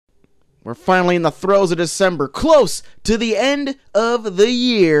We're finally in the throes of December, close to the end of the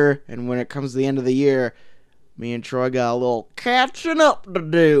year. And when it comes to the end of the year, me and Troy got a little catching up to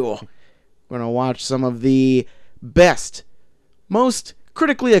do. We're going to watch some of the best, most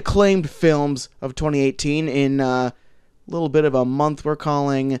critically acclaimed films of 2018 in a little bit of a month we're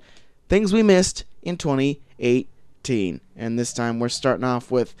calling Things We Missed in 2018. And this time we're starting off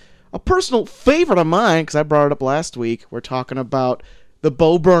with a personal favorite of mine, because I brought it up last week. We're talking about the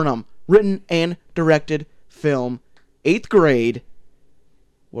Bo Burnham written and directed film, 8th Grade.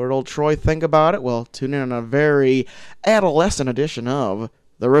 What did old Troy think about it? Well, tune in on a very adolescent edition of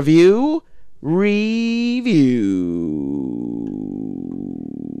The Review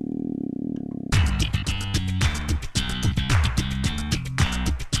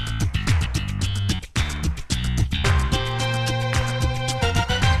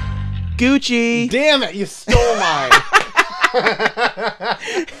Gucci. Damn it, you stole mine.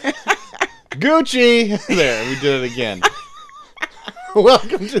 Gucci. There, we did it again.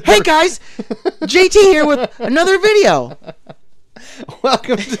 Welcome to Hey guys, JT here with another video.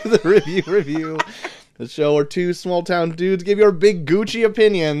 Welcome to the Review, the show where two small town dudes give your big Gucci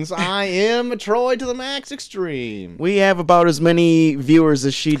opinions. I am Troy to the max extreme. We have about as many viewers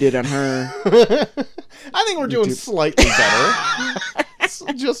as she did on her. I think we're doing slightly better.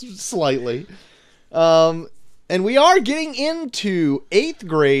 Just slightly. And we are getting into 8th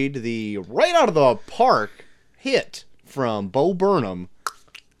Grade, the right out of the park hit from Bo Burnham.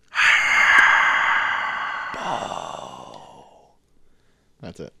 Bo.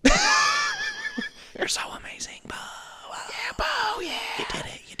 That's it. You're so amazing, Bo. Yeah, Bo, yeah. You did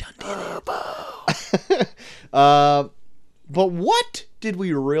it. You done did it. Bo. But what did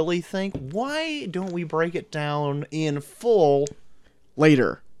we really think? Why don't we break it down in full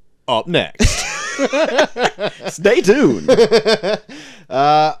Later. up next? Stay tuned.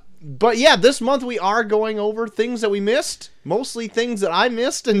 But yeah, this month we are going over things that we missed. Mostly things that I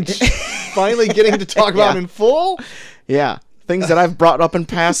missed and finally getting to talk about in full. Yeah. Things that I've brought up in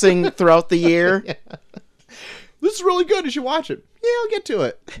passing throughout the year. Yeah. This is really good. You should watch it. Yeah, I'll get to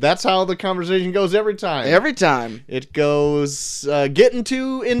it. That's how the conversation goes every time. Every time. It goes getting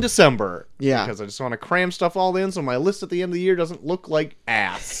to in December. Yeah. Because I just want to cram stuff all in so my list at the end of the year doesn't look like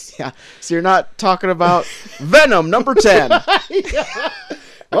ass. Yeah. So you're not talking about Venom, number 10. Yeah.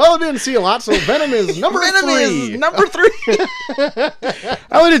 Well, I didn't see a lot, so Venom is number 3. Is number 3. I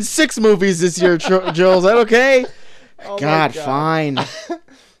only did 6 movies this year, Joel. Is that okay? Oh God, fine. I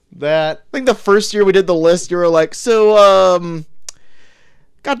That think the first year we did the list, you were like, so,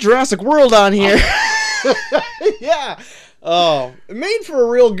 got Jurassic World on here. yeah. Oh, it made for a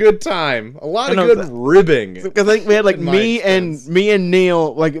real good time. A lot of know, good ribbing. I think we had like In my me expense. and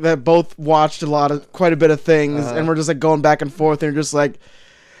Neil like that both watched quite a bit of things, and we're just like going back and forth, and just like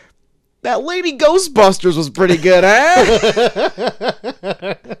that Lady Ghostbusters was pretty good,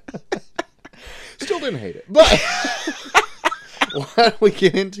 huh? Still didn't hate it. But why don't we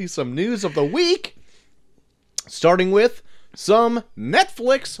get into some news of the week? Starting with some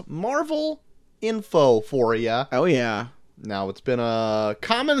Netflix Marvel info for you. Oh yeah. Now, it's been a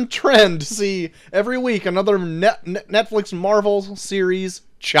common trend to see every week another Netflix Marvel series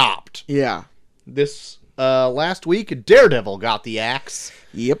chopped. Yeah. This last week, Daredevil got the axe.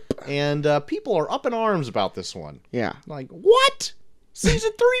 Yep. And people are up in arms about this one. Yeah. Like, what?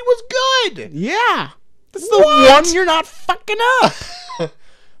 Season 3 was good! Yeah. That's the What? one you're not fucking up.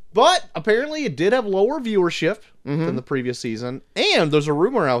 But apparently it did have lower viewership than the previous season. And there's a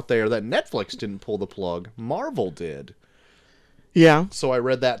rumor out there that Netflix didn't pull the plug. Marvel did. Yeah. So I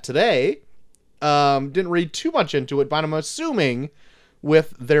read that today. Didn't read too much into it, but I'm assuming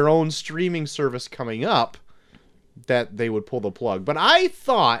with their own streaming service coming up that they would pull the plug. But I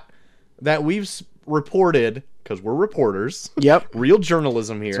thought that we've reported, because we're reporters. Yep. Real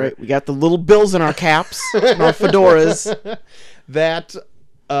journalism here. That's right. We got the little bills in our caps, and our fedoras. That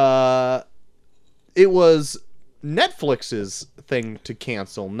it was Netflix's thing to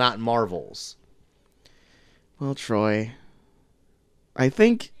cancel, not Marvel's. Well, Troy, I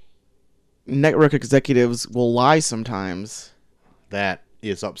think network executives will lie sometimes. That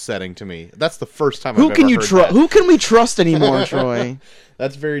is upsetting to me. That's the first time Who I've can ever you heard trust? that. Who can we trust anymore, Troy?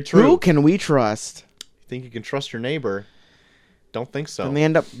 That's very true. Who can we trust? You think you can trust your neighbor? Don't think so. And they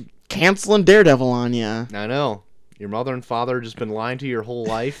end up canceling Daredevil on you. I know. Your mother and father have just been lying to you your whole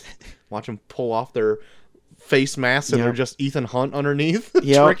life. Watch them pull off their face masks and Yep. they're just Ethan Hunt underneath,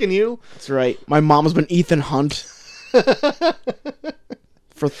 Yep. tricking you. That's right. My mom's been Ethan Hunt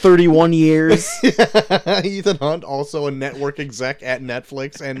for 31 years. Ethan Hunt, also a network exec at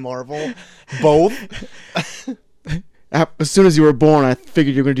Netflix and Marvel. Both. As soon as you were born, I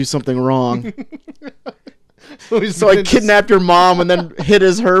figured you were going to do something wrong. So I kidnapped your mom and then hid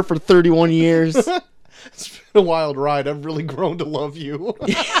as her for 31 years. It's been a wild ride. I've really grown to love you.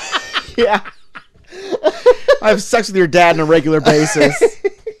 Yeah. I have sex with your dad on a regular basis.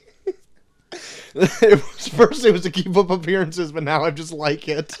 First it was to keep up appearances, but now I just like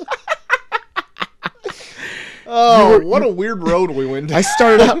it. Oh, what a weird road we went down. I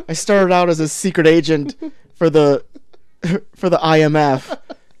started out as a secret agent for the IMF,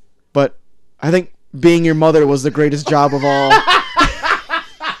 but I think being your mother was the greatest job of all.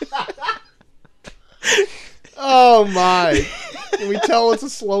 Oh my. Can we tell it's a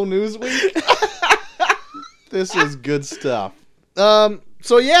slow news week? This is good stuff.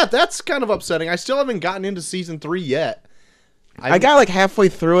 So yeah, that's kind of upsetting. I still haven't gotten into season 3 yet. I got like halfway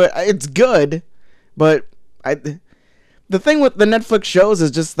through it. It's good, but the thing with the Netflix shows is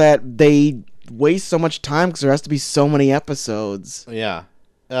just that they waste so much time because there has to be so many episodes. Yeah.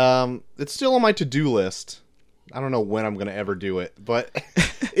 It's still on my to-do list. I don't know when I'm going to ever do it, but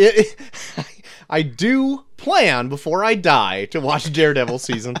I do plan before I die to watch Daredevil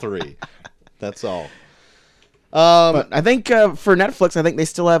season 3. That's all. But I think for Netflix, I think they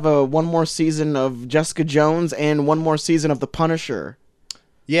still have one more season of Jessica Jones and one more season of The Punisher.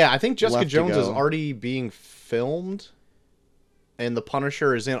 Yeah, I think Jessica left to Jones is go. already being filmed, and The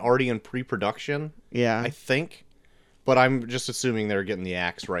Punisher is already in pre-production, Yeah. I think. But I'm just assuming they're getting the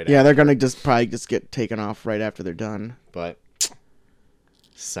axe right Yeah, after. they're going to probably get taken off right after they're done. But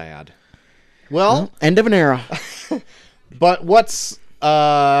sad. Well, End of an era. but what's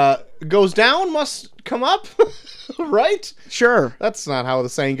goes down must come up, right? Sure. That's not how the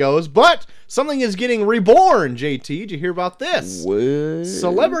saying goes, but something is getting reborn, JT. Did you hear about this? What?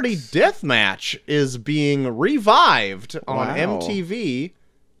 Celebrity Deathmatch is being revived on Wow. MTV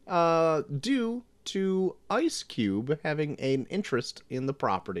due to Ice Cube having an interest in the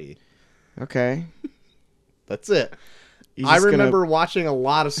property. Okay. That's it. He's I just gonna- remember watching a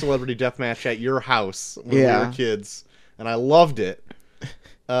lot of Celebrity Deathmatch at your house when we Yeah. were kids, and I loved it.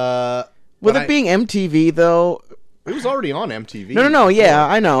 With but it being MTV, though... it was already on MTV. No, yeah,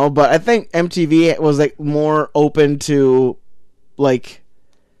 I know, but I think MTV was, like, more open to, like...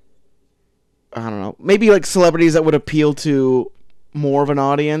 I don't know. Maybe, like, celebrities that would appeal to more of an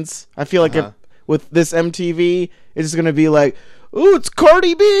audience. I feel like if with this MTV, it's just going to be like... Ooh, it's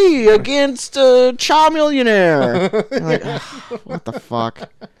Cardi B against Cha Millionaire. Like, what the fuck?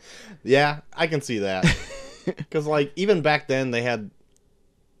 Yeah, I can see that. Because, like, even back then, they had,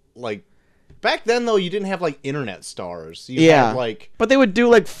 like... Back then, though, you didn't have, like, internet stars. You had, like... But they would do,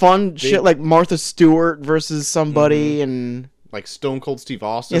 like, fun shit like Martha Stewart versus somebody and... Like Stone Cold Steve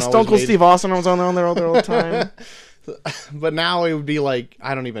Austin. Yeah, Stone Cold Steve Austin was on there all the time. But now it would be like,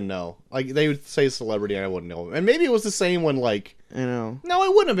 I don't even know. Like, they would say celebrity and I wouldn't know. And maybe it was the same when, like... I know. No, it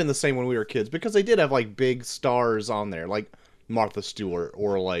wouldn't have been the same when we were kids, because they did have, like, big stars on there. Like Martha Stewart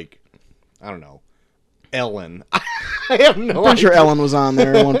or, like, I don't know, Ellen. I have no I'm idea. sure Ellen was on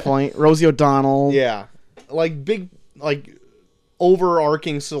there at one point. Rosie O'Donnell. Yeah. Like, big, like,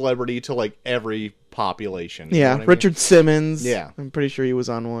 overarching celebrity to, like, every population. You know Yeah, what I mean? Richard Simmons. Yeah. I'm pretty sure he was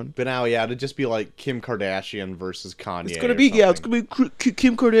on one. But now, yeah, it'd just be like Kim Kardashian versus Kanye. It's gonna be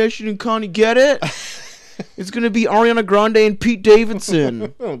Kim Kardashian and Kanye. Get it? It's gonna be Ariana Grande and Pete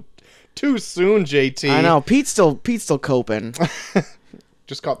Davidson. Oh, too soon, JT. I know. Pete's still coping.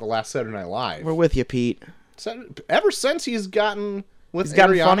 Just caught the last Saturday Night Live. We're with you, Pete. Ever since he's gotten with He's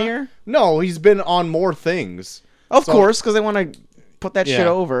gotten Ariana- funnier? No, he's been on more things. Of So- course, because they want to put that shit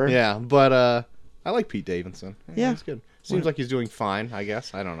over. Yeah, but I like Pete Davidson. Yeah. He's good. Seems like he's doing fine, I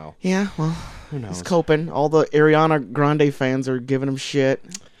guess. I don't know. Yeah, well, Who knows? he's coping. All the Ariana Grande fans are giving him shit.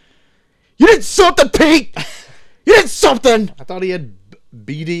 You did something, Pete! You did something! I thought he had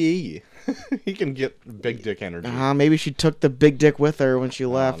BDE. He can get big dick energy. Maybe she took the big dick with her when she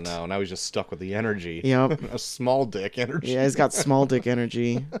left. Oh, no, now he's just stuck with the energy. Yep. A small dick energy. Yeah, he's got small dick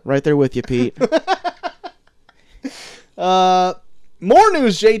energy. Right there with you, Pete. More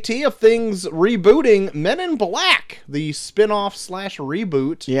news, JT, of things rebooting. Men in Black, the spin-off /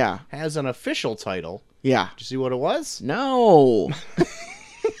 reboot, Yeah. has an official title. Yeah. Did you see what it was? No.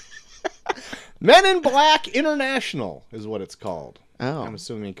 Men in Black International is what it's called. Oh. I'm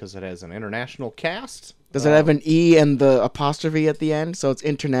assuming because it has an international cast. Does it have an E and the apostrophe at the end? So it's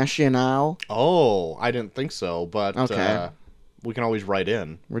international. Oh, I didn't think so, but Okay. we can always write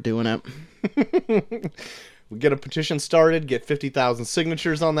in. We're doing it. We get a petition started, get 50,000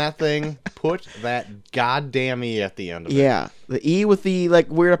 signatures on that thing, put that goddamn E at the end of it. Yeah. The E with the like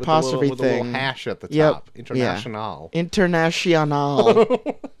weird With apostrophe with a little thing. hash at the Yep. top. International. International.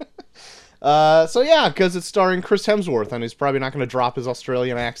 So yeah, because it's starring Chris Hemsworth, and he's probably not going to drop his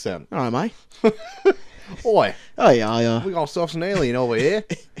Australian accent. Oh, am I? Boy, Oh, yeah. we got ourselves an alien over here.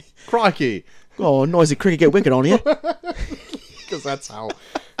 Crikey. Oh, noisy cricket get wicked on you. Because that's how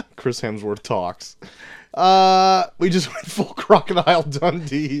Chris Hemsworth talks. We just went full Crocodile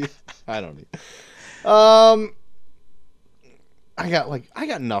Dundee. I don't need. I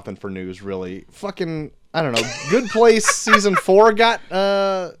got nothing for news really. Fucking, I don't know. Good Place season 4 got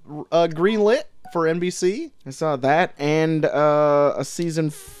green lit for NBC. I saw that, and a season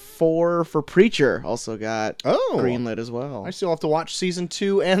 4 for Preacher also got greenlit as well. I still have to watch season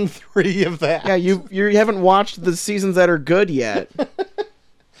 2 and 3 of that. Yeah, you haven't watched the seasons that are good yet.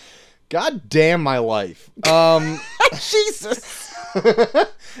 God damn my life. Jesus.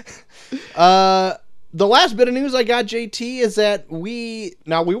 The last bit of news I got, JT, is that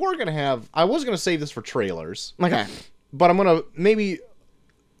I was gonna save this for trailers. Okay. But I'm gonna maybe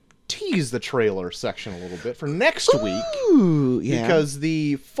tease the trailer section a little bit for next week. Ooh, yeah. Because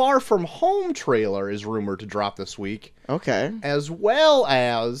the Far From Home trailer is rumored to drop this week, Okay. as well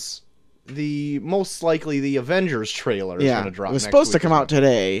as most likely the Avengers trailer is Yeah. going to drop It was next supposed to week come as out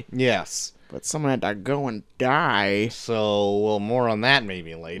today, well. Yes. but someone had to go and die. So, well, more on that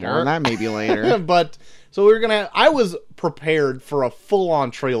maybe later. Well, that may be later. But, so I was prepared for a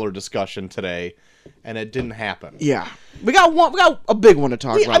full-on trailer discussion today, and it didn't happen. Yeah. We got a big one to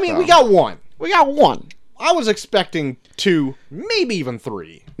talk about. We got one. We got one. I was expecting 2, maybe even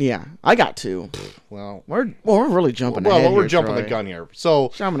 3. Yeah, I got 2. Well, We're really jumping ahead we're here, jumping Troy. the gun here.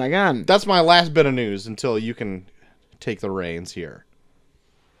 So, Jumping the gun. that's my last bit of news until you can take the reins here.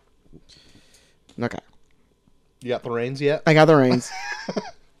 Okay. You got the reins yet? I got the reins.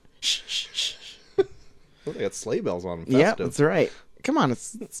 Oh, they got sleigh bells on them. Yeah, Festive. that's right. Come on,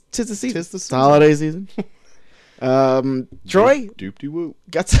 it's tis the season. Tis the It's season. holiday season. Troy Doop-de-whoop.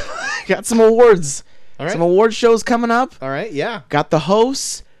 got some awards. All right. Some award shows coming up. All right, yeah. Got the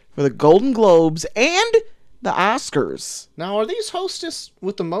hosts for the Golden Globes and the Oscars. Now, are these hostess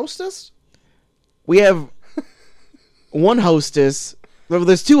with the mostest? We have one hostess. Well,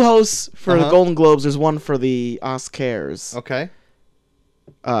 there's 2 hosts for the Golden Globes. There's one for the Oscars. Okay.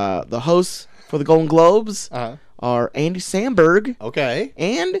 The hosts for the Golden Globes are Andy Samberg Okay.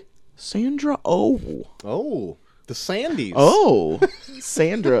 and Sandra Oh. Oh, the Sandys. Oh,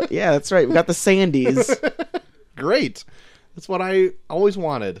 Sandra. Yeah, that's right. We got the Sandys. Great. That's what I always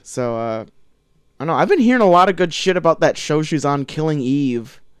wanted. So, I don't know. I've been hearing a lot of good shit about that show she's on, Killing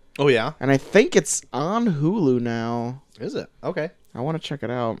Eve. Oh, yeah? And I think it's on Hulu now. Is it? Okay. I want to check it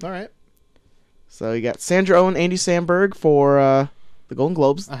out. All right. So you got Sandra Oh and Andy Samberg for the Golden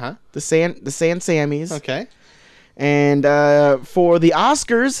Globes. Uh-huh. The Sand Sammys. Okay. And for the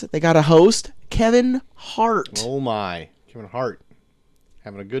Oscars, they got a host, Kevin Hart. Oh, my. Kevin Hart.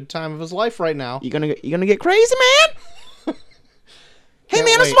 Having a good time of his life right now. You gonna get crazy, man? Hey, Can't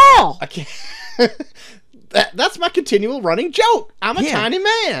man, wait. I'm small. I can't. That's my continual running joke. I'm a tiny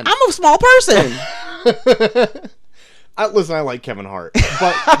man. I'm a small person. Listen, I like Kevin Hart,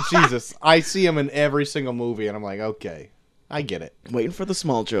 but Jesus, I see him in every single movie, and I'm like, okay, I get it. Waiting for the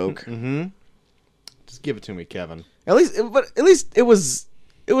small joke. Mm-hmm. Just give it to me, Kevin. At least it was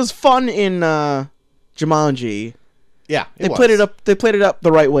fun in Jumanji. Yeah, They played it up. They played it up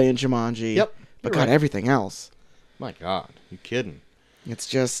the right way in Jumanji. Yep, But you're God, right. everything else. My God, you kidding? It's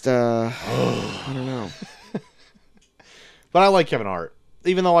just I don't know. But I like Kevin Hart,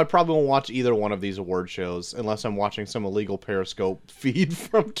 even though I probably won't watch either one of these award shows unless I'm watching some illegal Periscope feed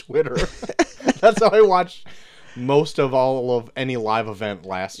from Twitter. That's how I watched most of all of any live event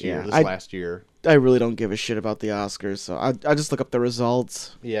last year. Yeah, last year. I really don't give a shit about the Oscars, so I just look up the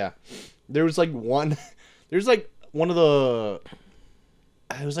results. Yeah. There was like one of the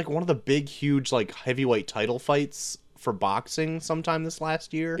it was like one of the big huge like heavyweight title fights for boxing sometime this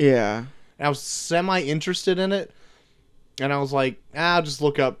last year. Yeah. And I was semi interested in it. And I was like, I'll just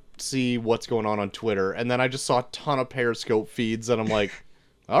look up, see what's going on Twitter. And then I just saw a ton of Periscope feeds and I'm like,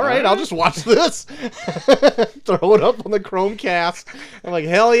 all right, I'll just watch this. Throw it up on the Chromecast. I'm like,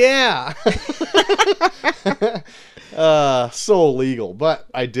 hell yeah. So illegal, but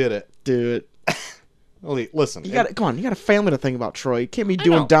I did it. Do it. Listen, You got a family to think about, Troy. You can't be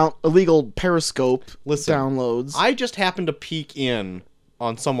know. doing illegal Periscope Listen, downloads. I just happened to peek in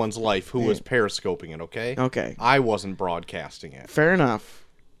on someone's life who was Periscoping it, okay? Okay. I wasn't broadcasting it. Fair enough.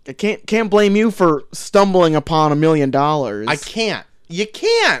 I can't blame you for stumbling upon $1 million. I can't. You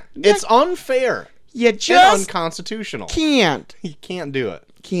can't. It's unfair. You And just unconstitutional. can't. You can't do it.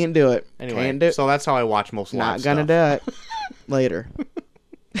 Can't do it. Anyway, Can't do it. so that's how I watch most live Not gonna stuff. do it. Later.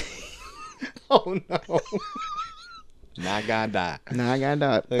 Oh, no. Not gonna die. Nah, I got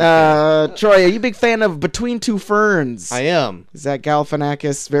that. Okay. Troy, are you a big fan of Between Two Ferns? I am. Zach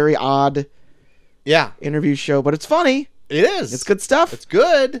Galifianakis, very odd Yeah, interview show, but it's funny. it is. It's good stuff. It's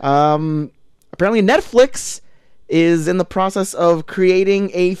good. Apparently Netflix is in the process of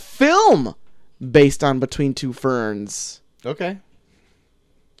creating a film based on Between Two Ferns. Okay.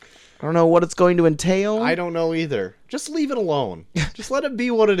 I don't know what it's going to entail. I don't know either. Just leave it alone. Just let it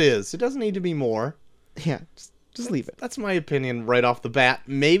be what it is. It doesn't need to be more. Yeah, just leave it. That's my opinion right off the bat.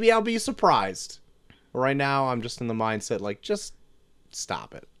 Maybe I'll be surprised. But right now, I'm just in the mindset like, just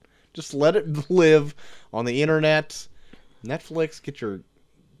stop it. Just let it live on the internet. Netflix, get your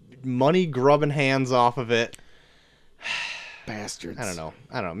money grubbing hands off of it. Bastards. I don't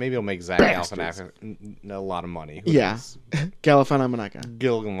know. Maybe it'll make Zach Bastards. Galifianakis a lot of money. Who Yeah. knows? Galifianakis.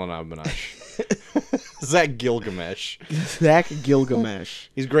 Gilgamesh. Zach Gilgamesh. Zach Gilgamesh.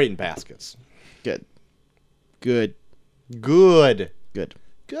 He's great in baskets. Good. Good. Good. Good.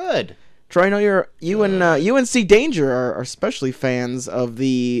 Good. Troy, I know you and UNC Danger are especially fans of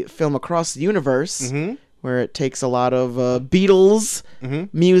the film Across the Universe, where it takes a lot of Beatles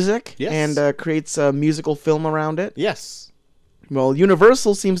music Yes. and creates a musical film around it. Yes. Well,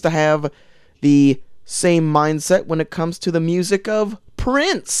 Universal seems to have the same mindset when it comes to the music of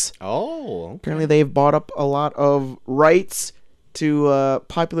Prince. Oh. Okay. Apparently, they've bought up a lot of rights to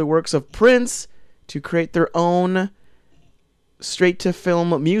popular works of Prince to create their own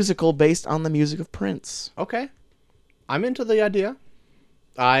straight-to-film musical based on the music of Prince. Okay. I'm into the idea.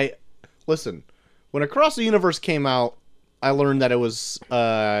 Listen, when Across the Universe came out, I learned that it was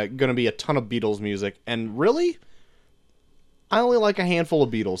going to be a ton of Beatles music, and really, I only like a handful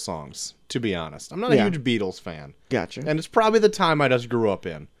of Beatles songs, to be honest. I'm not a Yeah. huge Beatles fan, Gotcha. and it's probably the time I just grew up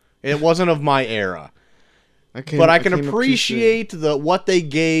in. It wasn't of my era, But but I can appreciate what they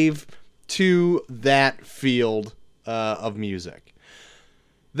gave to that field of music.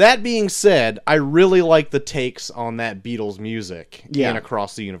 That being said, I really like the takes on that Beatles music Yeah. in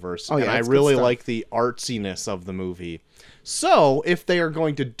Across the Universe. Oh, yeah, and I it's good really stuff. like the artsiness of the movie. So, if they are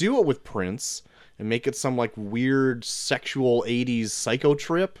going to do it with Prince and make it some like weird sexual 80s psycho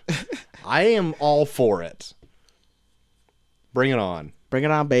trip, I am all for it. Bring it on. Bring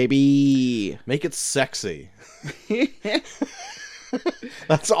it on, baby. Make it sexy.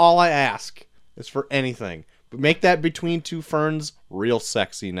 That's all I ask. Is for anything. But make that Between Two Ferns real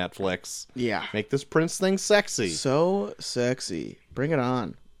sexy, Netflix. Yeah. Make this Prince thing sexy. So sexy. Bring it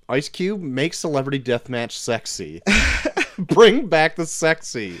on. Ice Cube, make Celebrity Deathmatch sexy. Bring back the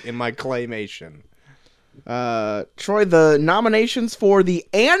sexy in my claymation. Troy, the nominations for the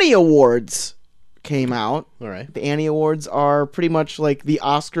Annie Awards came out. All right. The Annie Awards are pretty much like the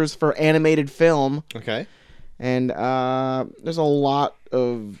Oscars for animated film. Okay. And there's a lot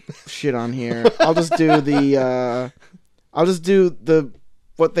of shit on here. I'll just do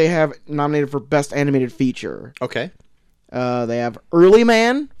what they have nominated for Best Animated Feature. Okay. They have Early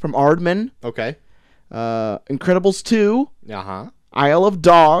Man from Aardman, Okay. Incredibles 2, Uh-huh. Isle of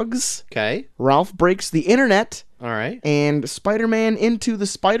Dogs, Okay. Ralph Breaks the Internet, All right. and Spider-Man Into the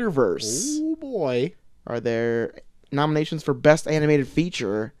Spider-Verse Oh, boy. are their nominations for Best Animated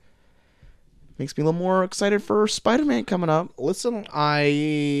Feature. Makes me a little more excited for Spider-Man coming up. Listen,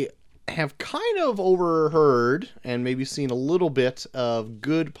 I have kind of overheard and maybe seen a little bit of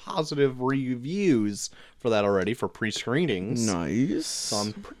good positive reviews for that already for pre-screenings. Nice. So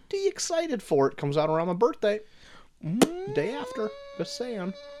I'm pretty excited for it. Comes out around my birthday. Day after. Just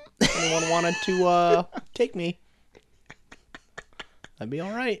saying. If anyone wanted to take me, that'd be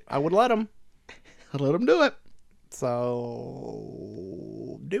all right. I would let them. I'll let him do it.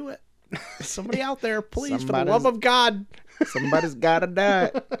 So do it. Somebody out there, please, for the Somebody's- love of God. Somebody's gotta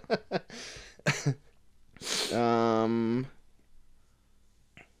die.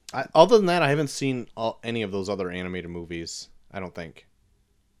 Other than that, I haven't seen any of those other animated movies. I don't think.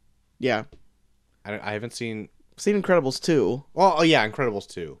 Yeah. I haven't seen. Seen Incredibles 2. Well, oh yeah, Incredibles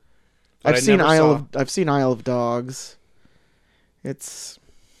 2. But I've I seen never I've seen Isle of Dogs. It's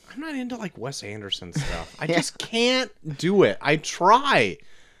I'm not into like Wes Anderson stuff. I just can't do it. I try.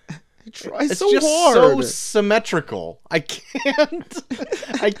 it's so just hard. so symmetrical. I can't.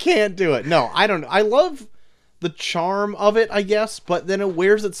 I can't do it. No, I don't. I love the charm of it, I guess, but then it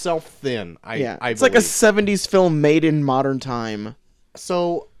wears itself thin. Yeah, I it's like a believe. 70s film made in modern time.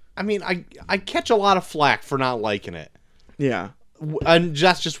 So I mean, I catch a lot of flack for not liking it, Yeah. and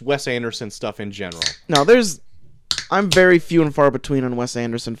just Wes Anderson stuff in general. No, I'm very few and far between on Wes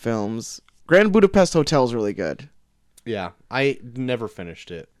Anderson films. Grand Budapest Hotel is really good. Yeah, I never finished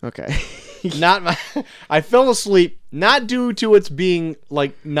it. Okay. I fell asleep, not due to its being,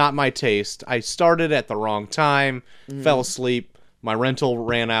 like, not my taste. I started at the wrong time, fell asleep, my rental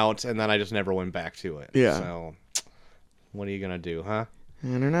ran out, and then I just never went back to it. Yeah. So, what are you gonna do, huh? I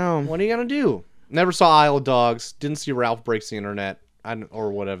don't know. What are you gonna do? Never saw Isle of Dogs, didn't see Ralph Breaks the Internet,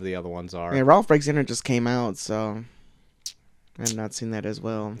 or whatever the other ones are. Yeah, Ralph Breaks the Internet just came out, so I have not seen that as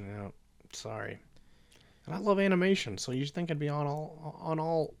well. Yeah, sorry. And I love animation, so you'd think I'd be on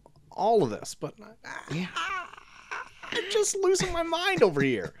all of this, but Yeah. I'm just losing my mind over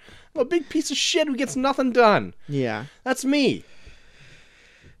here. I'm a big piece of shit who gets nothing done. Yeah. That's me.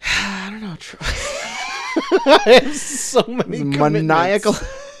 I don't know. I have so many Maniacal.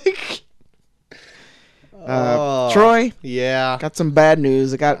 Oh, Troy, yeah. got some bad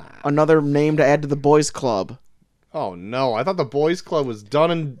news. I got another name to add to the boys club. Oh no, I thought the boys club was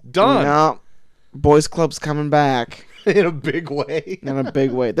done and done. No, boys club's coming back In a big way. in a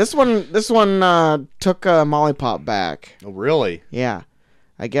big way. This one took Molly Pop back. Oh, really? Yeah,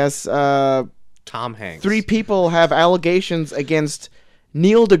 I guess Tom Hanks. 3 people have allegations against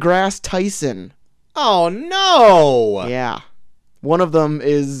Neil deGrasse Tyson. Oh no. Yeah, one of them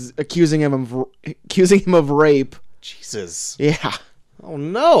is accusing him of rape. Jesus. Yeah, Oh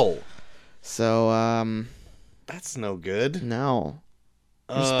no. so That's no good. no.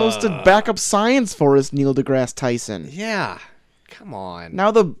 You're supposed to back up science for us, Neil deGrasse Tyson. Yeah. Come on.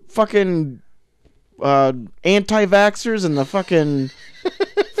 Now the fucking anti-vaxxers and the fucking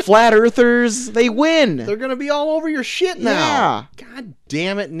flat earthers, they win. They're gonna be all over your shit now. Yeah. God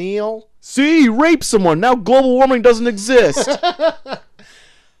damn it, Neil. See, he raped someone. Now global warming doesn't exist.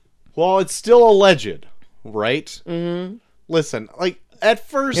 Well, it's still alleged, right? Mm-hmm. Listen, like, at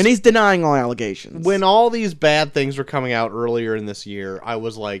first, And he's denying all allegations. when all these bad things were coming out earlier in this year, I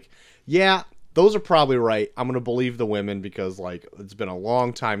was like, yeah, those are probably right. I'm going to believe the women because, like, it's been a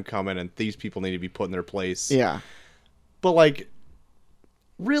long time coming and these people need to be put in their place. Yeah. But, like,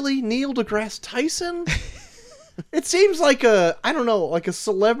 really? Neil deGrasse Tyson? It seems like I don't know, like a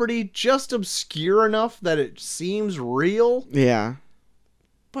celebrity just obscure enough that it seems real. Yeah.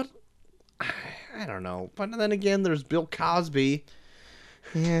 But, I don't know. But then again, there's Bill Cosby.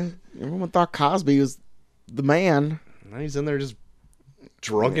 Yeah. Everyone thought Cosby was the man. And he's in there just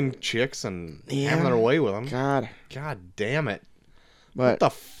drugging chicks and Yeah. having their way with them. God. God damn it. But What the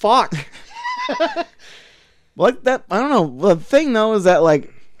fuck? like that, I don't know. The thing though is that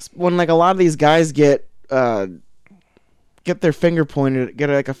like when like a lot of these guys get their finger pointed, get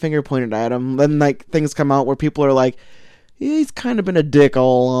like a finger pointed at them, then like things come out where people are like, he's kind of been a dick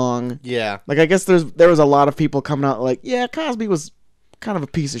all along. Yeah. Like I guess there was a lot of people coming out like, yeah, Cosby was kind of a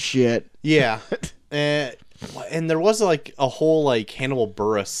piece of shit. Yeah. And there was like a whole like Hannibal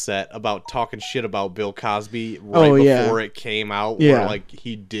Buress set about talking shit about Bill Cosby right before it came out, where like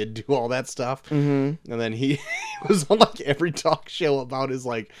he did do all that stuff. Mm-hmm. And then he was on like every talk show about his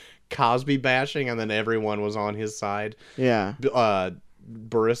like Cosby bashing, and then everyone was on his side. Yeah.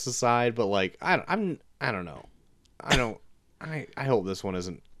 Burris' side, but like I don't know. I hope this one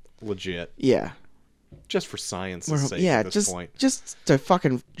isn't legit. Yeah. Just for science's sake at this point. Just to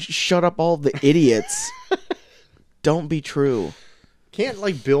fucking shut up all the idiots. Don't be true. Can't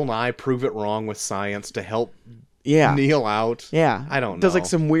like Bill Nye prove it wrong with science to help Yeah. Neil out? Yeah. I don't know. Does like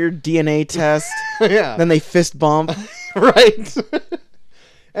some weird DNA test. Yeah. Then they fist bump. Right.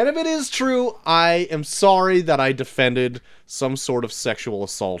 And if it is true, I am sorry that I defended some sort of sexual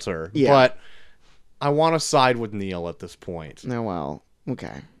assaulter. Yeah. But I want to side with Neil at this point. No, well,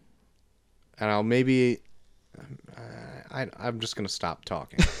 okay. And I'll maybe... I'm just going to stop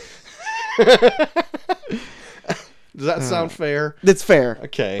talking. Does that sound fair? It's fair.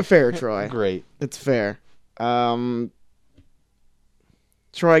 Okay. Fair, Troy. Great. It's fair. Troy,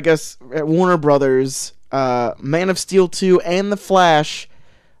 I guess at Warner Brothers, Man of Steel 2 and The Flash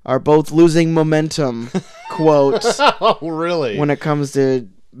are both losing momentum, quote, Oh, really? when it comes to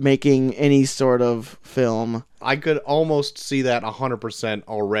making any sort of film. I could almost see that 100%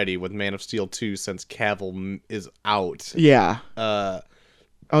 already with Man of Steel 2 since Cavill is out. Yeah.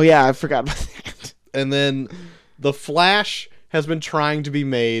 Oh, yeah, I forgot about that. And then The Flash has been trying to be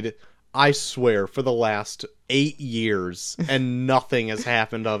made, I swear, for the last 8 years, and nothing has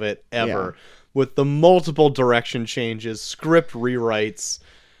happened of it ever. Yeah. With the multiple direction changes, script rewrites,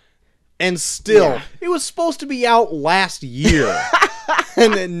 and still, it was supposed to be out last year.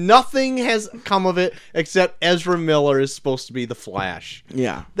 And then nothing has come of it except Ezra Miller is supposed to be the Flash.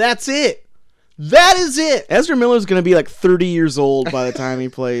 Yeah. That's it. That is it. Ezra Miller's going to be like 30 years old by the time he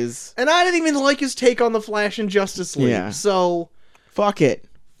plays. And I didn't even like his take on the Flash in Justice League. Yeah. So, Fuck it.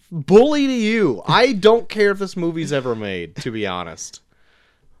 Bully to you. I don't care if this movie's ever made, to be honest.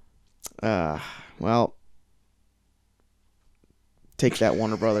 Well, take that,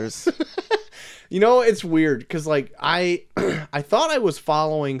 Warner Brothers. You know, it's weird because like I thought I was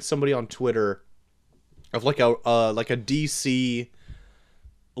following somebody on Twitter of like a DC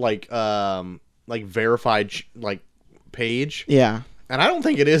like verified like page. Yeah. And I don't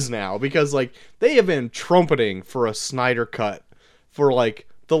think it is now because like they have been trumpeting for a Snyder cut for like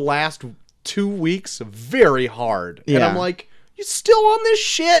the last 2 weeks very hard. Yeah. And I'm like, you still on this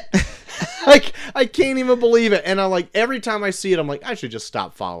shit? Like, I can't even believe it. And I'm like, every time I see it, I'm like, I should just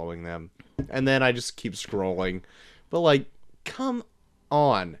stop following them. And then I just keep scrolling. But like, come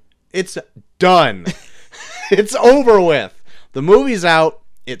on. It's done. It's over with. The movie's out.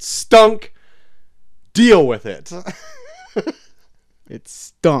 It stunk. Deal with it. It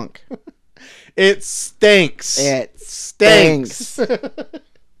stunk. It stinks. It stinks. And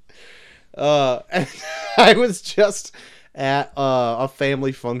I was just at a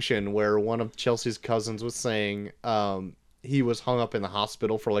family function where one of Chelsea's cousins was saying he was hung up in the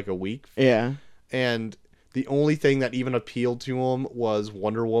hospital for like a week. Yeah. And the only thing that even appealed to him was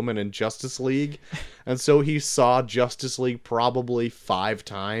Wonder Woman and Justice League. And so he saw Justice League probably 5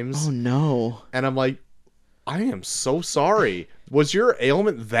 times. Oh, no. And I'm like, I am so sorry. Was your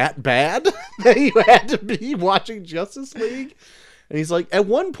ailment that bad that you had to be watching Justice League? And he's like, at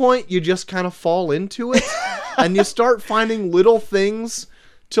one point, you just kind of fall into it. And you start finding little things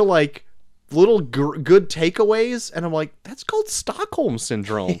to like, little good takeaways. And I'm like, that's called Stockholm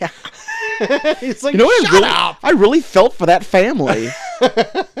Syndrome. Yeah. He's like, You know what? shut up. I really felt for that family.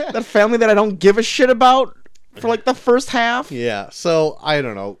 That family that I don't give a shit about for like the first half. Yeah, so I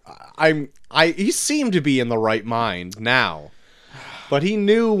don't know. He seemed to be in the right mind now. But he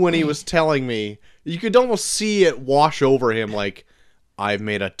knew when he was telling me, you could almost see it wash over him like, I've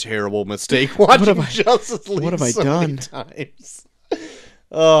made a terrible mistake watching Justice League what have I so done? many times.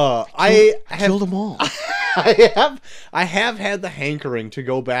 I have killed them all. I have had the hankering to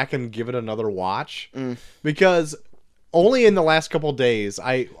go back and give it another watch because only in the last couple days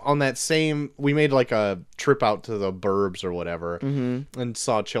we made like a trip out to the burbs or whatever and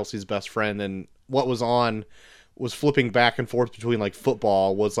saw Chelsea's best friend, and what was on was flipping back and forth between like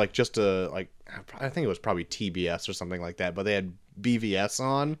football was like just I think it was probably TBS or something like that, but they had BVS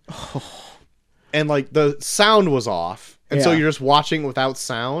on. And like the sound was off. And so Yeah. you're just watching without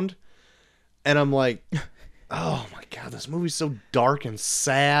sound. And I'm like, oh my God, this movie's so dark and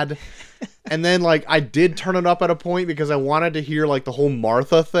sad. And then like I did turn it up at a point because I wanted to hear like the whole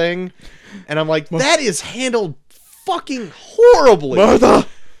Martha thing. And I'm like, that is handled fucking horribly. Martha!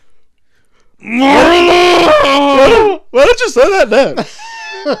 Why don't you say that then?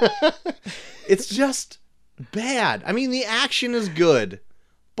 It's just bad. I mean, the action is good,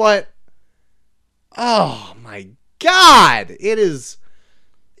 but oh my God, it is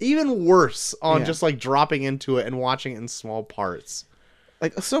even worse on just like dropping into it and watching it in small parts.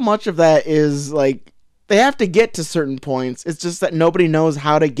 Like, so much of that is like they have to get to certain points. It's just that nobody knows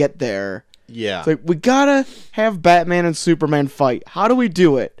how to get there. Yeah. It's like, we gotta have Batman and Superman fight. How do we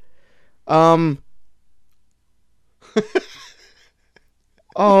do it? We'll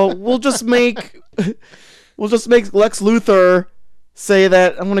just make Lex Luthor say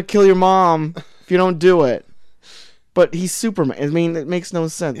that I'm gonna kill your mom if you don't do it. But he's Superman. I mean, it makes no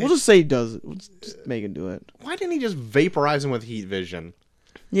sense. We'll just say he does it. We'll just make him do it. Why didn't he just vaporize him with heat vision?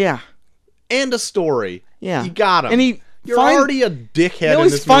 Yeah. And a story. Yeah. You got him. And You're already a dickhead in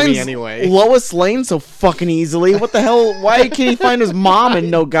this movie anyway. Lois Lane so fucking easily. What the hell? Why can't he find his mom in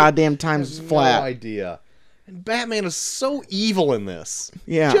no goddamn times flat? No idea. And Batman is so evil in this.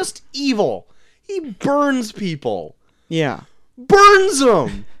 Yeah. Just evil. He burns people. Yeah. Burns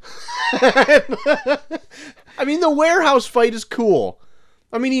them. I mean, the warehouse fight is cool.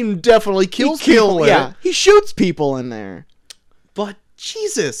 I mean, he definitely kills people in it. He shoots people in there. But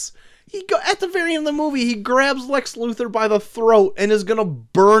Jesus, at the very end of the movie, he grabs Lex Luthor by the throat and is gonna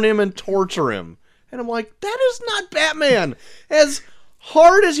burn him and torture him. And I'm like, that is not Batman. As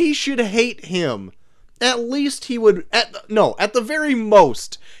hard as he should hate him, at least he would, at the very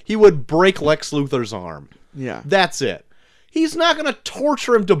most, he would break Lex Luthor's arm. Yeah. That's it. He's not gonna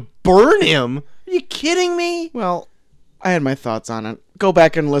torture him to burn him. Are you kidding me? Well, I had my thoughts on it. Go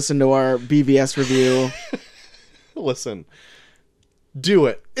back and listen to our BVS review. Listen. Do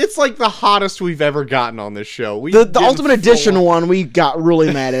it. It's like the hottest we've ever gotten on this show. The Ultimate Edition one, we got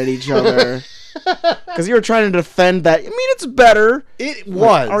really mad at each other. Because you were trying to defend that. I mean, it's better. It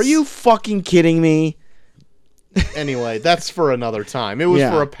was. Are you fucking kidding me? Anyway, that's for another time. It was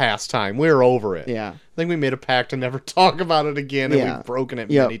Yeah. for a pastime. We're over it. Yeah. I think we made a pact to never talk about it again, and Yeah. we've broken it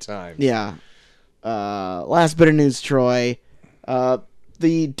Yep. many times. Yeah. Last bit of news, Troy.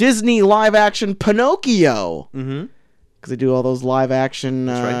 The Disney live-action Pinocchio. Mm-hmm. Because they do all those live-action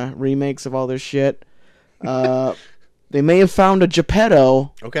That's right. remakes of all their shit. They may have found a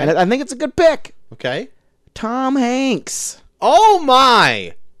Geppetto. Okay. And I think it's a good pick. Okay. Tom Hanks. Oh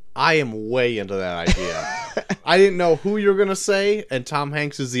my! I am way into that idea. I didn't know who you were gonna say, and Tom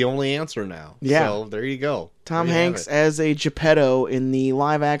Hanks is the only answer now. Yeah. So there you go. Tom There you have Hanks it. as a Geppetto in the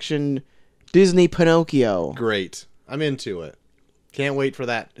live-action Disney Pinocchio. Great. I'm into it. Can't wait for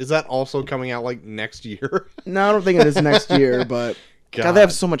that. Is that also coming out like next year? No, I don't think it is next year, but God, they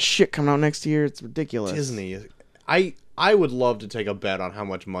have so much shit coming out next year. It's ridiculous. Disney. I would love to take a bet on how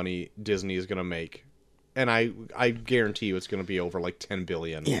much money Disney is gonna make, and I guarantee you it's gonna be over like 10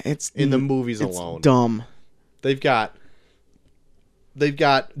 billion. Yeah, it's in the movies it's alone. dumb. They've got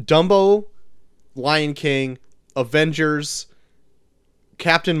Dumbo, Lion King, Avengers,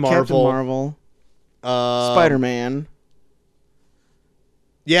 Captain Marvel, Spider-Man.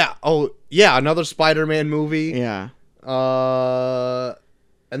 Yeah. Oh, yeah. Another Spider-Man movie. Yeah, And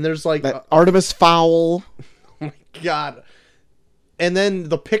there's like, that Artemis Fowl, oh my god. And then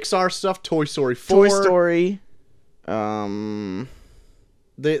the Pixar stuff, Toy Story 4. Toy Story. They're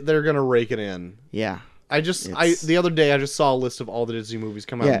gonna rake it in. Yeah, The other day I just saw a list of all the Disney movies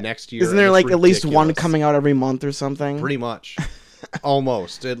coming yeah. out next year. Isn't and there it's like at least one ridiculous. coming out every month or something? Pretty much.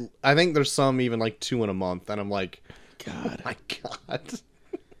 Almost. I think there's some even like 2 in a month, and I'm like, God, oh my god.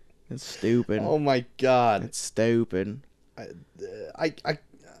 it's stupid. Oh my god. It's stupid. I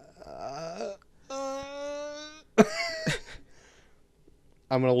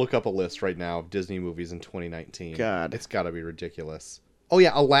I'm gonna look up a list right now of Disney movies in 2019. God. It's got to be ridiculous. Oh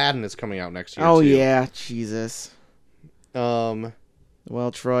yeah, Aladdin is coming out next year. Oh too. yeah, Jesus. Well,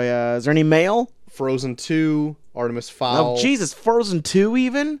 Troy, is there any mail? Frozen 2, Artemis Fowl. Oh Jesus, Frozen 2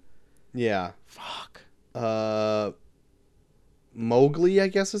 even? Yeah. Fuck. Mowgli, I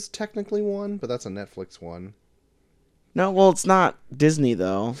guess, is technically one, but that's a Netflix one. No, well, it's not Disney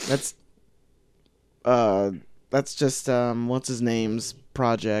though. That's just what's his name's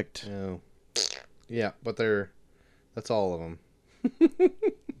project. Oh. Yeah, but that's all of them.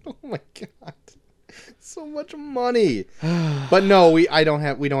 Oh my god. So much money. But no, we don't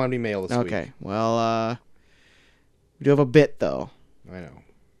have any mail this week. Okay, well, we do have a bit though. I know.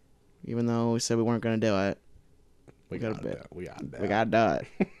 Even though we said we weren't gonna do it, We got a got bit. that. We got that. we gotta do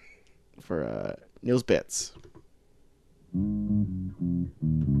it for Neil's bits.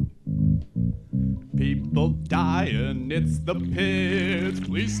 People dying, it's the pits.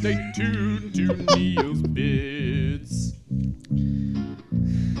 Please stay tuned to Neil's Bits.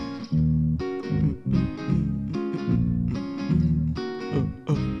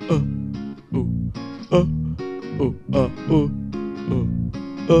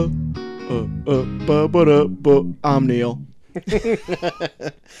 I'm Neil.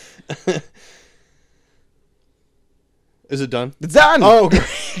 Is it done? It's done. Oh,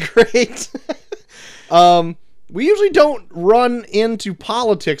 great. We usually don't run into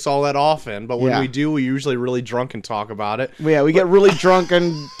politics all that often, but when Yeah. we do, we usually really drunk and talk about it. Yeah, we get really drunk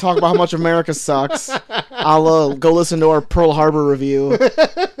and talk about how much America sucks. I'll go listen to our Pearl Harbor review.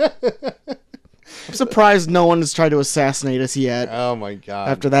 I'm surprised no one has tried to assassinate us yet Oh my god.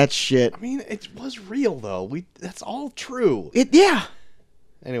 after that shit. I mean, it was real though. That's all true. Yeah.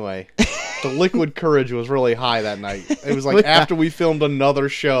 Anyway, the liquid courage was really high that night. It was like after we filmed another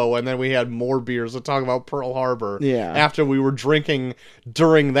show and then we had more beers to talk about Pearl Harbor. Yeah. After we were drinking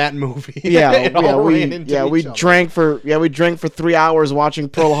during that movie. Yeah, It all ran into we each other. drank for 3 hours watching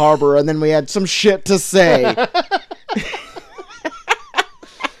Pearl Harbor, and then we had some shit to say.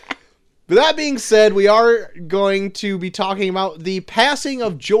 With that being said, we are going to be talking about the passing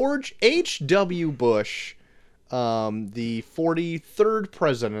of George H.W. Bush, the 43rd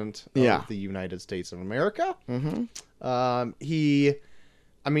president of the United States of America. Mm-hmm. He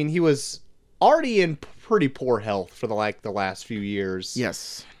was already in pretty poor health for the last few years.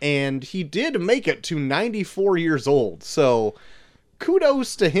 Yes. And he did make it to 94 years old. So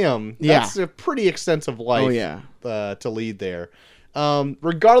kudos to him. Yeah. That's a pretty extensive life Oh, yeah. to lead there.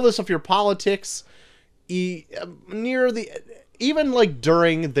 Regardless of your politics, even like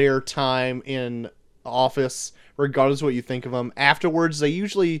during their time in office, regardless of what you think of them, afterwards they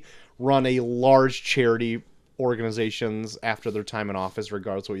usually run a large charity organizations after their time in office,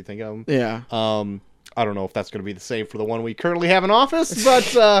 regardless of what you think of them. Yeah. I don't know if that's going to be the same for the one we currently have in office,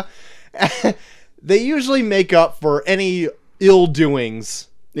 but they usually make up for any ill doings.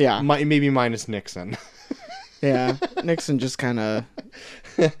 Yeah. Maybe minus Nixon. Yeah, Nixon just kind of.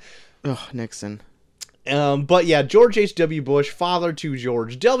 Oh, Nixon. But yeah, George H.W. Bush, father to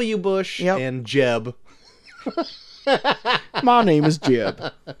George W. Bush Yep. and Jeb. My name is Jeb.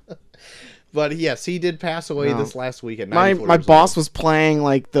 But yes, he did pass away No. this last week at My 94 my years boss old. was playing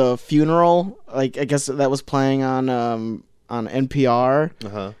like the funeral, like I guess that was playing on NPR,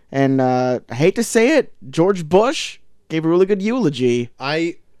 Uh-huh. and I hate to say it, George Bush gave a really good eulogy.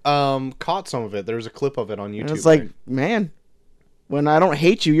 I caught some of it. There's a clip of it on YouTube. And it's like, right? man, when I don't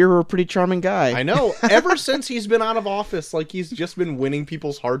hate you, you're a pretty charming guy. I know. Ever since he's been out of office, like he's just been winning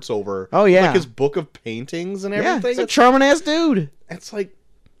people's hearts over. Oh, yeah. Like his book of paintings and Yeah, everything. he's a charming ass dude. It's like,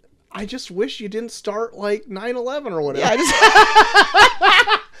 I just wish you didn't start like 9/11 or whatever. Yeah,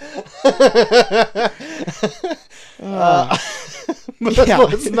 Yeah.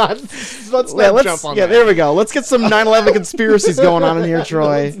 let's not jump on that. there we go. Let's get some 9/11 conspiracies going on in here,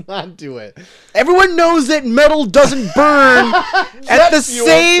 Troy. Let's not do it. Everyone knows that metal doesn't burn at the fuel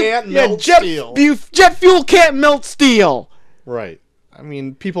same. can't melt steel. Jet fuel can't melt steel. Right. I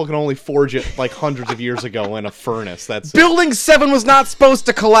mean, people can only forge it like hundreds of years ago in a furnace. That's it. Building 7 was not supposed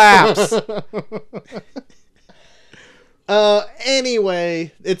to collapse.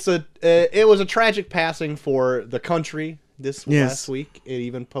 Anyway, it was a tragic passing for the country this last week. It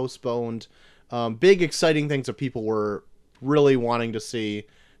even postponed big exciting things that people were really wanting to see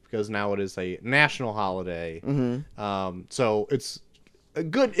because now it is a national holiday. Mm-hmm. So it's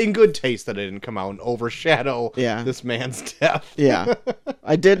in good taste that it didn't come out and overshadow this man's death. Yeah,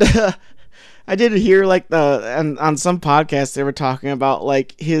 I did. I did hear like and on some podcasts they were talking about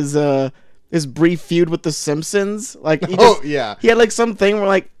like his brief feud with the Simpsons. Like he he had like something where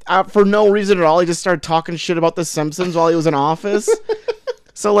like for no reason at all he just started talking shit about the Simpsons while he was in office.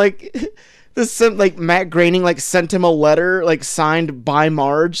 So like Matt Groening like sent him a letter like signed by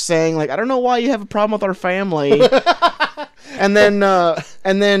Marge saying like, I don't know why you have a problem with our family. And then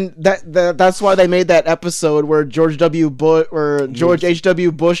that's why they made that episode where George H.W.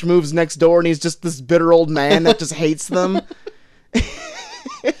 Bush moves next door and he's just this bitter old man that just hates them.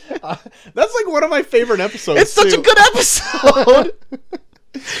 That's like one of my favorite episodes. It's such a good episode.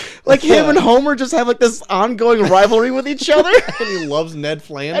 Like him and Homer just have like this ongoing rivalry with each other. And he loves Ned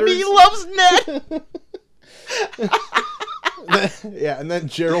Flanders. And he loves Ned. Yeah, and then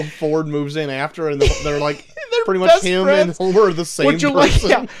Gerald Ford moves in after, and they're like They're pretty much best him friends. and Homer are the same Would you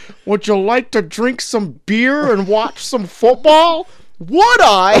person. would you like to drink some beer and watch some football? Would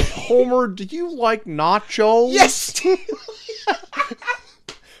I? Homer, do you like nachos? Yes.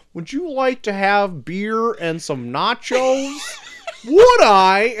 Would you like to have beer and some nachos? Would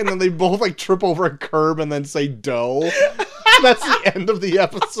I? And then they both like trip over a curb and then say dough. That's the end of the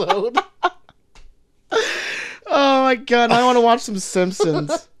episode. Oh my god, I want to watch some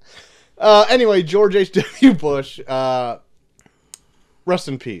Simpsons. Anyway, George H.W. Bush, rest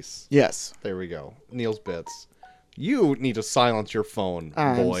in peace. Yes. There we go. Neil's Bits. You need to silence your phone,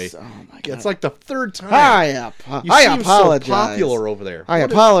 boy. Oh my god. It's like the third time. I seem apologize. so popular over there. I What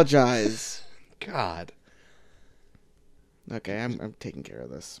is- apologize. God. Okay, I'm taking care of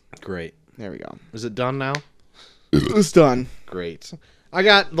this. Great. There we go. Is it done now? It's done. Great. I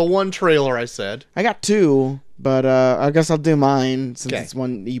got the one trailer I said. I got 2, but I guess I'll do mine since Okay. it's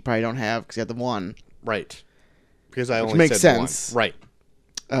one you probably don't have because you have the 1. Right. Because I only makes said sense. one. Right.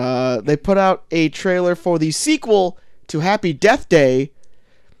 They put out a trailer for the sequel to Happy Death Day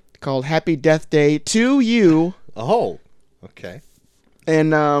called Happy Death Day to You, Oh. Okay.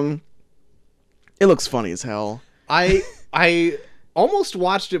 and it looks funny as hell. I almost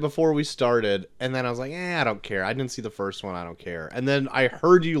watched it before we started, and then I was like, I don't care. I didn't see the first one. I don't care. And then I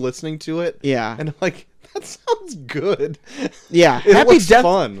heard you listening to it. Yeah. And I'm like, that sounds good. Yeah, It looks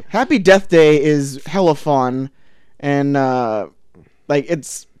fun. Happy Death Day is hella fun, and like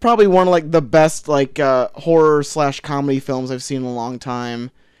it's probably one of like the best like horror / comedy films I've seen in a long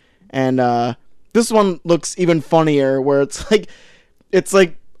time. And this one looks even funnier, where it's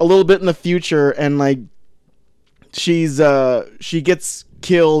like a little bit in the future, and like she gets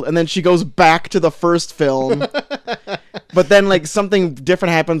killed, and then she goes back to the first film. But then like something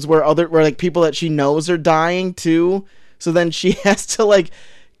different happens where like people that she knows are dying too. So then she has to like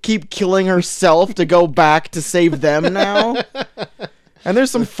keep killing herself to go back to save them now. And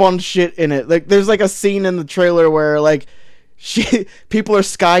there's some fun shit in it. Like there's like a scene in the trailer where like people are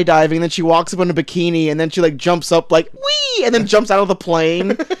skydiving, and then she walks up in a bikini, and then she like jumps up like wee, and then jumps out of the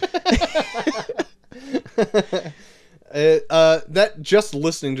plane. That just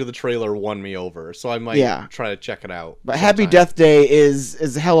listening to the trailer won me over, so I might try to check it out. But Happy Death Day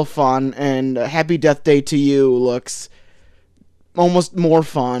is hella fun, and Happy Death Day to You looks almost more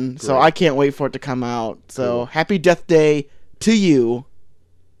fun. So Great. I can't wait for it to come out. So happy Death Day to you.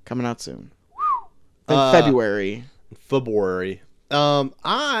 Coming out soon. In February. February.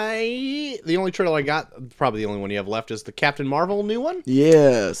 The only trailer I got, probably the only one you have left, is the Captain Marvel new one.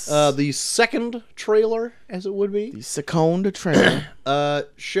 Yes. The second trailer, as it would be, The Seconde trailer.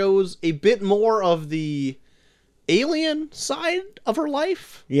 shows a bit more of the alien side of her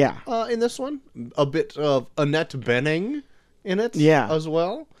life. Yeah. In this one, a bit of Annette Bening in it. Yeah. as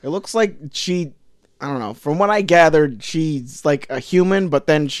well. It looks like I don't know. From what I gathered, she's like a human, but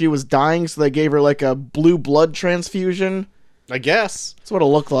then she was dying, so they gave her like a blue blood transfusion. I guess. That's what it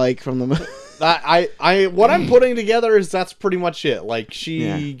looked like from the. What I'm putting together is that's pretty much it. Like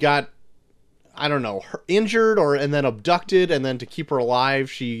she got, I don't know, injured and then abducted, and then to keep her alive,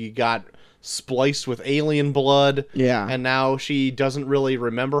 she got spliced with alien blood. Yeah. And now she doesn't really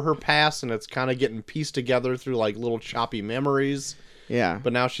remember her past, and it's kind of getting pieced together through like little choppy memories. Yeah.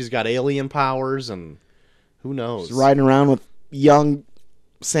 But now she's got alien powers, and who knows? She's riding around with young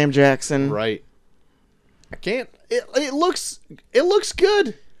Sam Jackson. Right. I can't. It looks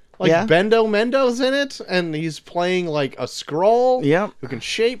good. Like Yeah. Bendo Mendo's in it, and he's playing like a Skrull. Yep. Who can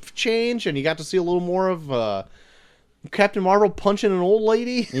shape change, and you got to see a little more of Captain Marvel punching an old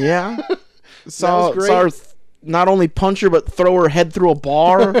lady. Yeah. was great. Saw her not only punch her, but throw her head through a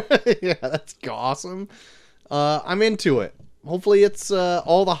bar. Yeah, that's awesome. I'm into it. Hopefully, it's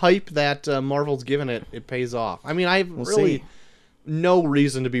all the hype that Marvel's given it pays off. I mean, I have really see. no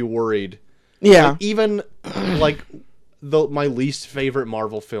reason to be worried. Yeah. Like, even like my least favorite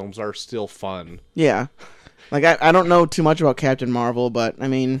Marvel films are still fun. Yeah. Like, I don't know too much about Captain Marvel, but, I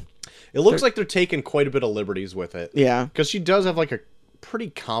mean... It looks like they're taking quite a bit of liberties with it. Yeah. Because she does have, like, a pretty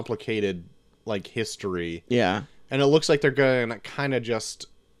complicated, like, history. Yeah. And it looks like they're going to kind of just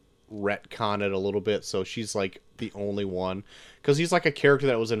retcon it a little bit, so she's, like, the only one. Because he's, like, a character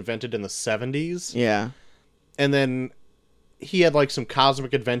that was invented in the 70s. Yeah. And then he had, like, some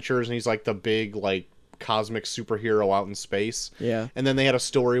cosmic adventures, and he's, like, the big, like, cosmic superhero out in space. Yeah. And then they had a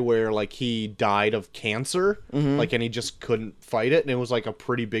story where like he died of cancer, like, and he just couldn't fight it, and it was like a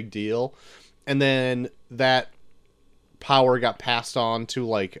pretty big deal. And then that power got passed on to,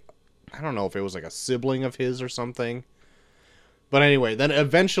 like, I don't know if it was like a sibling of his or something. But anyway, then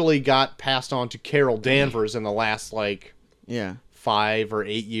eventually got passed on to Carol Danvers in the last like Yeah. 5 or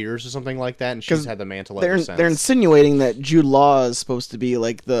 8 years or something like that, and she's 'Cause had the mantle ever since. They're insinuating that Jude Law is supposed to be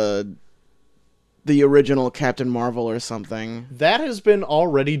like the original Captain Marvel or something. That has been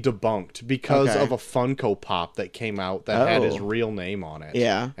already debunked because Okay. of a Funko Pop that came out that had his Oh. real name on it.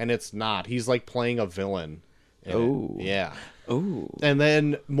 Yeah. And it's not. He's like playing a villain. in it. Oh. Yeah. Ooh. And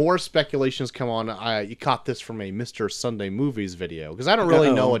then more speculations come on. You caught this from a Mr. Sunday Movies video, because I don't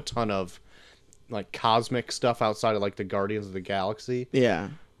really know a ton of like cosmic stuff outside of like the Guardians of the Galaxy. Yeah.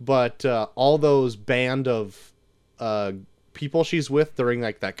 But all those band of people she's with during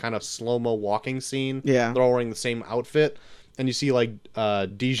like that kind of slow-mo walking scene, Yeah. they're all wearing the same outfit, and you see like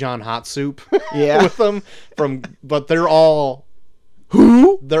Dijon Hot Soup Yeah. with them but they're all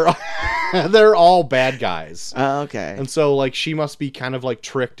Who? they're all bad guys. Okay. And so like she must be kind of like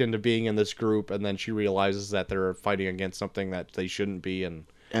tricked into being in this group, and then she realizes that they're fighting against something that they shouldn't be, and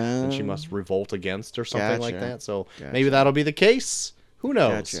she must revolt against or something like Gotcha. that. So maybe that'll be the case. Who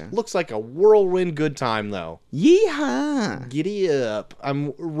knows? Gotcha. Looks like a whirlwind good time, though. Yeehaw. Giddy up.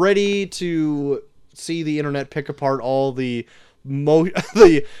 I'm ready to see the internet pick apart all the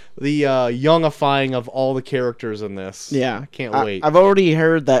youngifying of all the characters in this. Yeah. I can't wait. I've already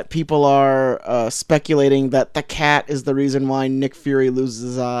heard that people are speculating that the cat is the reason why Nick Fury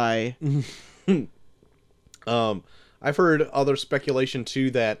loses his eye. I've heard other speculation, too,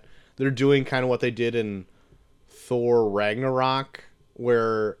 that they're doing kind of what they did in Thor Ragnarok,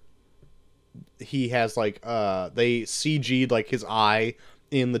 where he has, like, they CG'd, like, his eye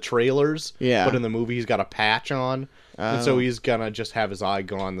in the trailers. Yeah. But in the movie, he's got a patch on. And so he's gonna just have his eye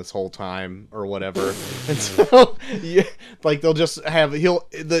gone this whole time or whatever. And so, yeah, like, they'll just have,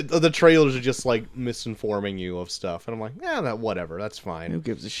 the trailers are just, like, misinforming you of stuff. And I'm like, whatever, that's fine. Who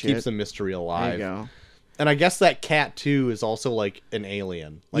gives a shit? Keeps the mystery There alive. you go. And I guess that cat, too, is also, like, an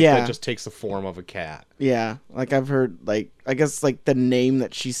alien. Like, Yeah. that just takes the form of a cat. Yeah, like I've heard, like, I guess, like, the name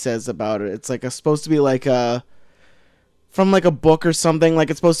that she says about it, it's, like, supposed to be, like, from, like, a book or something,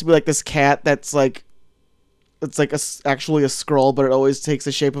 like, it's supposed to be, like, this cat that's, like, it's, like, actually a Skrull, but it always takes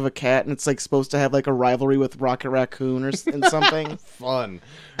the shape of a cat, and it's, like, supposed to have, like, a rivalry with Rocket Raccoon or something. Fun.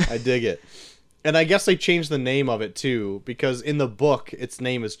 I dig it. And I guess they changed the name of it, too, because in the book, its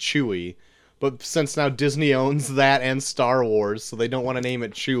name is Chewie, But since now Disney owns that and Star Wars, so they don't want to name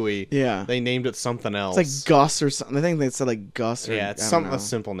it Chewie. Yeah. They named it something else. It's like Gus or something. I think they said like Gus or yeah, it's I don't know. a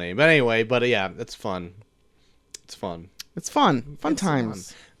simple name. But anyway, yeah, it's fun. It's fun. It's fun. Fun It's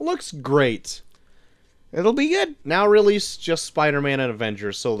times. fun. Looks great. It'll be good. Now release just Spider-Man and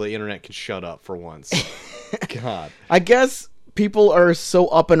Avengers so the internet can shut up for once. God. I guess people are so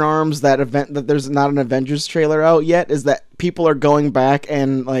up in arms that there's not an Avengers trailer out yet, is that people are going back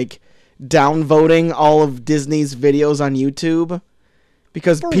and like downvoting all of Disney's videos on YouTube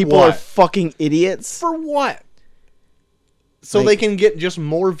because For people are what? fucking idiots. For what? So Like- they can get just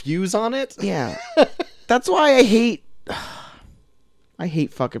more views on it? Yeah. That's why I hate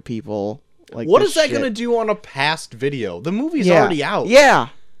fucking people. Like What this is that shit. going to do on a past video? The movie's Yeah. already out. Yeah.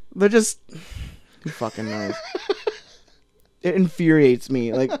 They're just who fucking knows. It infuriates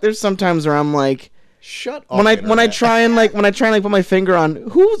me. Like there's sometimes where I'm like Shut up. when I Internet. try and put my finger on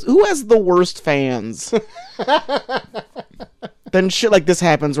who has the worst fans. Then shit like this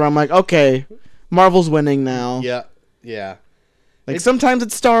happens where I'm like, okay, Marvel's winning now. Yeah. Yeah. Like sometimes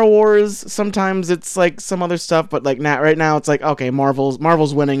it's Star Wars, sometimes it's like some other stuff, but like right now it's like, okay, Marvel's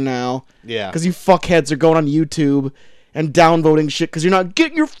winning now. Yeah. Because you fuckheads are going on YouTube and downvoting shit because you're not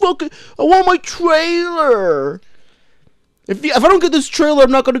getting your fucking. I want my trailer. If I don't get this trailer,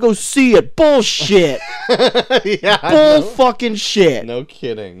 I'm not gonna go see it. Bullshit. yeah. Bull fucking shit. No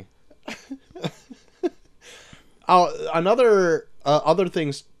kidding. Other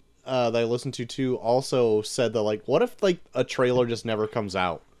things that I listened to too also said that like, what if like a trailer just never comes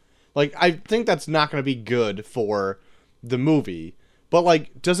out? Like, I think that's not going to be good for the movie. But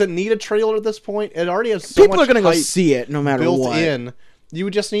like, does it need a trailer at this point? It already has so People much are gonna go hype see it no matter built what. in. You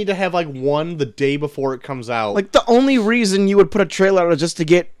would just need to have like one the day before it comes out. Like the only reason you would put a trailer out is just to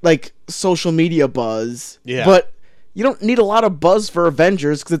get like social media buzz. Yeah. But you don't need a lot of buzz for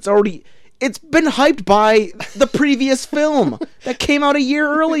Avengers because it's been hyped by the previous film that came out a year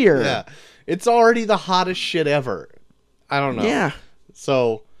earlier. yeah, it's already the hottest shit ever. I don't know. Yeah.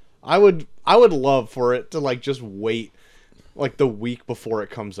 So I would love for it to like just wait like the week before it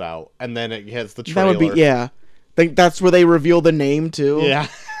comes out and then it has the That trailer. would be yeah. Think that's where they reveal the name too. Yeah.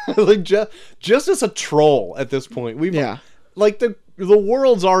 Like just as a troll at this point. We've Yeah. like the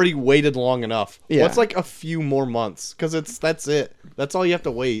world's already waited long enough. Yeah. What's like a few more months cuz that's it. That's all you have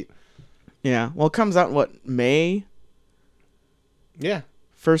to wait. Yeah. Well, it comes out in what, May? Yeah.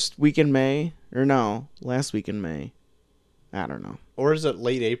 First week in May? Or no, last week in May. I don't know. Or is it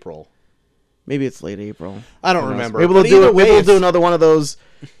late April? Maybe it's late April. I don't Who knows? remember. Maybe But they'll do either it. way, Maybe we'll do it's- another one of those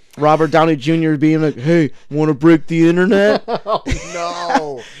Robert Downey Jr. being like, "Hey, want to break the internet? Oh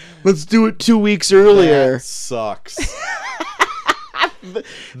no. Let's do it 2 weeks earlier." That sucks.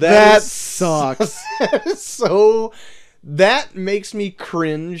 That is- sucks. So that makes me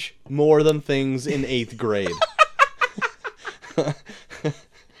cringe more than things in 8th grade.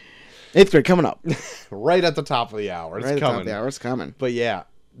 8th grade coming up. Right at the top of the hour. It's Right at the top coming. of the hour, it's coming. But yeah,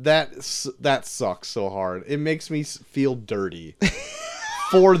 that sucks so hard. It makes me feel dirty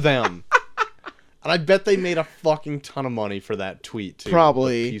for them. And I bet they made a fucking ton of money for that tweet too.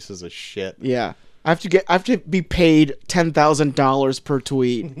 Probably. The pieces of shit. Yeah, I have to be paid $10,000 per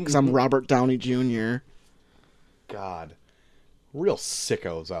tweet because I'm Robert Downey Jr. God. Real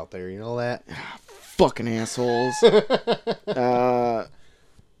sickos out there, you know that? Fucking assholes.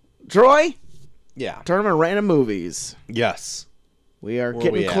 Troy, Yeah. tournament random movies. Yes. We are Where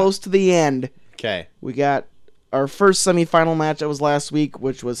getting we at? close to the end. Okay. We got our first semifinal match that was last week,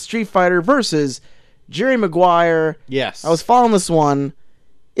 which was Street Fighter versus Jerry Maguire. Yes. I was following this one.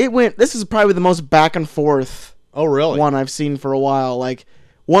 This is probably the most back and forth Oh, really? one I've seen for a while. Like,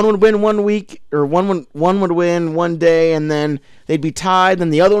 one would win one week, or one would win one day, and then they'd be tied, then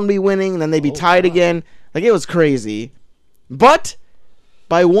the other one would be winning, and then they'd be tied God. again. Like, it was crazy. But,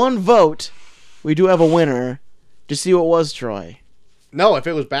 by one vote, we do have a winner. Did you see what it was, Troy? No, if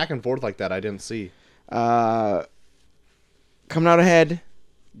it was back and forth like that, I didn't see. Coming out ahead,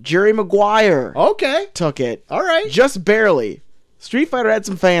 Jerry Maguire Okay. took it. All right. Just barely. Street Fighter had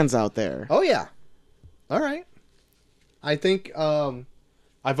some fans out there. Oh, yeah. All right. I think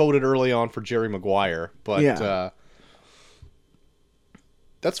I voted early on for Jerry Maguire, but Yeah.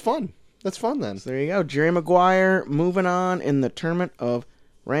 that's fun. That's fun then. So there you go. Jerry Maguire moving on in the tournament of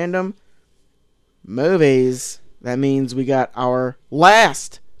random movies. That means we got our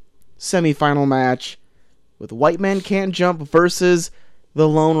last semifinal match with White Man Can't Jump versus the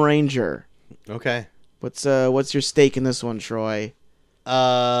Lone Ranger. Okay. What's your stake in this one, Troy?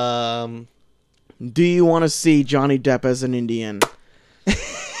 Um, Do you want to see Johnny Depp as an Indian?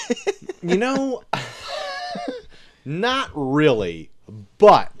 you know, not really,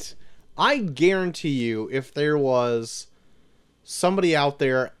 but I guarantee you, if there was somebody out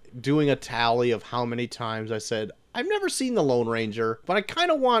there doing a tally of how many times I said, I've never seen The Lone Ranger, but I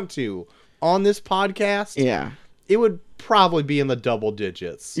kind of want to, on this podcast, Yeah. it would probably be in the double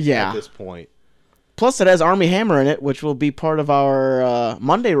digits at this point. Plus, it has Army Hammer in it, which will be part of our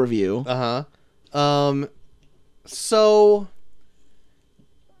Monday review. So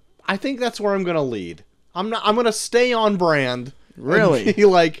I think that's where I'm gonna lead. I'm gonna stay on brand. Really? And be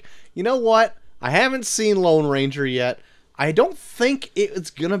like, you know what? I haven't seen Lone Ranger yet. I don't think it's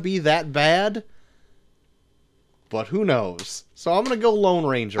gonna be that bad, but who knows? So I'm gonna go Lone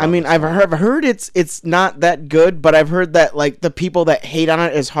Ranger. I mean, I've heard it's not that good, but I've heard that like the people that hate on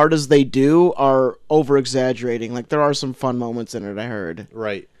it as hard as they do are over exaggerating. Like there are some fun moments in it. I heard.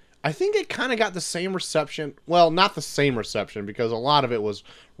 Right. I think it kind of got the same reception. Well, not the same reception, because a lot of it was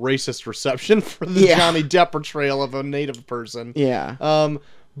racist reception for the Johnny Depp portrayal of a native person. Yeah.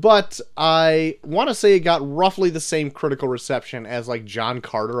 But I want to say it got roughly the same critical reception as like John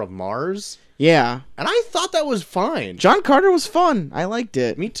Carter of Mars. Yeah. And I thought that was fine. John Carter was fun. I liked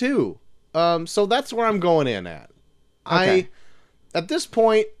it. Me too. So that's where I'm going in at. Okay. At this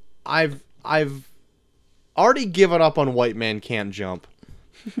point, I've already given up on White Man Can't Jump.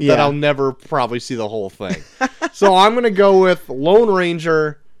 Yeah. That I'll never probably see the whole thing. So I'm going to go with Lone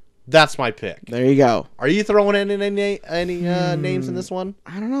Ranger. That's my pick. There you go. Are you throwing in any names in this one?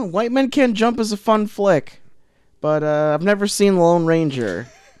 I don't know. White Men Can't Jump is a fun flick, but I've never seen Lone Ranger.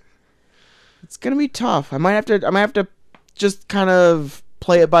 It's gonna be tough. I might have to just kind of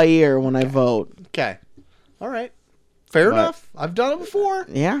play it by ear when I vote. Okay. All right. Fair enough. I've done it before.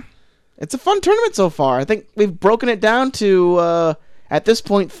 Yeah. It's a fun tournament so far. I think we've broken it down to at this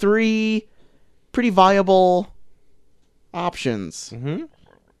point 3 pretty viable options. Mm-hmm.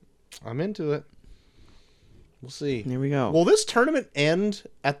 I'm into it. We'll see. Here we go. Will this tournament end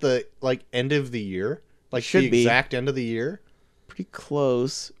at the end of the year? Like Should the be. exact end of the year? Pretty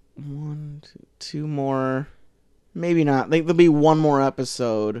close. 1, 2 more. Maybe not. I think there'll be one more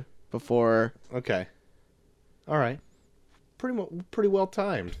episode before. Okay. All right. Pretty well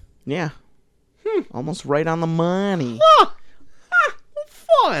timed. Yeah. Almost right on the money.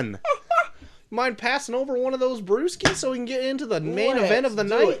 Fun. Mind passing over one of those brewskis so we can get into the main event of the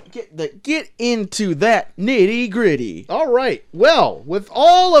night? Get into that nitty gritty. All right. Well, with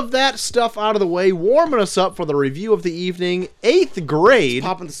all of that stuff out of the way, warming us up for the review of the evening, 8th grade.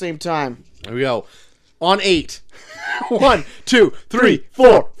 Pop at the same time. Here we go. On 8. 1, 2, 3,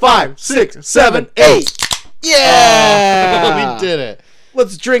 4, 5, 6, 7, 8. Yeah! We did it.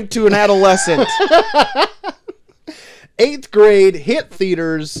 Let's drink to an adolescent. 8th grade hit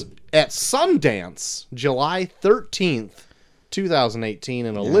theaters at Sundance, July 13th, 2018,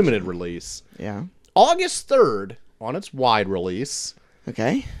 in a limited release. Yeah. August 3rd, on its wide release.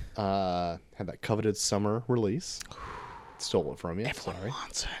 Okay. Had that coveted summer release. Stole it from you. Everyone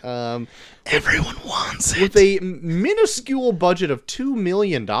wants it. Um, Everyone wants it. with a minuscule budget of $2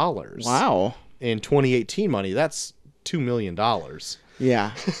 million. Wow. In 2018 money, that's $2 million.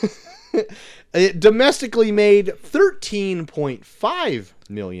 Yeah. It domestically made $13.5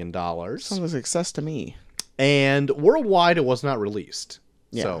 million. Sounds like success to me. And worldwide, it was not released.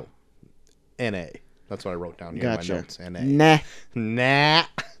 Yeah. So, NA. That's what I wrote down here Gotcha. in my notes. NA.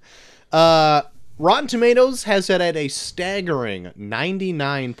 Nah. Rotten Tomatoes has it at a staggering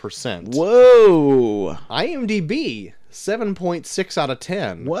 99%. Whoa. IMDb, 7.6 out of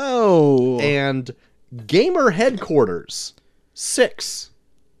 10. Whoa. And Gamer Headquarters, 6.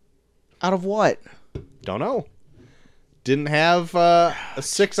 Out of what? Don't know. Didn't have a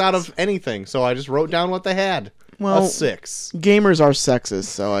 6 out of anything, so I just wrote down what they had. Well, a 6. Gamers are sexist,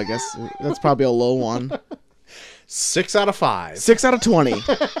 so I guess that's probably a low one. 6 out of 5. 6 out of 20.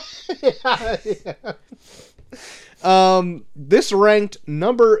 This ranked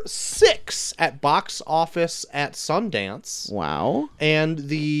number 6 at box office at Sundance. Wow. And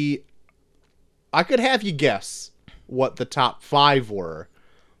I could have you guess what the top 5 were,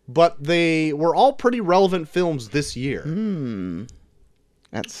 but they were all pretty relevant films this year.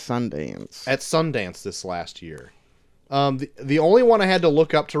 At Sundance. At Sundance this last year. The only one I had to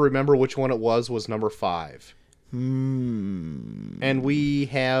look up to remember which one it was number 5. And we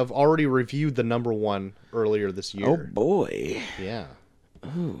have already reviewed the number 1 earlier this year. Oh boy. Yeah.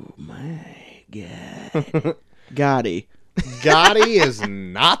 Oh my god. Gotti. Gotti is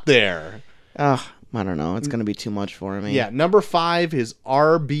not there. I don't know. It's gonna be too much for me. Yeah, number 5 is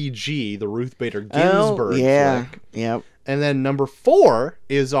RBG, the Ruth Bader Ginsburg yeah. flick. Yep. And then number 4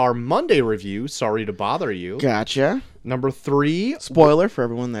 is our Monday review, Sorry to Bother You. Gotcha. Number 3... Spoiler for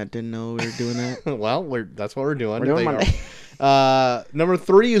everyone that didn't know we were doing that. Well, that's what we're doing. We're doing Monday. Number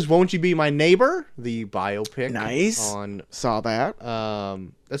 3 is Won't You Be My Neighbor, the biopic. Nice. On Saw that.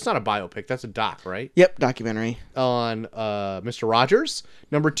 that's not a biopic, that's a doc, right? Yep, documentary. On Mr. Rogers.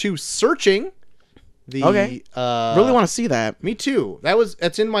 Number 2, Searching. Okay. Really want to see that. Me too.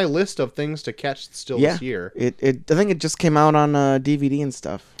 That's in my list of things to catch still Yeah. this year. I think it just came out on DVD and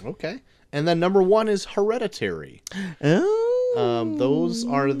stuff. Okay. And then number 1 is Hereditary. Oh. Those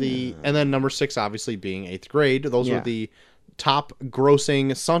are and then number 6 obviously being 8th Grade. Those Yeah. are the top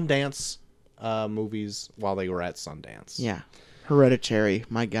grossing Sundance movies while they were at Sundance. Yeah. Hereditary.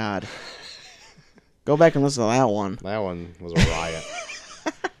 My God. Go back and listen to that one. That one was a riot.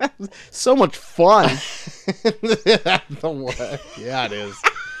 So much fun. Yeah, it is.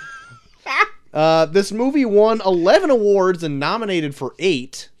 This movie won 11 awards and nominated for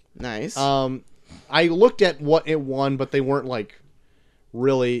 8. Nice. I looked at what it won, but they weren't like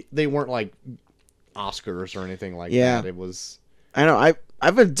Oscars or anything like Yeah. that. It was. I know.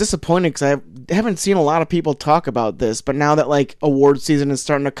 I've been disappointed because I haven't seen a lot of people talk about this, but now that like award season is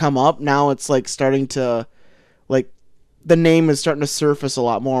starting to come up, now it's like starting to, like, the name is starting to surface a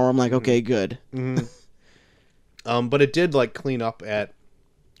lot more. I'm like, okay, good. But it did like clean up at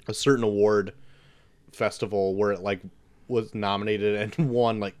a certain award festival where it like was nominated and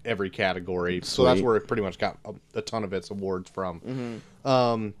won like every category. So that's Sweet. where it pretty much got a ton of its awards from.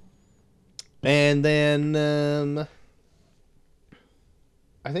 And then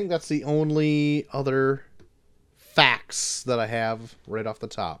I think that's the only other facts that I have right off the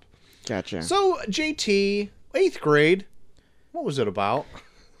top. Gotcha. So JT, 8th Grade, what was it about?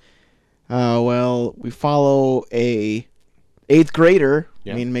 Well, we follow a 8th grader.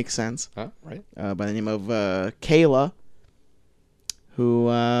 Yeah. I mean, makes sense. Right. By the name of Kayla, who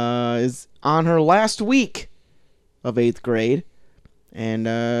is on her last week of 8th grade,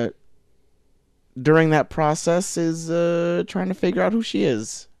 and during that process is trying to figure out who she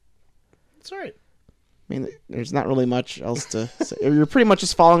is. That's right. I mean, there's not really much else to say. You're pretty much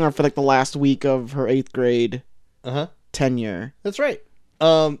just following her for like the last week of her 8th grade tenure. That's right.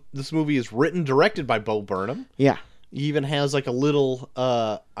 This movie is written, directed by Bo Burnham. Yeah. He even has like a little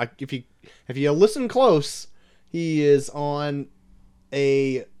if you listen close, he is on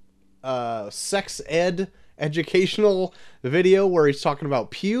a sex ed educational video where he's talking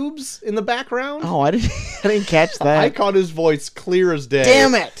about pubes in the background. Oh, I didn't catch that. I caught his voice clear as day.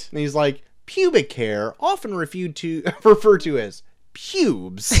 Damn it! And he's like, pubic hair, often referred to as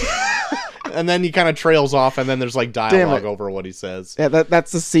pubes. And then he kind of trails off, and then there's like dialogue over what he says. Yeah,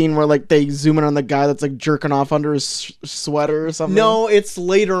 that's the scene where like they zoom in on the guy that's like jerking off under his sweater or something. No, it's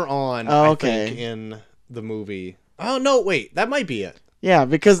later on. Oh, I think, in the movie. Oh no, wait, that might be it. Yeah,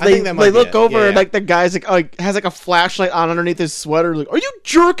 because I they think that might be look it. over Yeah, and like the guy's like, oh, he has like a flashlight on underneath his sweater. Like, are you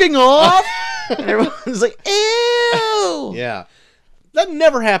jerking off? And everyone's like, ew. Yeah. That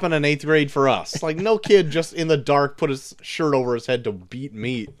never happened in 8th grade for us. Like, no kid just in the dark put his shirt over his head to beat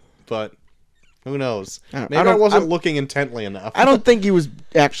meat. But who knows? Maybe I wasn't looking intently enough. I don't think he was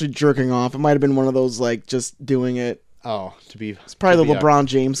actually jerking off. It might have been one of those like just doing it. Oh, It's probably the LeBron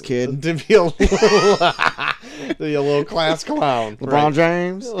James kid. To be a little, to be a little class clown. LeBron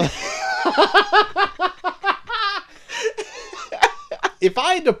James. If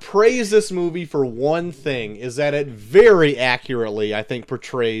I had to praise this movie for one thing, is that it very accurately, I think,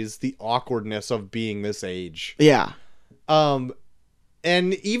 portrays the awkwardness of being this age. Yeah. And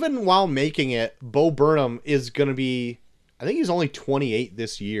even while making it, Bo Burnham is going to be, I think he's only 28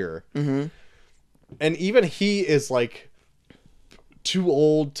 this year. Mm-hmm. And even he is like too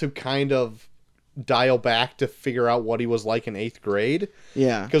old to kind of dial back to figure out what he was like in 8th grade.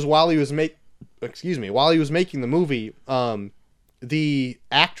 Yeah. Because while he was making the movie, the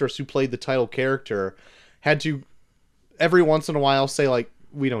actress who played the title character had to every once in a while say like,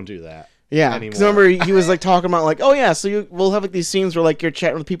 we don't do that. Yeah, because remember he was like talking about like, oh yeah, so we'll have like these scenes where like you're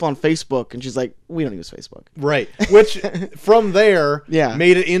chatting with people on Facebook, and she's like, we don't use Facebook, right? Which from there,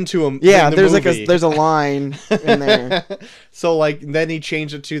 made it into a there's movie. like there's a line in there. So like then he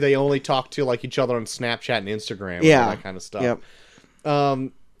changed it to they only talk to like each other on Snapchat and Instagram, and all that kind of stuff. Yep.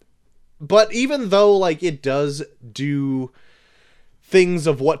 But even though like it does do things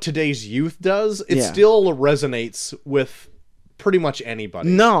of what today's youth does, it still resonates with pretty much anybody.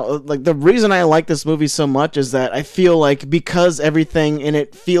 No, like the reason I like this movie so much is that I feel like because everything in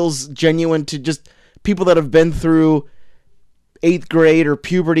it feels genuine to just people that have been through 8th grade or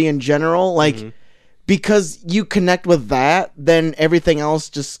puberty in general, like because you connect with that, then everything else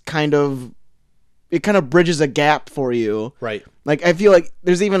just kind of bridges a gap for you. Right. Like I feel like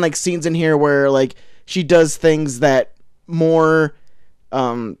there's even like scenes in here where like she does things that more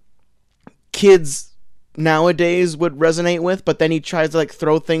kids nowadays would resonate with, but then he tries to like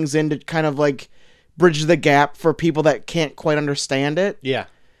throw things in to kind of like bridge the gap for people that can't quite understand it. Yeah,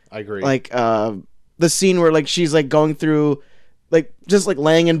 I agree. Like the scene where like she's like going through like just like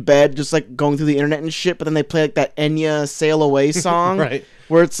laying in bed, just like going through the internet and shit, but then they play like that Enya Sail Away song. Right.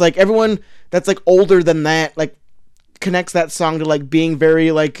 Where it's like everyone that's like older than that like connects that song to like being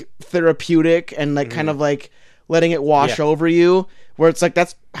very like therapeutic and like kind of like letting it wash over you, where it's like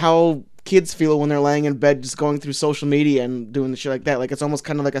that's how kids feel when they're laying in bed just going through social media and doing the shit like that. Like it's almost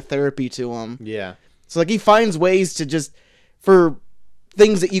kind of like a therapy to them. Yeah. So like he finds ways to just for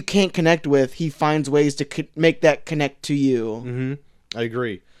things that you can't connect with, he finds ways to make that connect to you. Mm-hmm. I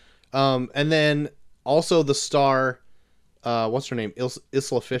agree. And then also the star, what's her name?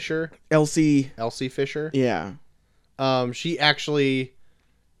 Isla Fisher? Elsie Fisher? Yeah. She actually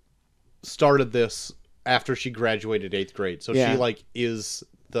started this after she graduated 8th grade. So Yeah. she like is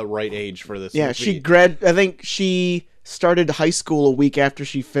the right age for this Yeah, movie. I think she started high school a week after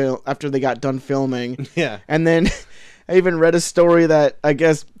after they got done filming. Yeah. And then I even read a story that I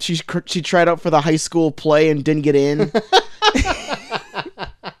guess she tried out for the high school play and didn't get in.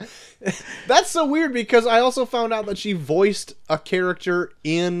 That's so weird because I also found out that she voiced a character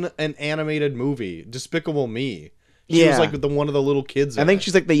in an animated movie, Despicable Me. She was Yeah. like one of the little kids. I think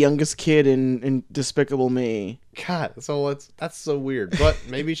she's like the youngest kid in Despicable Me. God, so that's so weird. But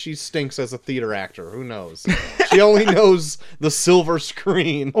maybe she stinks as a theater actor. Who knows? She only knows the silver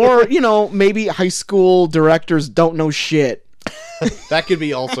screen. Or, maybe high school directors don't know shit. That could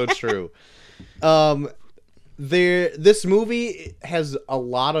be also true. This movie has a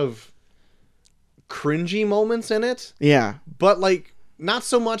lot of cringy moments in it, Yeah. but like not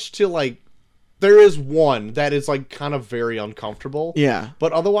so much to like. There is one that is like kind of very uncomfortable. Yeah.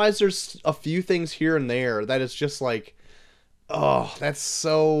 But otherwise, there's a few things here and there that is just like, oh, that's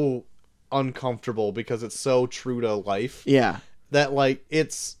so uncomfortable because it's so true to life. Yeah. That like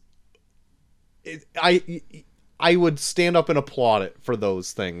I would stand up and applaud it for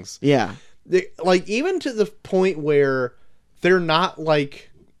those things. Yeah. Like even to the point where they're not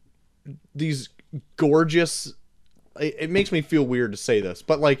like these gorgeous. It makes me feel weird to say this,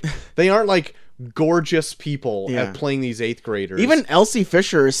 but like they aren't like gorgeous people at playing these 8th graders. Even Elsie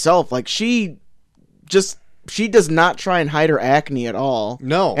Fisher herself, like she does not try and hide her acne at all.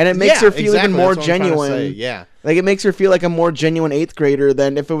 No. And it makes her feel exactly. even more That's what I'm trying to genuine. say. Yeah. Like it makes her feel like a more genuine 8th grader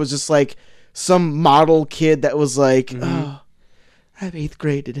than if it was just like some model kid that was like, oh, I have 8th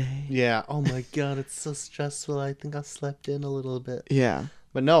grade today. Yeah. Oh my God, it's so stressful. I think I slept in a little bit. Yeah.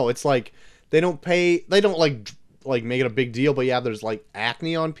 But no, it's like they don't like make it a big deal, but yeah, there's like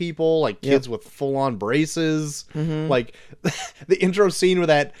acne on people, like kids with full-on braces. Like the intro scene where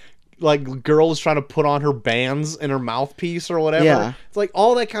that like girl is trying to put on her bands in her mouthpiece or whatever. Yeah. It's like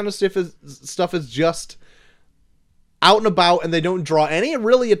all that kind of stuff is just out and about, and they don't draw any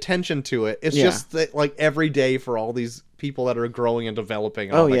really attention to it. It's just that, like every day for all these people that are growing and developing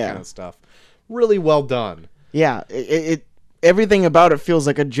and all that kind of stuff. Really well done. Yeah. It everything about it feels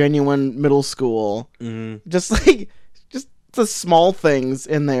like a genuine middle school. Just the small things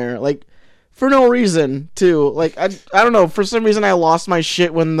in there, like for no reason too. Like I don't know, for some reason I lost my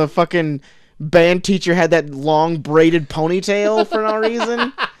shit when the fucking band teacher had that long braided ponytail for no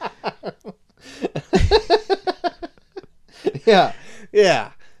reason.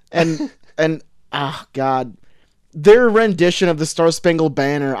 Yeah. And oh god, their rendition of the Star Spangled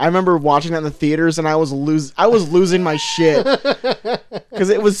Banner, I remember watching that in the theaters and I was losing my shit because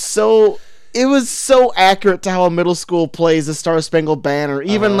it was so accurate to how a middle school plays the Star Spangled Banner.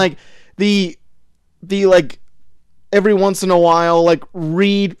 Even like the like every once in a while like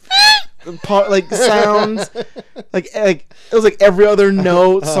read like sounds like it was like every other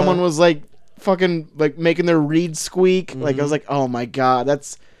note someone was like fucking like making their reed squeak. Like I was like, oh my god,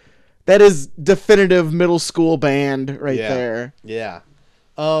 that is definitive middle school band right there. Yeah.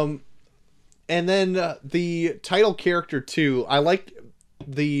 And then the title character too, I like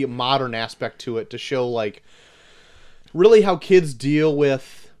the modern aspect to it to show like really how kids deal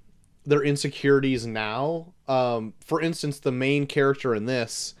with their insecurities now. For instance, the main character in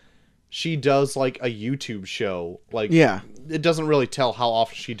this, she does like a YouTube show. Like, it doesn't really tell how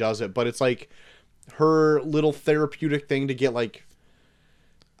often she does it, but it's like her little therapeutic thing to get like,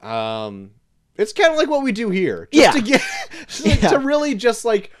 it's kind of like what we do here. Just to get, to really just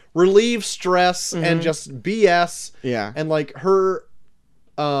like relieve stress and just BS. Yeah. And like her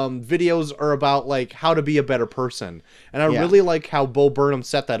videos are about like how to be a better person. And I really like how Bo Burnham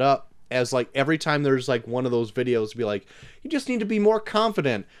set that up as like every time there's like one of those videos to be like, you just need to be more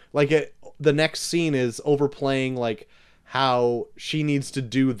confident. Like the next scene is overplaying like how she needs to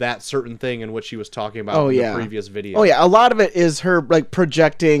do that certain thing in what she was talking about Oh, in yeah. the previous video. Oh yeah, a lot of it is her like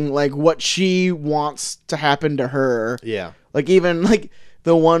projecting like what she wants to happen to her. Yeah. Like even like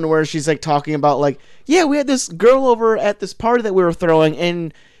the one where she's like talking about like, yeah, we had this girl over at this party that we were throwing,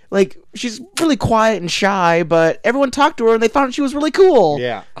 and like she's really quiet and shy, but everyone talked to her and they found she was really cool.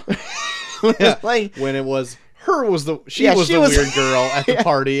 Yeah. Yeah. Like When it was her was the she Yeah, was she the was- weird girl at the Yeah.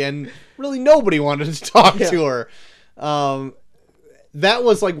 party, and really nobody wanted to talk Yeah. to her. That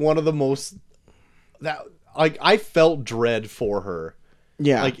was like one of the most that like I felt dread for her.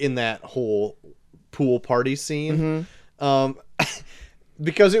 yeah. Like in that whole pool party scene. Mm-hmm.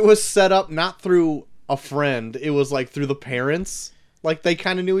 Because it was set up not through a friend, it was like through the parents. Like they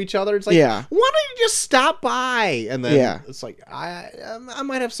kind of knew each other. It's like, Yeah. why don't you just stop by? And then Yeah. it's like, I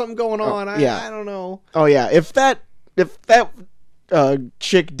might have something going on. yeah. I don't know. Oh yeah, if that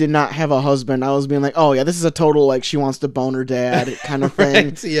chick did not have a husband, I was being like, oh yeah, this is a total like she wants to bone her dad kind of thing.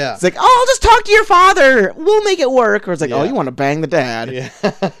 Right, yeah. It's like, oh, I'll just talk to your father. We'll make it work. Or it's like, oh, Yeah. you want to bang the dad? Yeah.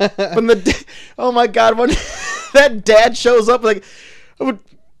 When oh my god, when that dad shows up, like,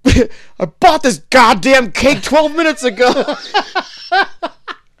 I bought this goddamn cake 12 minutes ago.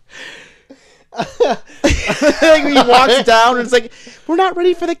 Like, he walks down and it's like, we're not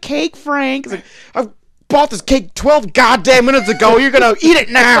ready for the cake, Frank. It's like, I bought this cake 12 goddamn minutes ago. You're gonna eat it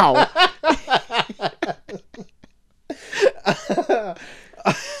now.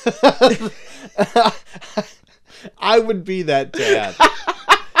 I would be that dad.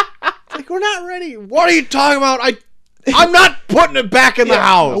 It's like, we're not ready. What are you talking about? I'm not putting it back in the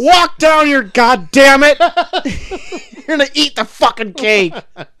house. Walk down here, goddamn it. You're gonna eat the fucking cake.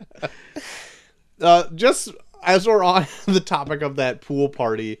 Just as we're on the topic of that pool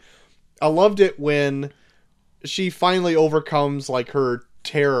party, I loved it when she finally overcomes like her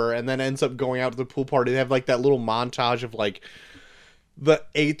terror and then ends up going out to the pool party. They have like that little montage of like the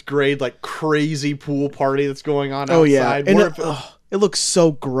 8th grade like crazy pool party that's going on outside. Oh yeah, and where it looks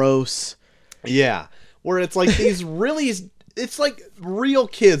so gross. yeah, where it's like these really, it's like real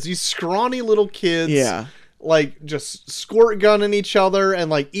kids, these scrawny little kids. Yeah. Like just squirt gunning each other and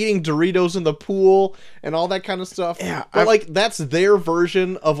like eating Doritos in the pool and all that kind of stuff. Yeah, but like that's their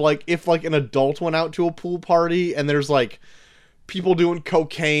version of like if like an adult went out to a pool party and there's like people doing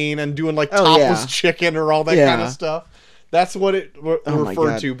cocaine and doing like Oh, topless yeah. chicken or all that Yeah. kind of stuff. That's what it Oh, my referred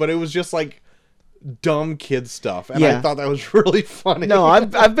God. to. But it was just like dumb kid stuff, and I Yeah. thought that was really funny. No,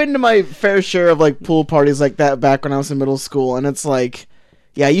 I've been to my fair share of like pool parties like that back when I was in middle school, and it's like,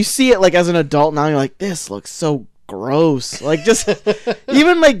 yeah, you see it like as an adult now, you're like, this looks so gross. Like just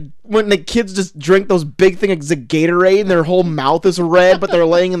even like when the kids just drink those big things like Gatorade and their whole mouth is red, but they're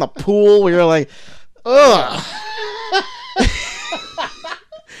laying in the pool, where you're like, ugh.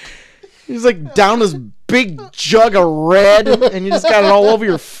 He's like down this big jug of red, and you just got it all over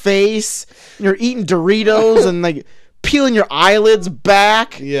your face. And you're eating Doritos and like peeling your eyelids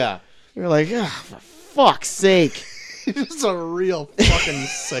back. Yeah. You're like, ah, for fuck's sake. Just a real fucking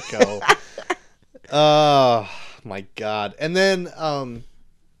sicko. Oh my god. And then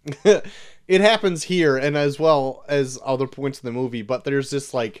it happens here and as well as other points in the movie, but there's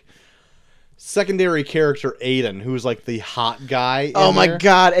this like secondary character Aiden who's like the hot guy in Oh my there.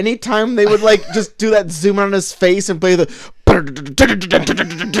 god. Anytime they would like just do that zoom in on his face and play the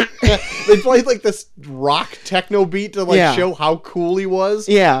They played like this rock techno beat to like Yeah. show how cool he was.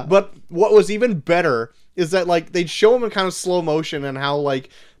 Yeah. But what was even better is that like they'd show him in kind of slow motion and how like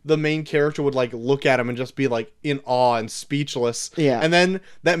the main character would like look at him and just be like in awe and speechless. Yeah. And then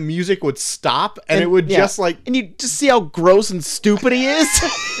that music would stop and it would yeah. just like and you just see how gross and stupid he is.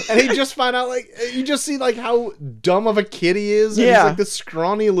 and he'd just find out like you just see like how dumb of a kid he is. And Yeah. he's like this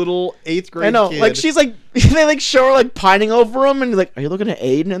scrawny little 8th grade I know. kid. Like she's like they like show her like pining over him and he's like, are you looking at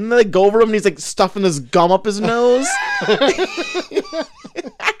Aiden? And then they go over him and he's like stuffing this gum up his nose.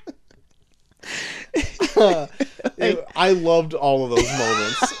 I loved all of those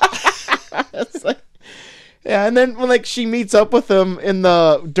moments. It's like, yeah, and then when like she meets up with him in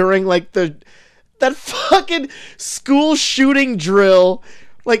during like that fucking school shooting drill,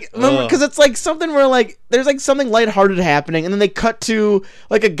 like remember, because it's like something where like there's like something lighthearted happening, and then they cut to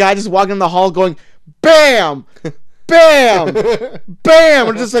like a guy just walking in the hall going, "Bam, bam, bam,"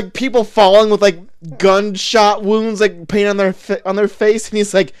 and just like people falling with like gunshot wounds like paint on their face, and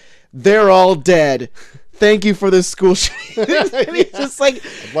he's like, "They're all dead. Thank you for this school shooting." And he's just like,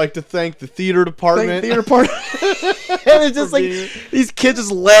 I'd like to thank the theater department. theater part, and it's just like these kids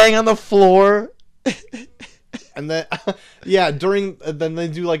just laying on the floor. And then, yeah, then they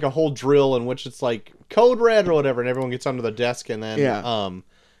do like a whole drill in which it's like code red or whatever, and everyone gets under the desk, and then Yeah.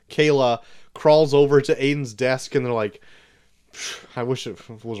 Kayla crawls over to Aiden's desk, and they're like, I wish it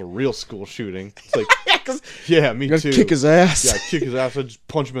was a real school shooting. It's like, Yeah, 'cause yeah, me you gotta too. kick his ass. Yeah, kick his ass. I just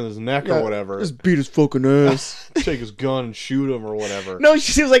punch him in his neck or whatever. Just beat his fucking ass. Take his gun and shoot him or whatever. No,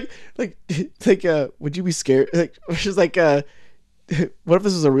 she was like, would you be scared? Like, she's like, what if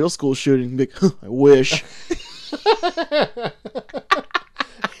this was a real school shooting? Like, huh, I wish.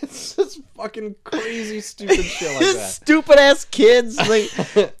 It's just fucking crazy, stupid shit like that. Stupid ass kids. Like,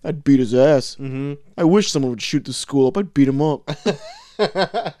 I'd beat his ass. Mm-hmm. I wish someone would shoot the school up. I'd beat him up.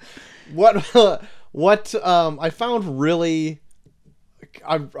 What I found really,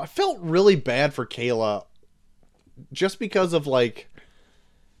 I felt really bad for Kayla, just because of like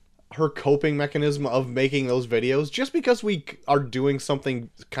her coping mechanism of making those videos. Just because we are doing something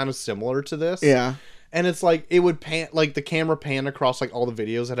kind of similar to this, Yeah. and it's like it would pan, like the camera panned across like all the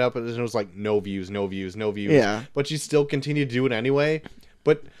videos that happened, and it was like no views, no views, no views. Yeah. But she still continued to do it anyway.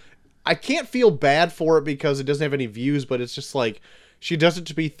 But I can't feel bad for it because it doesn't have any views, but it's just like she does it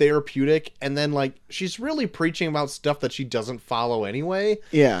to be therapeutic, and then like she's really preaching about stuff that she doesn't follow anyway.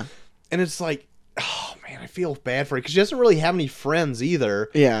 Yeah. And it's like, oh man, I feel bad for her because she doesn't really have any friends either.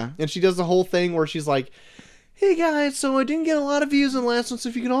 Yeah. And she does the whole thing where she's like, hey guys, so I didn't get a lot of views in the last one, so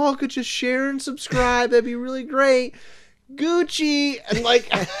if you could just share and subscribe, that'd be really great. Gucci. And like,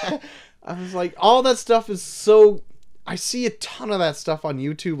 I was like, all that stuff is so, I see a ton of that stuff on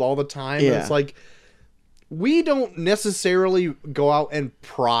YouTube all the time. Yeah. And it's like, we don't necessarily go out and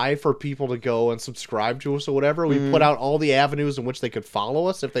pry for people to go and subscribe to us or whatever. We put out all the avenues in which they could follow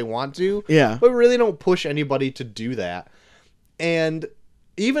us if they want to. Yeah. But we really don't push anybody to do that. And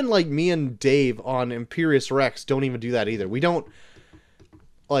even like me and Dave on Imperious Rex don't even do that either. We don't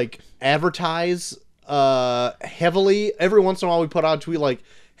like advertise heavily. Every once in a while we put out a tweet like,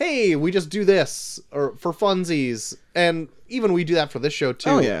 hey, we just do this or for funsies. And even we do that for this show too.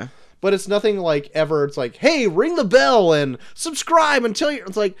 Oh, yeah. But it's nothing like ever. It's like, hey, ring the bell and subscribe and tell you.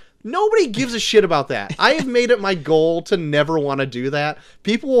 It's like, nobody gives a shit about that. I have made it my goal to never want to do that.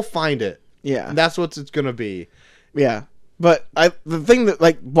 People will find it. Yeah. And that's what it's going to be. Yeah. But the thing that,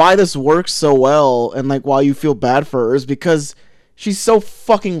 like, why this works so well and, like, why you feel bad for her is because she's so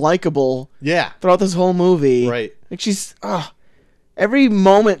fucking likable Yeah. throughout this whole movie. Right. Like, she's, every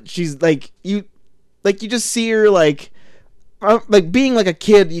moment she's, like, you just see her, like being, like, a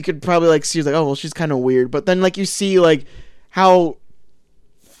kid, you could probably, like, see her, like, oh, well, she's kind of weird. But then, like, you see, like, how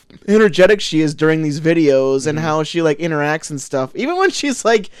energetic she is during these videos and how she, like, interacts and stuff. Even when she's,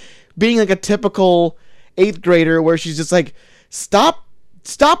 like, being, like, a typical 8th grader where she's just like, stop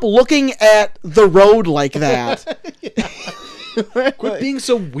looking at the road like that. Quit being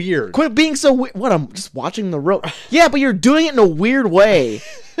so weird. Quit being so what, I'm just watching the road. Yeah, but you're doing it in a weird way.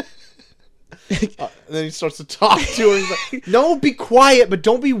 And then he starts to talk to her. He's like, no, be quiet, but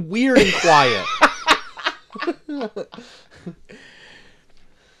don't be weird and quiet.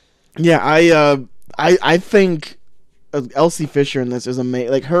 Yeah, I think Elsie Fisher in this is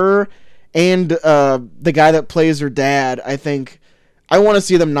amazing. Like, her and the guy that plays her dad, I think I want to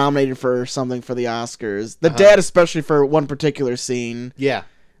see them nominated for something for the Oscars. The dad especially for one particular scene. Yeah.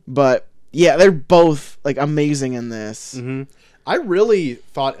 But yeah, they're both like amazing in this. Mm-hmm. I really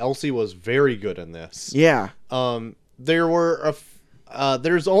thought Elsie was very good in this. Yeah. There were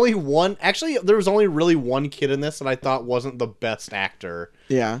there's only one. Actually, there was only really one kid in this that I thought wasn't the best actor,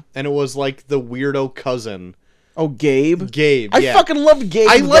 Yeah. and it was like the weirdo cousin, Oh, Gabe. Gabe. I yeah. fucking love Gabe.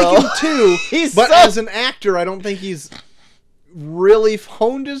 I like though. him too. He's but so- as an actor, I don't think he's really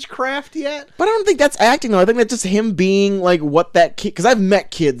honed his craft yet. But I don't think that's acting though. I think that's just him being like what that kid. Because I've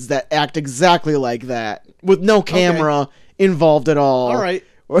met kids that act exactly like that with no camera involved at all. All right.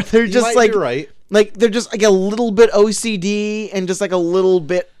 Or they're You just might like be right. like they're just like a little bit OCD and just like a little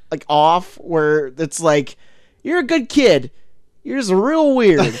bit like off. Where it's like you're a good kid, you're just real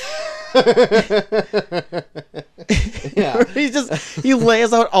weird. Yeah. he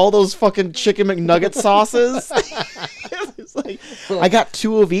lays out all those fucking chicken McNugget sauces. It's like, I got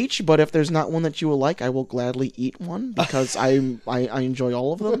 2 of each, but if there's not one that you will like, I will gladly eat one because I enjoy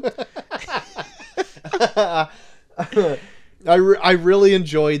all of them. I really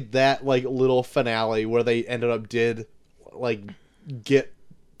enjoyed that like little finale where they ended up like get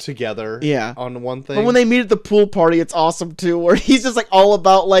together on one thing. But when they meet at the pool party, it's awesome too, where he's just like all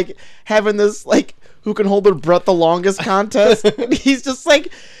about like having this like who can hold their breath the longest contest. And he's just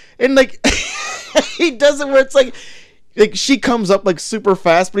like, and like he does it where it's like she comes up like super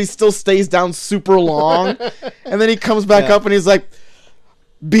fast, but he still stays down super long, and then he comes back up and he's like,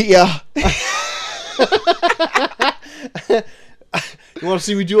 beat ya. You want to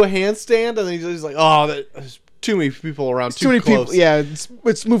see me do a handstand? And then he's like, oh, too many people around, Too many close. people. Yeah,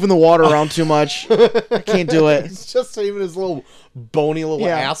 it's moving the water around too much. I can't do it. It's just even his little bony little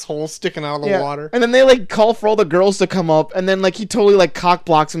Yeah. asshole sticking out of the Yeah. water. And then they like call for all the girls to come up, and then like he totally like cock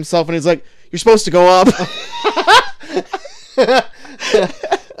blocks himself, and he's like, "You're supposed to go up."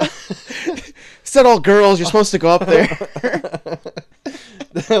 Said all girls, you're supposed to go up there.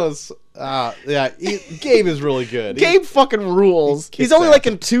 That was, Gabe is really good. Gabe fucking rules. He He's kicks only ass. like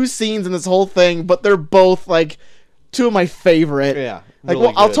in 2 scenes in this whole thing, but they're both like 2 of my favorite. Yeah, Like, really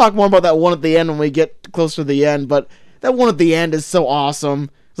well, I'll good. talk more about that one at the end when we get closer to the end, but that one at the end is so awesome.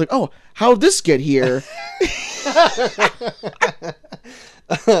 It's like, oh, how'd this get here?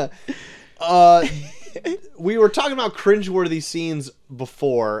 We were talking about cringeworthy scenes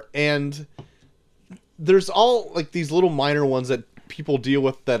before, and there's all like these little minor ones that people deal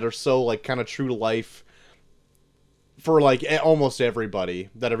with that are so like kind of true to life for like almost everybody,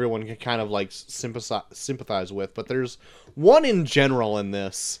 that everyone can kind of like sympathize with. But there's one in general in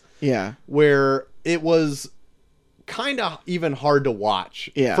this Yeah. where it was kind of even hard to watch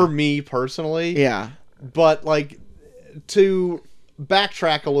Yeah. for me personally. Yeah. But like, to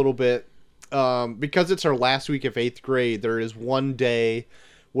backtrack a little bit, because it's our last week of 8th grade, there is one day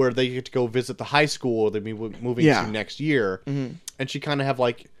where they get to go visit the high school they'll be moving Yeah. to next year, and she kind of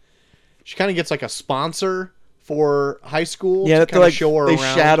gets like a sponsor for high school Yeah, to that kind of like show her they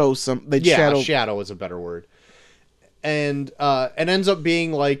around. shadow some. They Yeah, shadow. shadow is a better word. And it ends up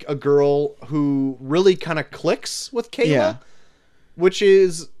being like a girl who really kind of clicks with Kayla, Yeah. which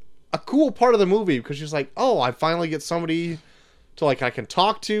is a cool part of the movie, because she's like, oh, I finally get somebody to like I can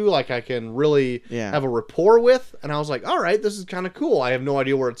talk to, like I can really Yeah. have a rapport with. And I was like, all right, this is kind of cool. I have no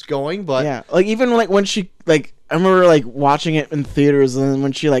idea where it's going, but Yeah, like even like when she like I remember like watching it in theaters, and then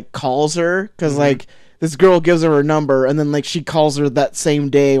when she like calls her because like this girl gives her number, and then like she calls her that same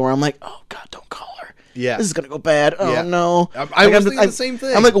day, where I'm like, oh god, don't call her. yeah, This is gonna go bad. Oh Yeah. no. I Like, was thinking the same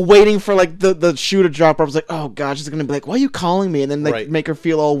thing. I'm like waiting for like the shoe to drop. I was like, oh god, she's gonna be like, why are you calling me? And then like Right. make her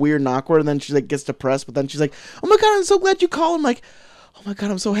feel all weird and awkward, and then she like gets depressed. But then she's like, oh my god, I'm so glad you called. I'm like, oh my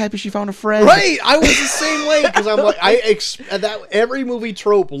god, I'm so happy she found a friend. right. I was the same way, because I'm like, that every movie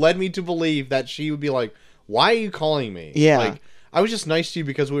trope led me to believe that she would be like, why are you calling me? Yeah. Like, I was just nice to you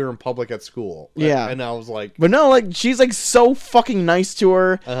because we were in public at school. Yeah. And I was like, But no, like she's like so fucking nice to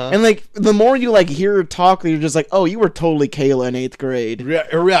her, Uh-huh. and like the more you like hear her talk, you're just like, oh, you were totally Kayla in 8th grade.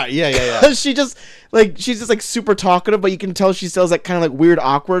 yeah. She just like she's just like super talkative, but you can tell she still has that kind of like weird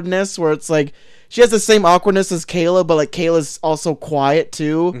awkwardness where it's like she has the same awkwardness as Kayla, but like Kayla's also quiet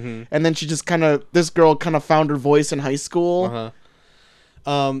too. Mm-hmm. And then she just kind of this girl kind of found her voice in high school.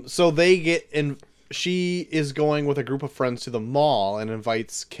 So they get in. She is going with a group of friends to the mall and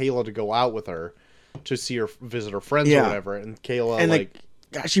invites Kayla to go out with her to see her visit her friends or Yeah. whatever. And Kayla And like,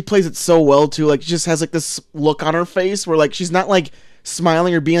 God, she plays it so well too. Like she just has like this look on her face where like she's not like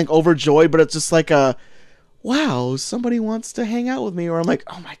smiling or being like overjoyed, but it's just like a wow, somebody wants to hang out with me. Or I'm like,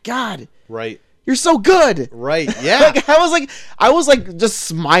 oh my god, right, you're so good. yeah. Like I was like just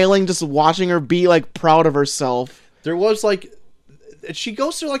smiling, just watching her be like proud of herself. There was like, she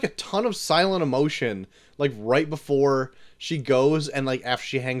goes through like a ton of silent emotion, like right before she goes, and like after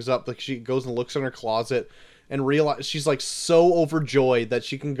she hangs up, like she goes and looks in her closet and realize she's like so overjoyed that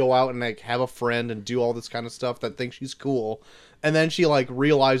she can go out and like have a friend and do all this kind of stuff, that thinks she's cool, and then she like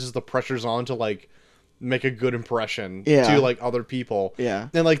realizes the pressure's on to like make a good impression Yeah. to like other people. Yeah.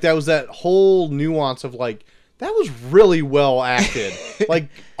 And like that was that whole nuance of like, that was really well acted. Like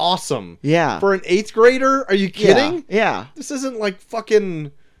awesome. Yeah. For an 8th grader? Are you kidding? Yeah. This isn't like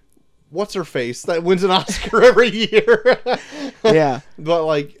fucking what's her face that wins an Oscar every year. Yeah. But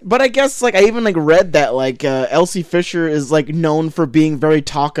like, But I guess like I even like read that like Elsie Fisher is like known for being very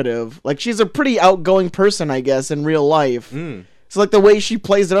talkative. Like she's a pretty outgoing person, I guess, in real life. So like the way she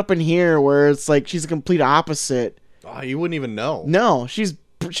plays it up in here, where it's like she's a complete opposite. oh, you wouldn't even know. No, she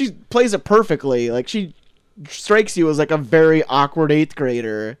plays it perfectly. Like she strikes you as like a very awkward 8th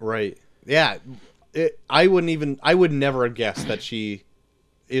grader. Right. Yeah. I would never have guessed that she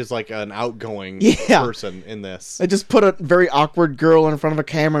is like an outgoing Yeah. person in this. I just put a very awkward girl in front of a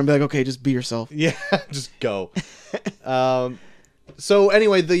camera and be like, okay, just be yourself. Yeah, just go. So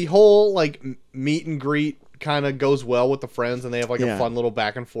anyway, the whole like meet and greet kind of goes well with the friends, and they have like Yeah. a fun little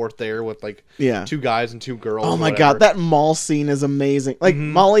back and forth there with like Yeah. 2 guys and 2 girls. Oh or my whatever. god, that mall scene is amazing. Like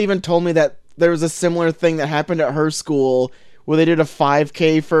Molly even told me that there was a similar thing that happened at her school where they did a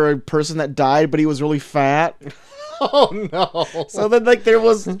 5K for a person that died, but he was really fat. Oh no. So then like there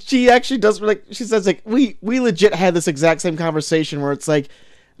was she actually does like she says like we legit had this exact same conversation where it's like,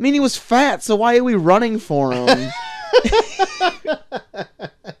 I mean he was fat, so why are we running for him?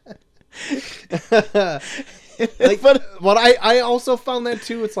 Like, but I also found that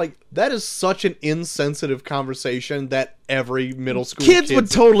too. It's like that is such an insensitive conversation that every middle school kids would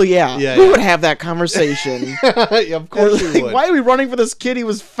totally, Yeah, we yeah. would have that conversation. Yeah, of course we Like, would. why are we running for this kid? He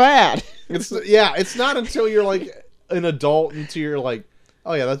was fat. It's not until you're like an adult until you're like,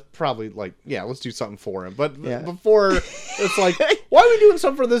 oh yeah, that's probably like, yeah, let's do something for him. But Yeah. before, it's like, why are we doing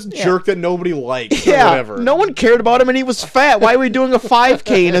something for this jerk that nobody likes or Yeah, whatever? no one cared about him, and he was fat. Why are we doing a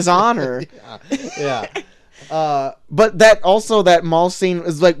 5K in his honor? Yeah. But that mall scene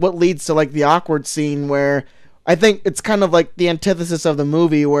is like what leads to like the awkward scene where I think it's kind of like the antithesis of the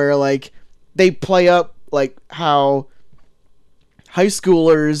movie where like they play up like how high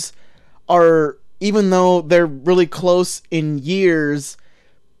schoolers are, even though they're really close in years,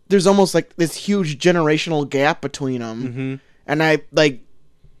 there's almost like this huge generational gap between them. Mm-hmm. And I like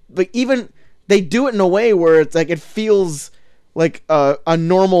even they do it in a way where it's like it feels like a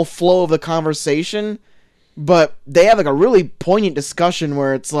normal flow of the conversation, but they have like a really poignant discussion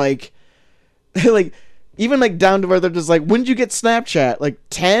where it's like like even like down to where they're just like, when did you get Snapchat? Like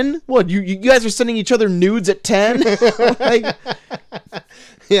 10? What, you guys are sending each other nudes at 10? Like,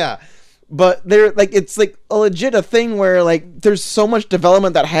 Yeah. but they're like, it's like a legit a thing where like there's so much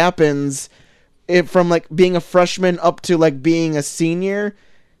development that happens from like being a freshman up to like being a senior,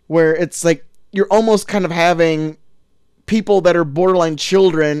 where it's like you're almost kind of having people that are borderline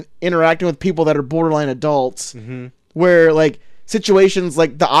children interacting with people that are borderline adults, where like situations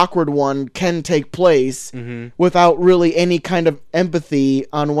like the awkward one can take place without really any kind of empathy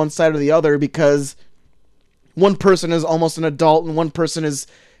on one side or the other, because one person is almost an adult and one person is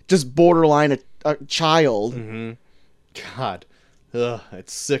just borderline a child. God. Ugh,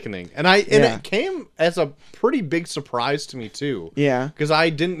 it's sickening. And Yeah. it came as a pretty big surprise to me too. Yeah. Because I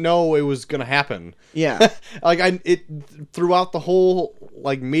didn't know it was gonna happen. Yeah. Like throughout the whole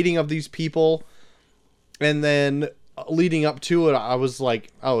like meeting of these people, and then leading up to it, I was like,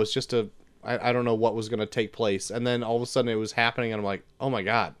 oh, it's just I don't know what was gonna take place, and then all of a sudden it was happening, and I'm like, oh my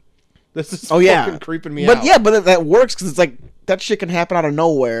god, this is fucking creeping me out. But yeah, but that works because it's like that shit can happen out of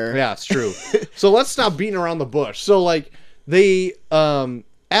nowhere. Yeah, it's true. So let's stop beating around the bush. So like they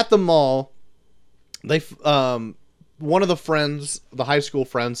at the mall, they one of the friends, the high school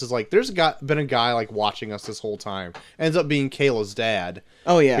friends, is like, there's been a guy like watching us this whole time. Ends up being Kayla's dad.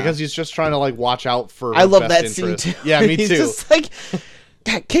 Oh yeah, Because he's just trying to like watch out for. I her love best that interest. scene too. Yeah, me He's too. just like,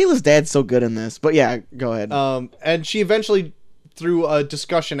 God, Kayla's dad's so good in this. But yeah, go ahead. And she eventually, through a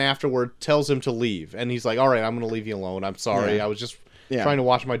discussion afterward, tells him to leave, and he's like, "All right, I'm going to leave you alone. I'm sorry. Yeah. I was just Yeah. trying to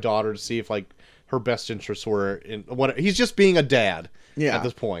watch my daughter to see if like her best interests were in what." He's just being a dad at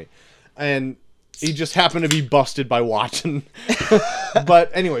this point, and he just happened to be busted by watching.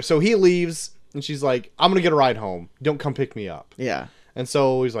 But anyway, so he leaves, and she's like, "I'm going to get a ride home. Don't come pick me up." Yeah. And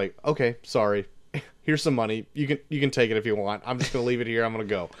so he's like, "Okay, sorry. Here's some money. You can take it if you want. I'm just gonna leave it here. I'm gonna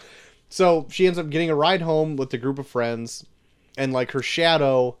go." So she ends up getting a ride home with the group of friends, and like her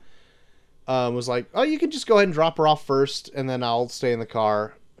shadow was like, "Oh, you can just go ahead and drop her off first, and then I'll stay in the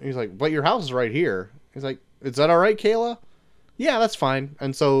car." And he's like, "But your house is right here." He's like, "Is that all right, Kayla?" "Yeah, that's fine."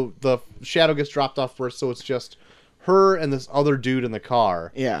 And so the shadow gets dropped off first, so it's just her and this other dude in the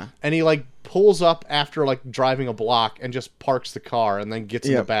car. Yeah. And he like pulls up after like driving a block and just parks the car and then gets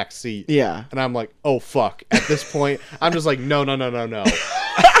in the Yep. back seat. Yeah. And I'm like, oh fuck. At this point, I'm just like, no. Now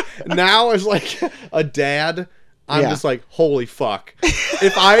as like a dad, I'm Yeah. just like, holy fuck.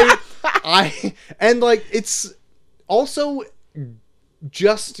 If I and like it's also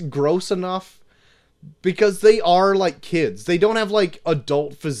just gross enough because they are like kids. They don't have like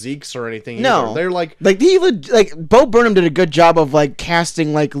adult physiques or anything No. either. They're like Bo Burnham did a good job of like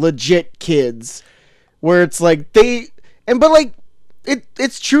casting like legit kids, where it's like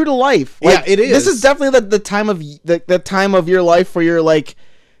it's true to life. Like, Yeah, it is. This is definitely the time of the time of your life where you're like,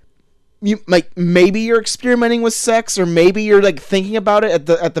 you like maybe you're experimenting with sex, or maybe you're like thinking about it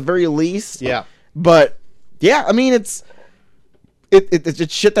at the very least. yeah. But yeah, I mean it's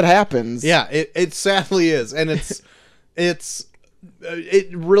shit that happens. Yeah, it sadly is, and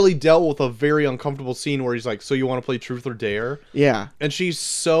it really dealt with a very uncomfortable scene where he's like, "So you want to play Truth or Dare?" Yeah. And she's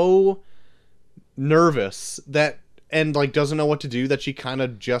so nervous that and like doesn't know what to do that she kind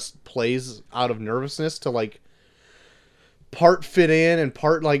of just plays out of nervousness to like part fit in and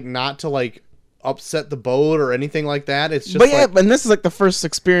part like not to like upset the boat or anything like that. It's just But yeah, like, and this is like the first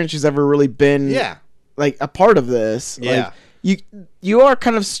experience she's ever really been yeah. like a part of this. Yeah. Like, you are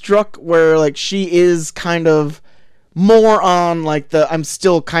kind of struck where like she is kind of more on like the I'm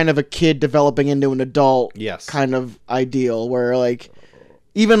still kind of a kid developing into an adult Yes. kind of ideal, where like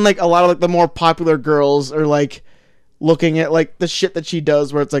even like a lot of like the more popular girls are like looking at like the shit that she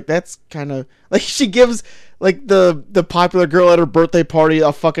does, where it's like that's kind of like she gives like the popular girl at her birthday party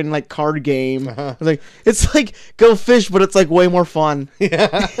a fucking like card game. It's like Go Fish, but it's like way more fun.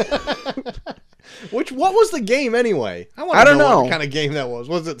 Yeah. What was the game anyway? I don't know what kind of game that was.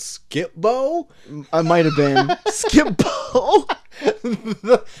 Was it Skip Bo? I might have been Skip Bo.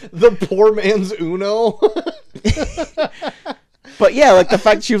 the poor man's Uno. But yeah, like the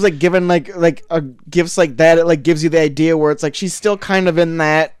fact she was like given like a gifts like that, it like gives you the idea where it's like she's still kind of in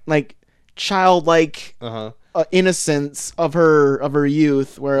that like childlike innocence of her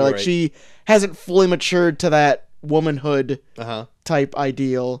youth, where like she hasn't fully matured to that womanhood type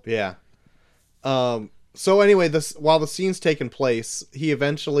ideal. Yeah. So anyway, while the scene's taking place, he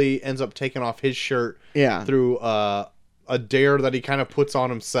eventually ends up taking off his shirt through a dare that he kind of puts on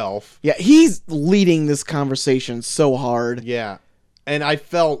himself. Yeah, he's leading this conversation so hard. Yeah. And I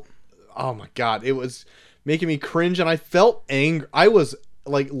felt, oh my God, it was making me cringe, and I felt angry. I was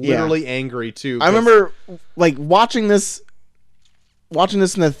like literally angry too. I remember like watching this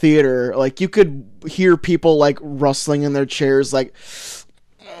in the theater, like you could hear people like rustling in their chairs, like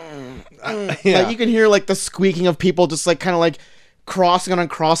like you can hear like the squeaking of people just like kind of like crossing and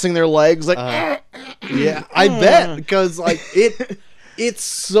uncrossing their legs, like yeah, I bet, because like it's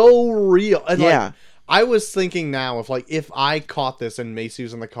so real. And like I was thinking now, if I caught this and Macy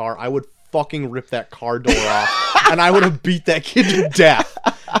was in the car, I would fucking rip that car door off and I would have beat that kid to death.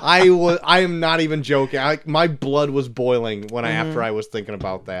 I am not even joking. My blood was boiling when after I was thinking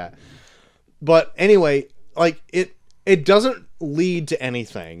about that. But anyway, like it doesn't lead to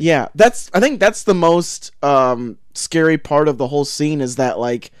anything. Yeah, I think that's the most scary part of the whole scene, is that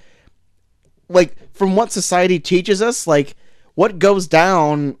like from what society teaches us, like what goes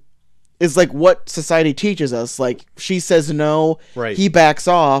down is like what society teaches us. Like she says no, he backs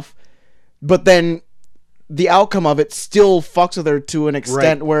off, but then the outcome of it still fucks with her to an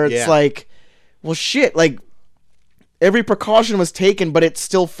extent where it's like, well shit, like every precaution was taken, but it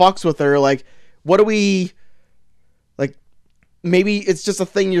still fucks with her. Like, what do we, like, maybe it's just a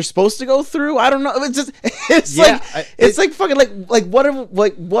thing you're supposed to go through? I don't know. It's just, it's like fucking like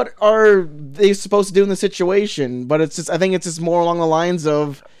what are they supposed to do in the situation? But it's just, I think it's just more along the lines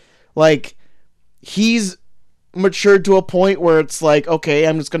of like, he's matured to a point where it's like, okay,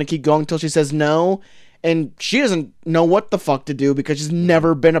 I'm just going to keep going until she says no. And she doesn't know what the fuck to do because she's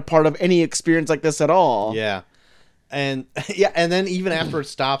never been a part of any experience like this at all. Yeah. And and then even after it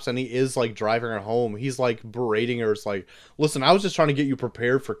stops and he is like driving her home, he's like berating her. It's like, listen, I was just trying to get you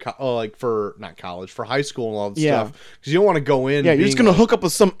prepared for not college, for high school and all that stuff, because you don't want to go in. Yeah, you're just gonna hook up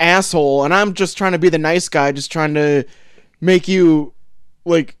with some asshole, and I'm just trying to be the nice guy, just trying to make you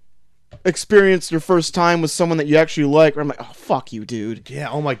like experience your first time with someone that you actually like. Where I'm like, oh fuck you, dude. Yeah.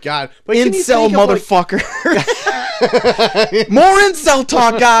 Oh my God. But incel motherfucker. More incel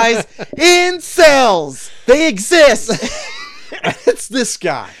talk, guys. Incels. They exist. It's this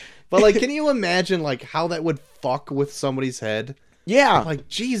guy. But like, can you imagine like how that would fuck with somebody's head? Yeah. Like,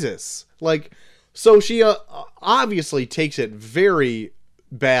 Jesus. Like, so she obviously takes it very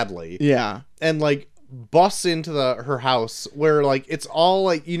badly. Yeah. And like busts into her house where like it's all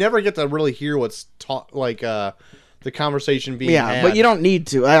like you never get to really hear what's taught, like the conversation being had. But you don't need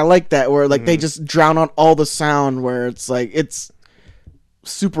to. I like that where like they just drown out all the sound, where it's like it's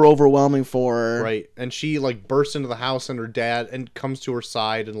super overwhelming for her. Right. And she like bursts into the house and her dad and comes to her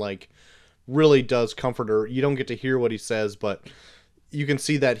side and like really does comfort her. You don't get to hear what he says, but you can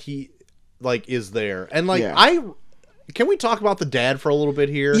see that he like is there. And like can we talk about the dad for a little bit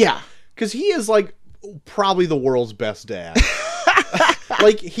here? Yeah. Cuz he is like probably the world's best dad.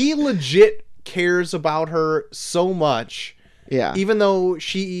 Like he legit cares about her so much. Yeah. Even though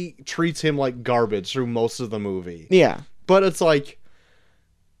she treats him like garbage through most of the movie. Yeah. But it's like,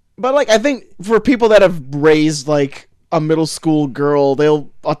 I think for people that have raised like a middle school girl, they'll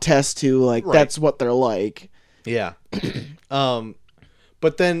attest to like that's what they're like. Yeah.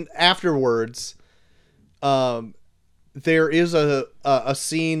 But then afterwards, there is a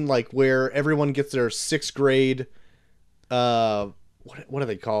scene like where everyone gets their 6th grade what are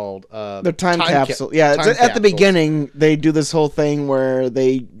they called? Their time capsule. At the beginning they do this whole thing where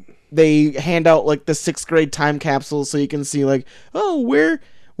they hand out like the 6th grade time capsule so you can see like, oh, where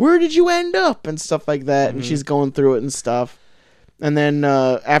did you end up and stuff like that. And she's going through it and stuff. And then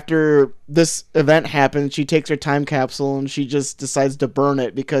after this event happens, she takes her time capsule and she just decides to burn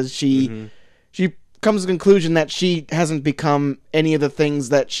it because she comes to the conclusion that she hasn't become any of the things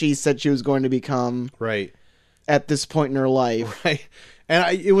that she said she was going to become. Right. At this point in her life. Right.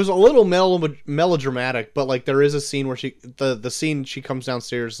 And it was a little melodramatic, but like there is a scene where the scene she comes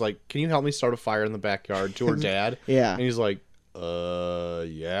downstairs like, "Can you help me start a fire in the backyard?" to her dad. Yeah. And he's like,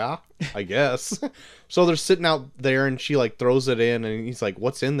 yeah, I guess. So they're sitting out there, and she like throws it in, and he's like,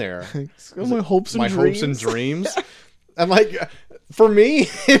 "What's in there?" My hopes and My dreams. hopes and dreams. And like, for me,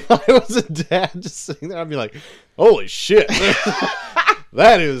 if I was a dad just sitting there, I'd be like, "Holy shit,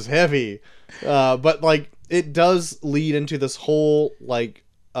 that is heavy." But like, it does lead into this whole like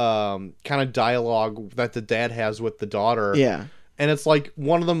kind of dialogue that the dad has with the daughter. Yeah. And it's like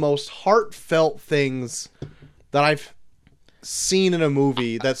one of the most heartfelt things that I've seen in a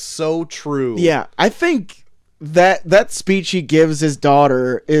movie that's so true. Yeah, I think that speech he gives his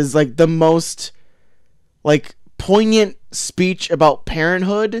daughter is like the most like poignant speech about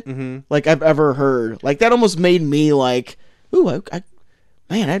parenthood like I've ever heard. Like that almost made me like, ooh,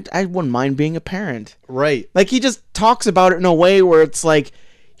 I wouldn't mind being a parent. Right. Like he just talks about it in a way where it's like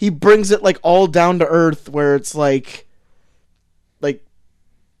he brings it like all down to earth, where it's like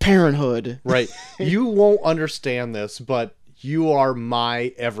parenthood. Right. You won't understand this, but you are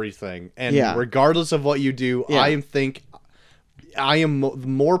my everything. And regardless of what you do, I am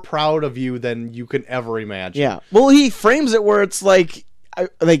more proud of you than you can ever imagine. Yeah. Well, he frames it where it's like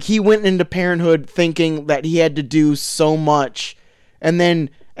he went into parenthood thinking that he had to do so much, and then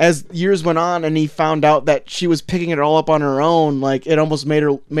as years went on and he found out that she was picking it all up on her own, like it almost made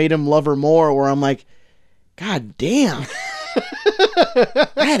him love her more, where I'm like, God damn.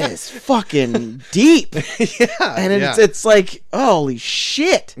 That is fucking deep. Yeah. And it's like, holy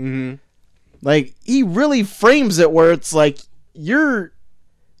shit. Mm-hmm. Like he really frames it where it's like you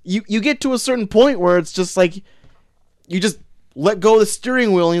get to a certain point where it's just like you just let go of the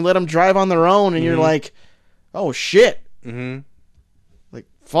steering wheel and you let them drive on their own, and you're like, oh shit. Mm-hmm. Like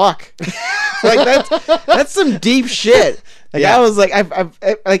fuck. Like that's some deep shit. Like I was like, I've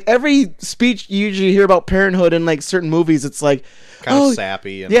like every speech you usually hear about parenthood in like certain movies, it's like kind of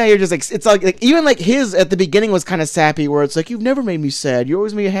sappy. And... yeah, you're just like, it's like even like his at the beginning was kind of sappy, where it's like, you've never made me sad, you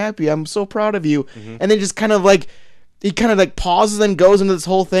always made me happy, I'm so proud of you. And then just kind of like he kind of like pauses and goes into this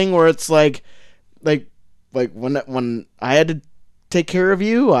whole thing where it's like when I had to take care of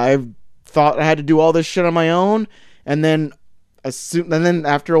you, I thought I had to do all this shit on my own, and then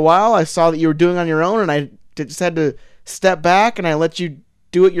after a while I saw that you were doing it on your own, and I just had to step back and I let you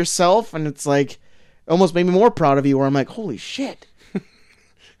do it yourself, and it's like almost made me more proud of you, where I'm like, holy shit.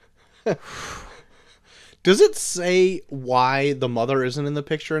 Does it say why the mother isn't in the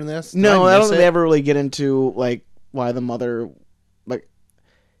picture in this? No, I don't think they ever really get into like why the mother, like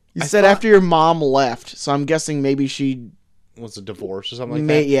you said after your mom left, so I'm guessing maybe she was a divorce or something like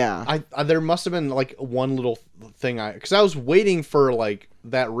that. Yeah. I there must have been like one little thing because I was waiting for like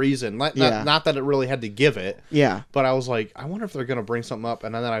that reason. Not that it really had to give it. Yeah. But I was like, I wonder if they're gonna bring something up,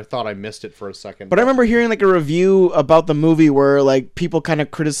 and then I thought I missed it for a second. But I remember hearing like a review about the movie where like people kind of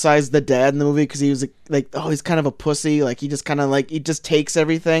criticized the dad in the movie because he was like, oh, he's kind of a pussy. Like he just kind of like he just takes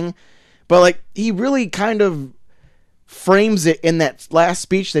everything, but like he really kind of frames it in that last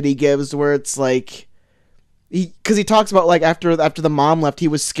speech that he gives, where it's like. Because he talks about like after the mom left, he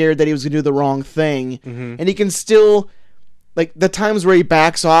was scared that he was gonna do the wrong thing, and he can still like the times where he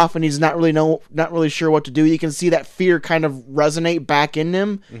backs off and he's not really sure what to do. You can see that fear kind of resonate back in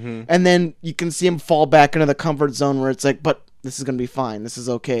him, and then you can see him fall back into the comfort zone where it's like, but this is gonna be fine, this is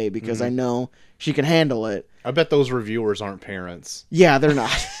okay because I know she can handle it. I bet those reviewers aren't parents. Yeah, they're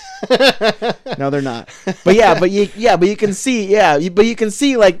not. No, they're not. But you can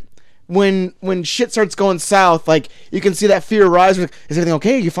see like. When shit starts going south, like you can see that fear rise. Like, is everything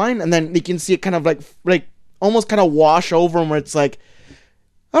okay? Are you fine? And then you can see it kind of like almost kind of wash over him, where it's like,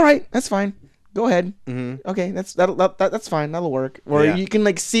 all right, that's fine. Go ahead. Okay, that's fine. That'll work. Where you can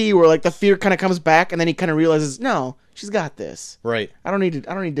like see where like the fear kind of comes back, and then he kind of realizes, no, she's got this. Right. I don't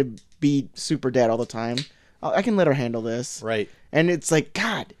need to be super dad all the time. I can let her handle this. Right. And it's like,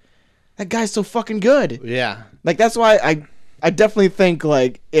 God, that guy's so fucking good. Yeah. Like that's why I definitely think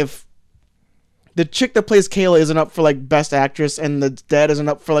like if the chick that plays Kayla isn't up for like best actress and the dad isn't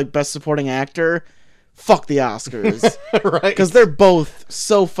up for like best supporting actor, fuck the Oscars. Right. Because they're both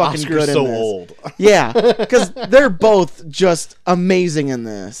so fucking good in so this. old. Yeah. Because they're both just amazing in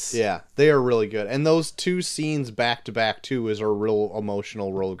this. Yeah, they are really good. And those two scenes back to back too is a real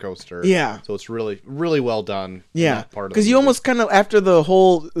emotional roller coaster. Yeah. So it's really, really well done. Yeah. Because you almost kind of, after the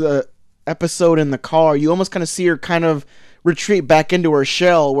whole episode in the car, you almost kind of see her kind of retreat back into her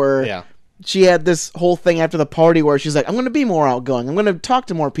shell where she had this whole thing after the party where she's like, I'm going to be more outgoing. I'm going to talk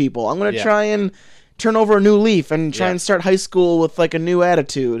to more people. I'm going to try and turn over a new leaf and try Yeah. and start high school with like a new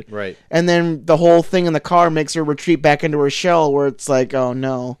attitude. Right. And then the whole thing in the car makes her retreat back into her shell, where it's like, oh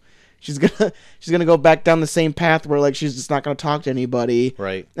no, she's gonna go back down the same path where like she's just not gonna talk to anybody.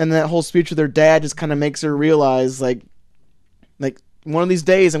 Right. And that whole speech with her dad just kind of makes her realize like one of these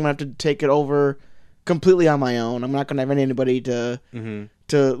days I'm gonna have to take it over completely on my own. I'm not gonna have anybody to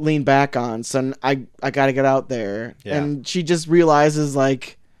lean back on. So I gotta get out there. Yeah. And she just realizes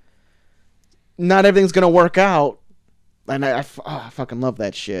like not everything's gonna work out. And I fucking love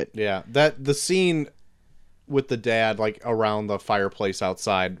that shit. Yeah. The scene with the dad, like, around the fireplace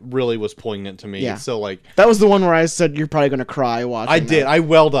outside really was poignant to me. Yeah. So, like... That was the one where I said you're probably gonna cry watching. I did. I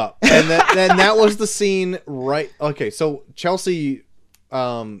welled up. And that was the scene right... Okay, so Chelsea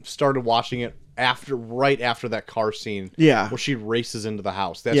started watching it right after that car scene. Yeah. Where she races into the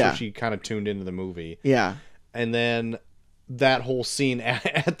house. That's Yeah. where she kind of tuned into the movie. Yeah. And then that whole scene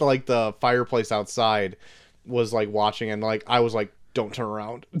at like the fireplace outside was like watching, and like I was like, don't turn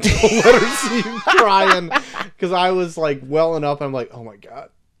around. Don't let her see you crying. Because I was like welling up. I'm like, oh my God,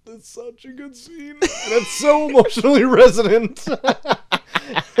 that's such a good scene. That's so emotionally resonant.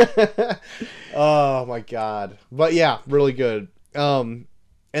 Oh my God. But yeah, really good. And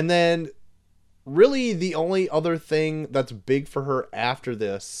then really the only other thing that's big for her after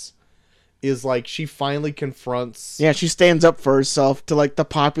this is like she finally confronts... Yeah, she stands up for herself to like the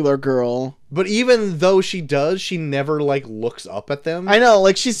popular girl. But even though she does, she never like looks up at them. I know,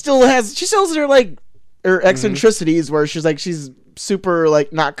 like she still has her like her eccentricities where she's super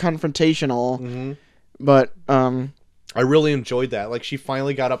like not confrontational. But I really enjoyed that. Like she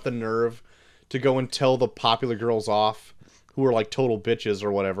finally got up the nerve to go and tell the popular girls off, who are like total bitches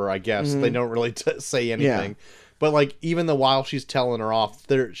or whatever, I guess. They don't really say anything. Yeah. But like even while she's telling her off,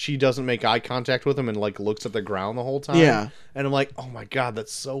 she doesn't make eye contact with them and like looks at the ground the whole time. Yeah. And I'm like, oh my God,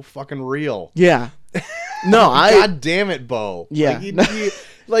 that's so fucking real. yeah. No, God damn it, Bo. Yeah.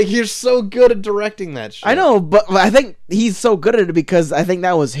 Like, you're so good at directing that shit. I know, but I think he's so good at it because I think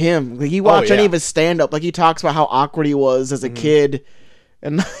that was him. Like, you watch any yeah. of his stand-up, like he talks about how awkward he was as a kid,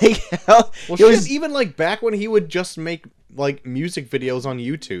 and like Well, he shit, was, even like back when he would just make like music videos on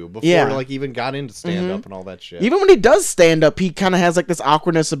YouTube before Yeah. like even got into stand-up and all that shit. even when he does stand-up, he kind of has like this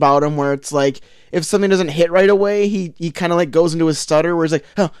awkwardness about him where it's like if something doesn't hit right away, he kind of like goes into his stutter where he's like,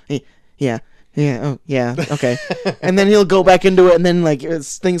 oh yeah. Yeah, oh, yeah, okay. And then he'll go back into it, and then, like,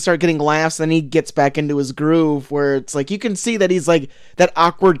 as things start getting laughs, then he gets back into his groove, where it's, like, you can see that he's, like, that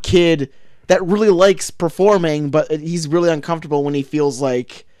awkward kid that really likes performing, but he's really uncomfortable when he feels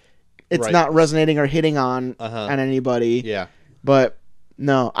like it's Right. not resonating or hitting on anybody. Yeah. But,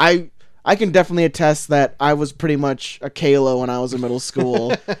 no, I can definitely attest that I was pretty much a Kalo when I was in middle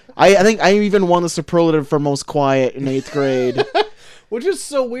school. I think I even won the superlative for most quiet in 8th grade. Which is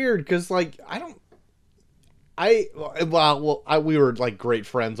so weird because, like, we were like great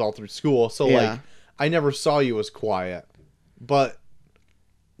friends all through school, so Yeah. like I never saw you as quiet. But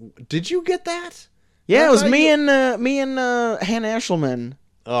did you get that? Yeah, I it was thought me you- and Hannah Ashelman.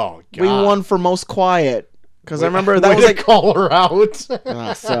 Oh God, We won for most quiet because I remember that Way was to like, call her out.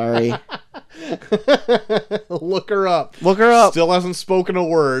 oh, sorry, Look her up. look her up. Still hasn't spoken a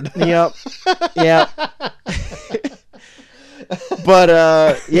word. Yep, yep. But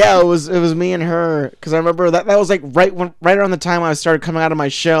yeah, it was me and her because I remember that was like right around the time I started coming out of my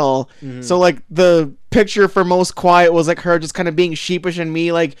shell. So like the picture for most quiet was like her just kind of being sheepish and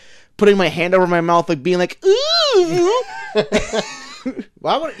me like putting my hand over my mouth like being like ooh.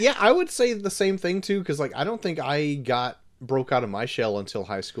 Well, I would say the same thing too, because like I don't think I broke out of my shell until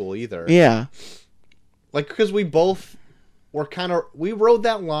high school either. Yeah, Like because we both were we rode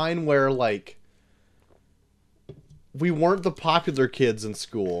that line where like we weren't the popular kids in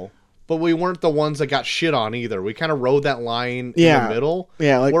school, but we weren't the ones that got shit on either. We kind of rode that line in Yeah. the middle.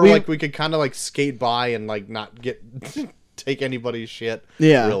 Yeah, like where we- like we could kind of like skate by and like not get take anybody's shit.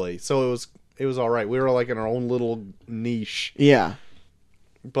 Yeah. Really. So it was all right. We were like in our own little niche, yeah.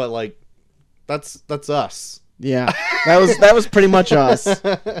 but like that's us. Yeah, that was pretty much us.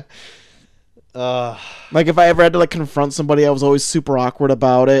 Like if I ever had to like confront somebody, I was always super awkward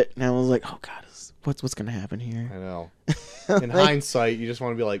about it, and I was like, "Oh God, what's gonna happen here?" I know. In hindsight, you just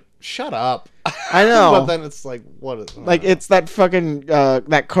want to be like, "Shut up." I know. But then it's like, what is Like it's that fucking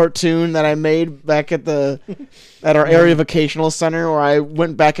that cartoon that I made back at our area vocational center where I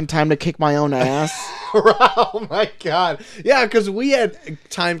went back in time to kick my own ass. Oh my God. Yeah, because we had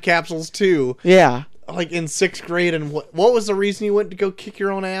time capsules too. Yeah. Like in 6th grade, and what was the reason you went to go kick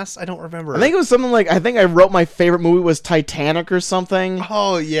your own ass? I don't remember. I think it was something like I think I wrote my favorite movie was Titanic or something.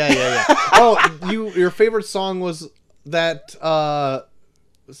 Oh yeah. Oh, your favorite song was that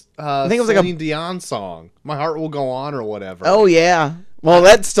I think it was like a- Celine Dion song, "My Heart Will Go On" or whatever. Oh yeah. Well,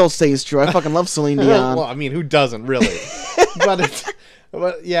 that still stays true. I fucking love Celine Dion. Well, I mean, who doesn't really?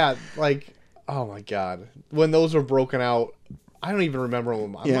 but yeah, like, oh my god, when those were broken out, I don't even remember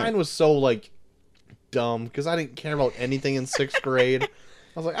when mine was so like dumb because I didn't care about anything in 6th grade. I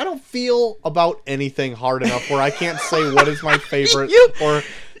was like, I don't feel about anything hard enough where I can't say what is my favorite or.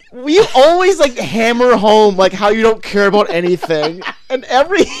 You always like hammer home like how you don't care about anything, and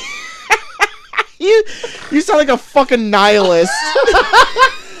every you sound like a fucking nihilist.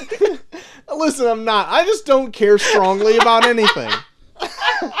 Listen, I'm not. I just don't care strongly about anything.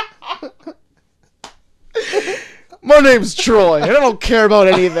 My name's Troy, and I don't care about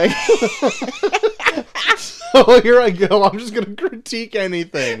anything. So here I go. I'm just gonna critique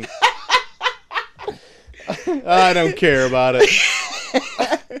anything. I don't care about it.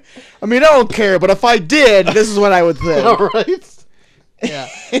 I mean, I don't care, but if I did, this is what I would think. All right. Yeah,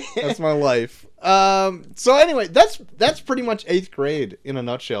 that's my life. So anyway, that's pretty much 8th grade in a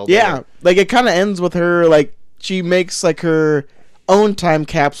nutshell. Yeah, like it kind of ends with her like she makes like her own time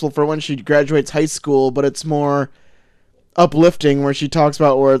capsule for when she graduates high school, but it's more uplifting where she talks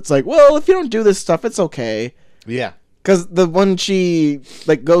about where it's like, well, if you don't do this stuff, it's okay. Yeah. Because the one she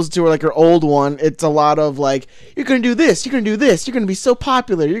like goes to like her old one, it's a lot of like, you're gonna do this, you're gonna do this, you're gonna be so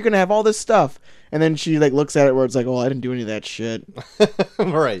popular, you're gonna have all this stuff, and then she like looks at it where it's like, oh, I didn't do any of that shit.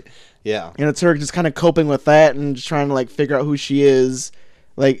 Right. Yeah. And it's her just kind of coping with that and just trying to like figure out who she is,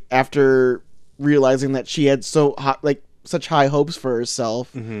 like after realizing that she had such high hopes for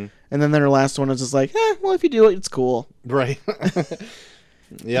herself. Mm-hmm. And then her last one is just like, well, if you do it, it's cool. Right.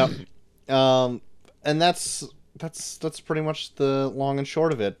 Yep. And that's pretty much the long and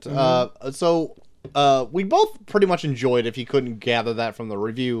short of it. Mm-hmm. So we both pretty much enjoyed, if you couldn't gather that from the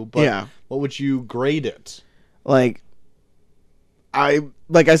review, but Yeah. what would you grade it? Like I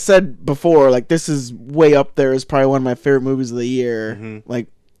said before, like this is way up there as probably one of my favorite movies of the year. Mm-hmm. Like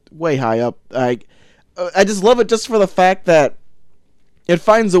way high up. I just love it just for the fact that it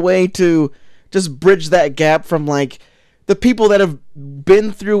finds a way to just bridge that gap from like the people that have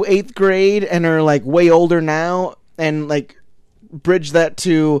been through 8th grade and are like way older now, and like bridge that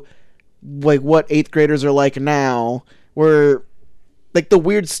to like what 8th graders are like now, where like the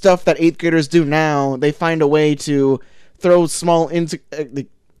weird stuff that 8th graders do now, they find a way to throw small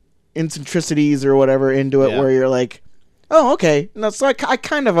eccentricities or whatever into it, Yeah. where you're like, oh, okay. No, so I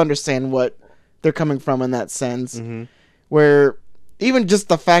kind of understand what they're coming from in that sense. Mm-hmm. Where even just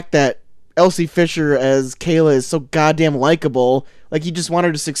the fact that Elsie Fisher as Kayla is so goddamn likable, like you just want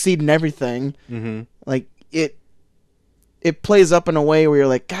her to succeed in everything. Mm-hmm. Like it plays up in a way where you're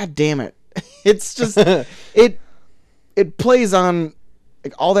like, God damn it. It's just it plays on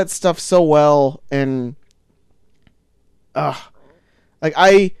like all that stuff so well, and like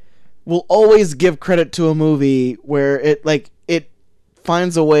I will always give credit to a movie where it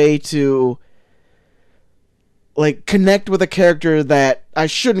finds a way to like connect with a character that I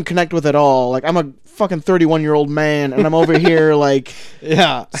shouldn't connect with at all. Like I'm a fucking 31-year-old man and I'm over here like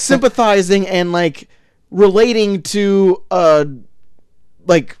Yeah. sympathizing and like relating to a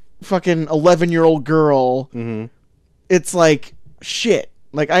like fucking 11-year-old girl. Mm-hmm. It's like shit.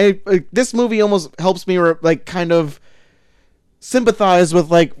 Like this movie almost helps me like kind of sympathize with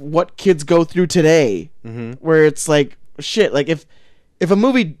like what kids go through today. Mm-hmm. Where it's like shit. Like if a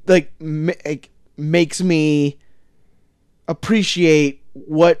movie like makes me appreciate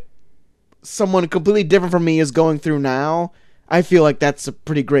what someone completely different from me is going through now, I feel like that's a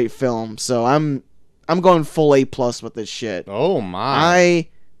pretty great film. So I'm going full A+ with this shit. Oh my! I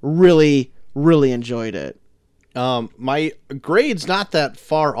really, really enjoyed it. My grade's not that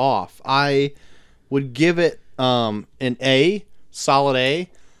far off. I would give it an A, solid A.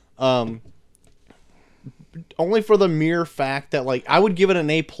 Only for the mere fact that like I would give it an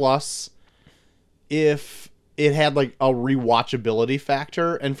A+ if it had like a rewatchability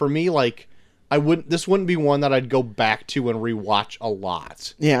factor, and for me like this wouldn't be one that I'd go back to and rewatch a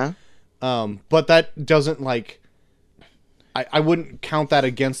lot. Yeah. But that doesn't like I wouldn't count that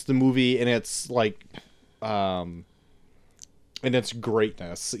against the movie and its like and its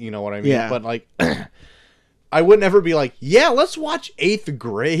greatness, you know what I mean? Yeah. But like I would never be like, yeah, let's watch 8th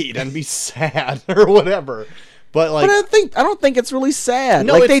grade and be sad or whatever. But like, But I don't think it's really sad.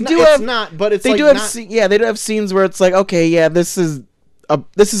 no, like it's they not, do it's have not. But it's they like do have not, they do have scenes where it's like, okay, yeah, this is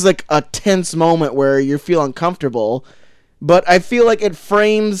like a tense moment where you feel uncomfortable, but I feel like it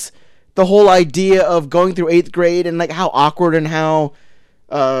frames the whole idea of going through 8th grade and like how awkward and how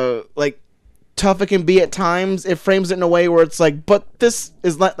like tough it can be at times. It frames it in a way where it's like, but this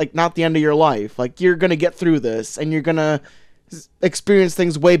is not the end of your life. Like you're gonna get through this and you're gonna experienced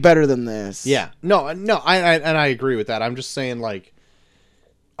things way better than this. Yeah. No, I agree with that. I'm just saying, like,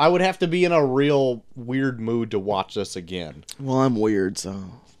 I would have to be in a real weird mood to watch this again. Well, I'm weird, so.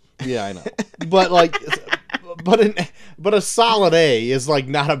 Yeah, I know. But, like, but a solid A is, like,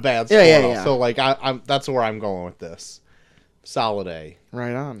 not a bad score. Yeah. So, like, I'm that's where I'm going with this. Solid A.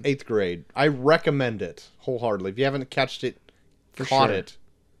 Right on. 8th grade. I recommend it wholeheartedly. If you haven't catched it, caught it.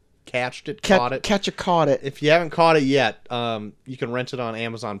 Catched it, caught it. Catch a caught it. If you haven't caught it yet, you can rent it on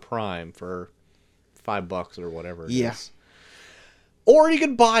Amazon Prime for $5 or whatever it is. Or you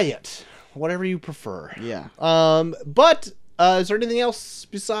can buy it, whatever you prefer. Yeah. But is there anything else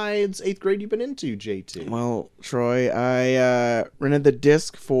besides 8th grade you've been into, JT? Well, Troy, I rented the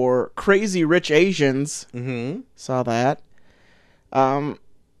disc for Crazy Rich Asians. Mm-hmm. Saw that. I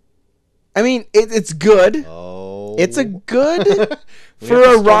mean, it's good. Oh. It's a good We for have to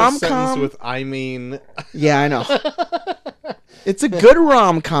a start rom sentence com. with I mean. Yeah, I know. It's a good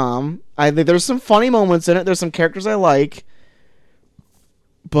rom com. I think there's some funny moments in it. There's some characters I like,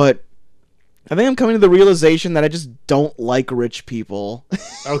 but I think I'm coming to the realization that I just don't like rich people.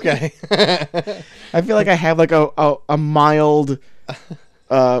 Okay. I feel like I have like a mild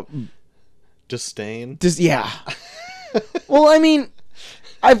Disdain. yeah. Well, I mean,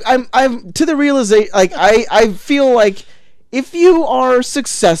 I'm to the realization, like, I feel like if you are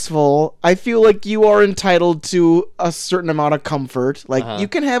successful, I feel like you are entitled to a certain amount of comfort. Like, you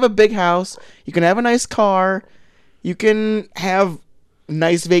can have a big house, you can have a nice car, you can have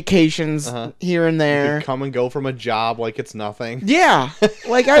nice vacations here and there. You come and go from a job like it's nothing. Yeah,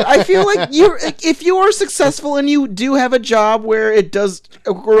 like I feel like if you are successful and you do have a job where it does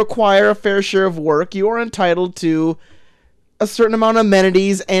require a fair share of work, you are entitled to a certain amount of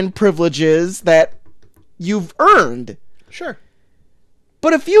amenities and privileges that you've earned. Sure.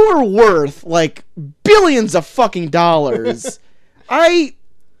 But if you are worth like billions of fucking dollars, I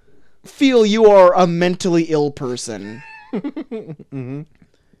feel you are a mentally ill person. Mm-hmm.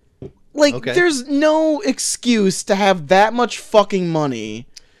 Like, Okay. there's no excuse to have that much fucking money.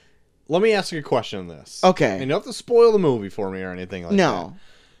 Let me ask you a question on this. Okay. And you don't have to spoil the movie for me or anything like that. No.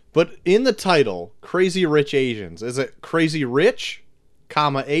 But in the title, Crazy Rich Asians, is it Crazy Rich,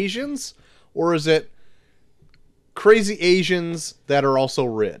 comma, Asians? Or is it Crazy Asians that are also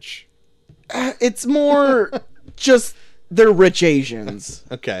rich? It's more just they're rich Asians.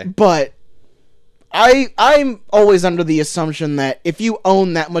 Okay. But I'm always under the assumption that if you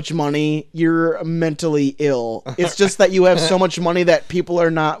own that much money, you're mentally ill. It's just that you have so much money that people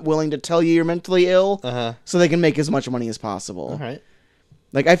are not willing to tell you you're mentally ill, so they can make as much money as possible. All right.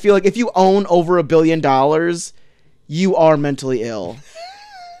 Like, I feel like if you own over $1 billion, you are mentally ill.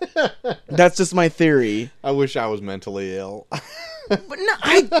 That's just my theory. I wish I was mentally ill. But no,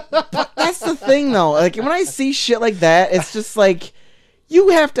 but that's the thing, though. Like, when I see shit like that, it's just like,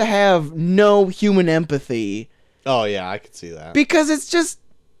 you have to have no human empathy. Oh, yeah, I could see that. Because it's just,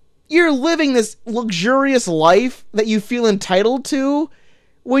 you're living this luxurious life that you feel entitled to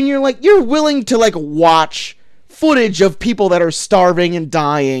when you're like, you're willing to like watch footage of people that are starving and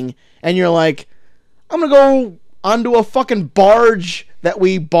dying, and you're like, I'm gonna go onto a fucking barge that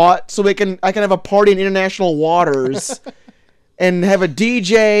we bought so I can have a party in international waters and have a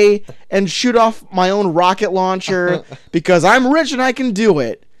DJ and shoot off my own rocket launcher because I'm rich and I can do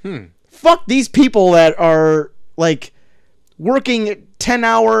it. Fuck these people that are like working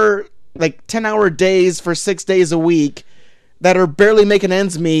 10-hour days for 6 days a week that are barely making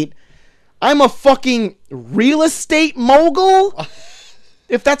ends meet. I'm a fucking real estate mogul.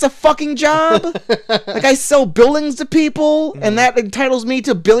 If that's a fucking job, like, I sell buildings to people, and that entitles me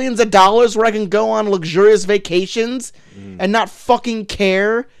to billions of dollars where I can go on luxurious vacations and not fucking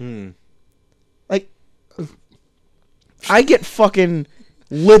care. Like, I get fucking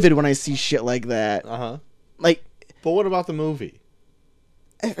livid when I see shit like that. Like, But what about the movie?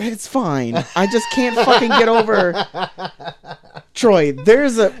 it's fine. I just can't fucking get over. Troy,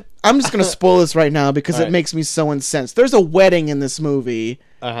 I'm just going to spoil this right now because it makes me so incensed. There's a wedding in this movie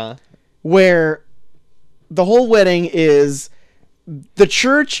where the whole wedding is, the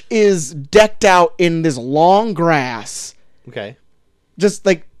church is decked out in this long grass. Okay. Just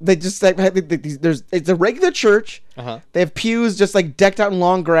like, it's a regular church. They have pews just like decked out in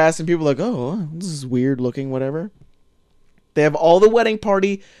long grass, and people are like, oh, this is weird looking, whatever. They have all the wedding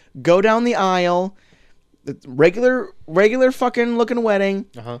party go down the aisle. It's regular fucking looking wedding.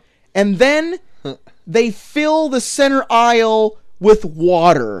 And then they fill the center aisle with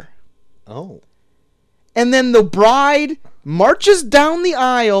water. Oh. And then the bride marches down the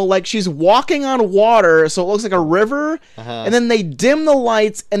aisle like she's walking on water, so it looks like a river. And then they dim the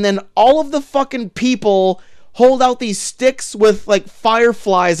lights, and then all of the fucking people hold out these sticks with like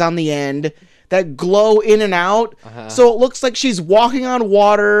fireflies on the end that glow in and out. So it looks like she's walking on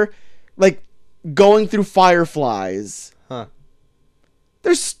water, like going through fireflies. Huh.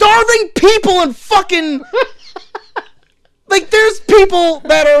 There's starving people in fucking... like, there's people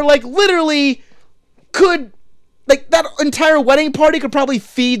that are, like, literally could... Like, that entire wedding party could probably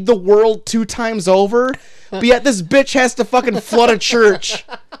feed the world 2 times over, but yet this bitch has to fucking flood a church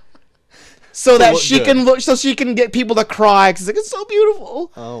so that she can look, so she can get people to cry, because it's so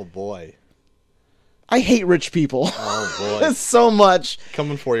beautiful. Oh, boy. I hate rich people. Oh, boy. So much.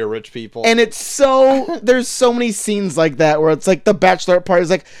 Coming for you, rich people. And it's so... There's so many scenes like that where it's like the bachelorette party is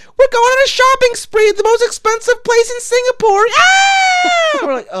like, we're going on a shopping spree at the most expensive place in Singapore. Ah!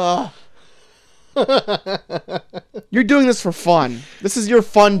 We're like, ugh. You're doing this for fun. This is your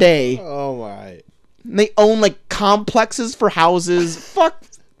fun day. Oh, my. And they own, like, complexes for houses. Fuck.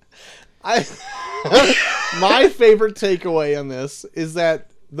 My favorite takeaway on this is that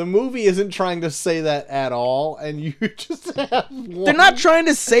the movie isn't trying to say that at all, and you just have one, They're not trying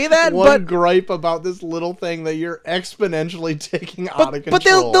to say that, one but... gripe about this little thing that you're exponentially taking out of control. But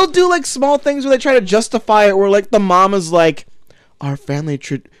they'll do, like, small things where they try to justify it, where, like, the mom is like,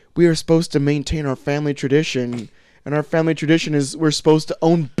 we are supposed to maintain our family tradition, and our family tradition is we're supposed to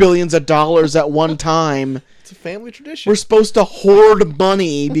own billions of dollars at one time. It's a family tradition. We're supposed to hoard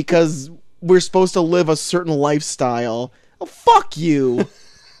money because we're supposed to live a certain lifestyle. Oh, fuck you.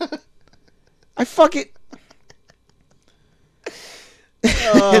 I fuck it.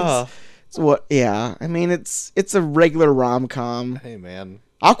 It's what? Yeah, I mean, it's a regular rom-com. Hey, man.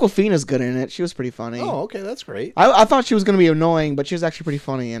 Awkwafina's good in it. She was pretty funny. Oh, okay, that's great. I thought she was going to be annoying, but she was actually pretty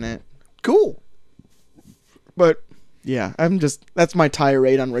funny in it. Cool. But, yeah, that's my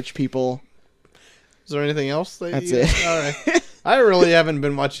tirade on rich people. Is there anything else? That's it. All right. I really haven't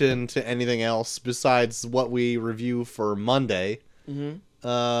been much into anything else besides what we review for Monday. Mm-hmm.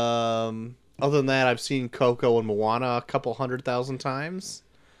 Other than that, I've seen Coco and Moana a couple 100,000 times.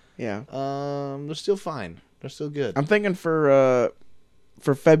 Yeah. They're still fine. They're still good. I'm thinking for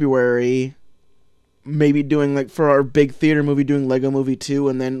February, maybe doing, like, for our big theater movie, doing Lego Movie 2,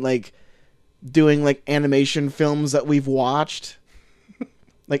 and then, like, doing, like, animation films that we've watched,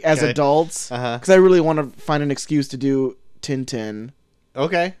 like, as adults. Because I really want to find an excuse to do Tintin.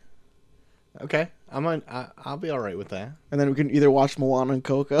 Okay. I'll be all right with that. And then we can either watch Moana and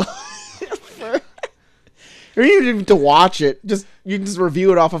Coco. Or you don't even have to watch it. You can just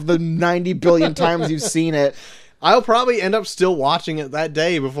review it off of the 90 billion times you've seen it. I'll probably end up still watching it that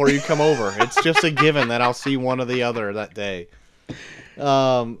day before you come over. It's just a given that I'll see one or the other that day.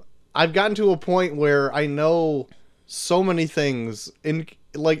 I've gotten to a point where I know so many things, in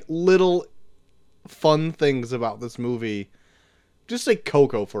like little fun things about this movie. Just like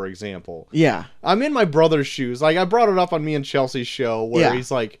Coco, for example. Yeah. I'm in my brother's shoes. Like, I brought it up on me and Chelsea's show where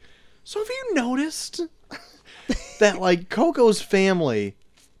he's like, so have you noticed that, like, Coco's family,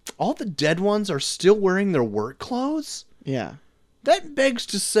 all the dead ones are still wearing their work clothes? Yeah. That begs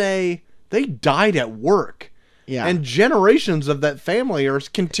to say they died at work. Yeah. And generations of that family are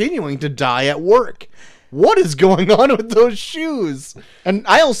continuing to die at work. What is going on with those shoes? And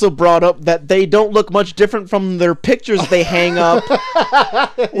I also brought up that they don't look much different from their pictures they hang up,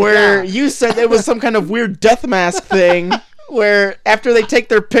 where you said it was some kind of weird death mask thing, where after they get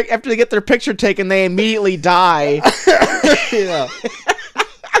their picture taken, they immediately die. Yeah.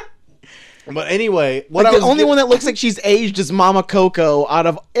 But anyway, the only one that looks like she's aged is Mama Coco out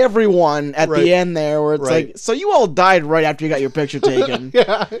of everyone at the end there, where it's like, so you all died right after you got your picture taken.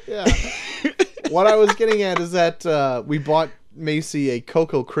 Yeah. What I was getting at is that we bought Macy a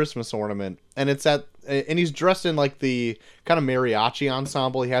Coco Christmas ornament, and and he's dressed in like the kind of mariachi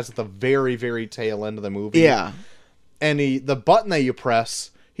ensemble he has at the very, very tail end of the movie. Yeah. And the button that you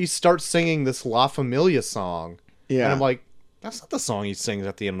press, he starts singing this La Familia song. Yeah. And I'm like, that's not the song he sings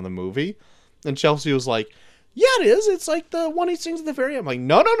at the end of the movie. And Chelsea was like, yeah, it is. It's like the one he sings at the very end. I'm like,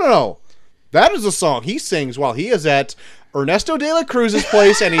 no. That is a song he sings while he is at Ernesto de la Cruz's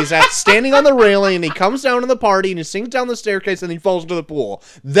place, and he's standing on the railing, and he comes down to the party, and he sings down the staircase, and he falls into the pool.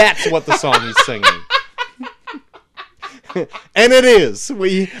 That's what the song he's singing. And it is.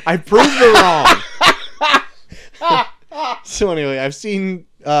 I proved it wrong. So anyway, I've seen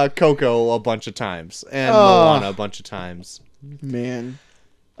Coco a bunch of times, and Moana a bunch of times. Man.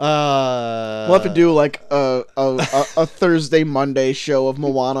 We'll have to do like a Thursday, Monday show of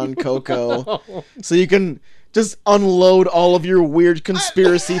Moana and Coco, so you can just unload all of your weird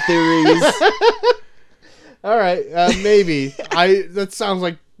conspiracy theories. All right, maybe. That sounds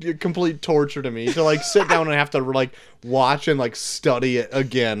like complete torture to me to like sit down and have to like watch and like study it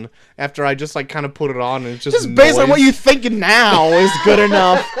again after I just like kind of put it on and it's just based on noise. what you think now is good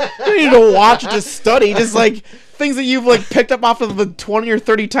enough. You don't need to watch it to study. Just like things that you've like picked up off of the 20 or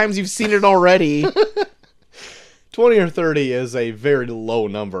 30 times you've seen it already. 20 or 30 is a very low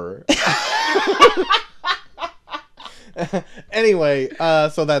number. Anyway,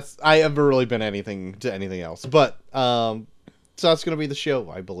 so that's I haven't really been anything else, but so that's gonna be the show,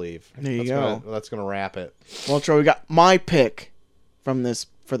 I believe. There you That's go. That's gonna wrap it. Well, Troy, we got my pick for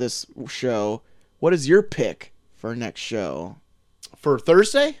this show. What is your pick for next show? For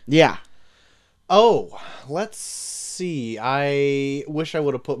Thursday? Yeah. Oh, let's see. I wish I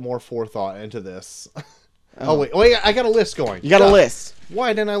would have put more forethought into this. Oh wait, I got a list going. You got a list.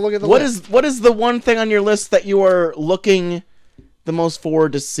 Why didn't I look at the What list? is the one thing on your list that you are looking the most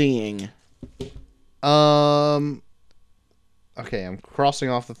forward to seeing? Okay, I'm crossing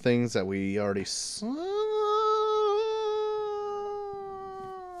off the things that we already saw.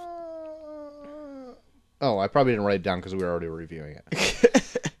 Oh, I probably didn't write it down because we were already reviewing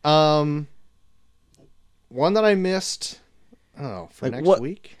it. One that I missed. Oh, for Like next what-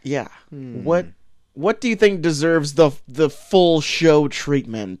 week. Yeah. What do you think deserves the full show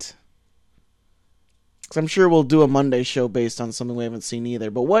treatment? Because I'm sure we'll do a Monday show based on something we haven't seen either.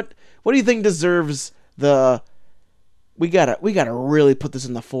 But what do you think deserves the? We gotta really put this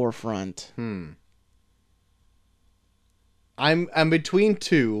in the forefront. I'm between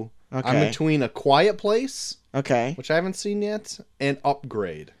two. I'm Okay. between A Quiet Place, Okay. which I haven't seen yet, and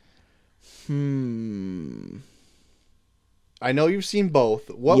Upgrade. I know you've seen both.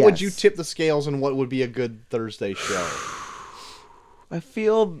 What would you Yes. tip the scales, and what would be a good Thursday show? I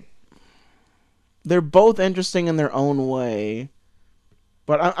feel they're both interesting in their own way.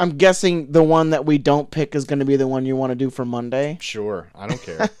 But I'm guessing the one that we don't pick is going to be the one you want to do for Monday. Sure, I don't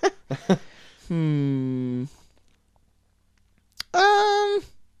care. I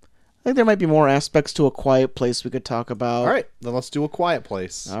think there might be more aspects to A Quiet Place we could talk about. All right, then let's do A Quiet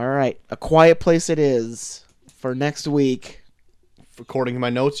Place. All right. A Quiet Place it is for next week. According to my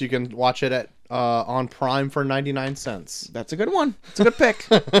notes, you can watch it at on Prime for 99 cents. That's a good one. It's a good pick.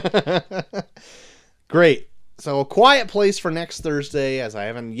 Great. So A Quiet Place for next Thursday, as I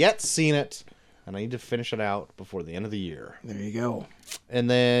haven't yet seen it, and I need to finish it out before the end of the year. There you go. And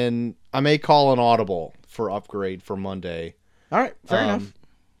then I may call an audible for Upgrade for Monday. All right. Fair enough.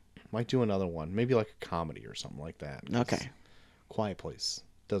 Might do another one, maybe like a comedy or something like that. 'cause Okay. Quiet Place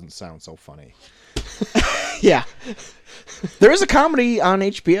doesn't sound so funny. Yeah. There is a comedy on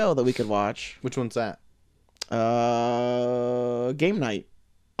HBO that we could watch. Which one's that? Game Night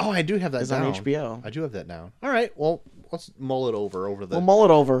Oh, I do have that is down. on HBO. I do have that down. All right, well, let's mull it over the. We'll mull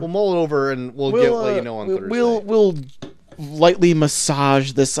it over. We'll mull it over, and we'll let you know on Thursday. We'll lightly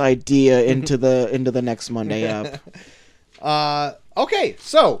massage this idea into the next Monday up. Okay,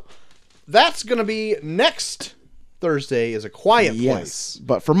 so that's gonna be next Thursday. Is A Quiet Place. Yes,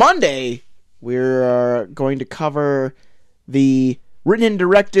 but for Monday, we're going to cover the written and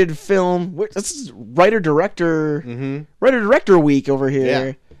directed film. This is writer-director week over here,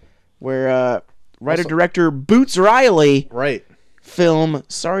 Yeah. where writer-director Boots Riley Right. film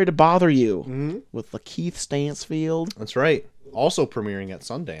 "Sorry to Bother You" with Lakeith Stansfield. That's right. Also premiering at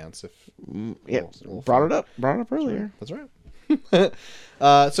Sundance. If Yeah, We'll brought it up earlier. That's right.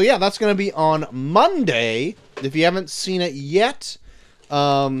 So yeah, that's going to be on Monday. If you haven't seen it yet,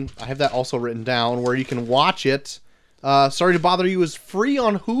 I have that also written down where you can watch it. Sorry to Bother You is free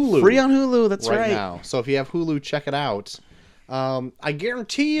on Hulu. Free on Hulu. That's right right. now. So if you have Hulu, check it out. I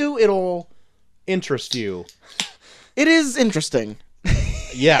guarantee you it'll interest you. It is interesting.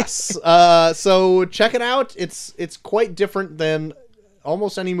 Yes. So check it out. It's quite different than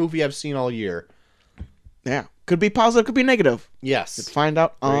almost any movie I've seen all year. Yeah, could be positive, could be negative. Yes. Find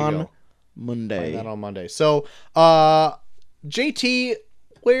out There you on go. Monday. Find that on Monday. So, JT,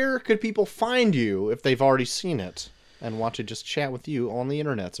 where could people find you if they've already seen it and want to just chat with you on the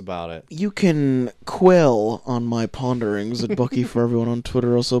internets about it? You can quill on my ponderings at Bucky for Everyone on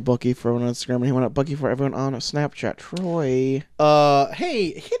Twitter, also Bucky for Everyone on Instagram, and anyone at Bucky for Everyone on Snapchat. Troy.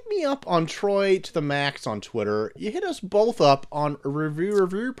 Hey, hit me up on Troy to the Max on Twitter. You hit us both up on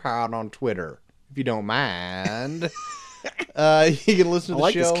Review Pod on Twitter, if you don't mind. You can listen to the I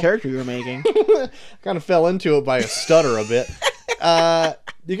like show. this character you're making. Kind of fell into it by a stutter a bit.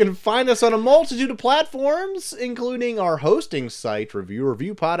 You can find us on a multitude of platforms, including our hosting site,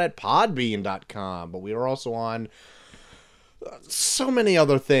 ReviewPod at podbean.com. But we are also on so many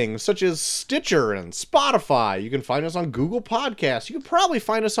other things, such as Stitcher and Spotify. You can find us on Google Podcasts. You can probably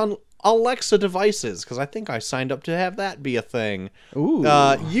find us on Alexa devices, because I think I signed up to have that be a thing. Ooh.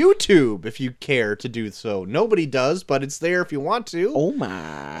 YouTube, if you care to do so. Nobody does, but it's there if you want to. Oh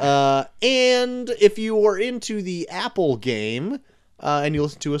my. And if you are into the Apple game, and you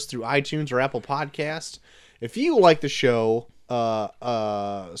listen to us through iTunes or Apple Podcast, if you like the show,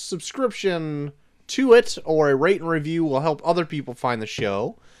 subscription to it or a rate and review will help other people find the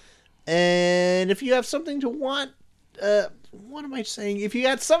show. And if you have something to want, what am I saying? If you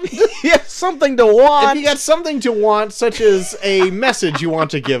got something, Yeah, something to watch. if you got something to want, such as a message you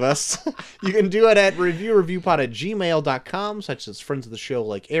want to give us, you can do it at reviewreviewpod@gmail.com, such as friends of the show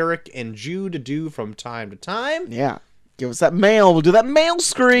like Eric and Jude do from time to time. Yeah. Give us that mail. We'll do that mail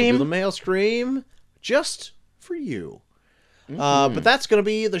scream. Do the mail scream just for you. But that's going to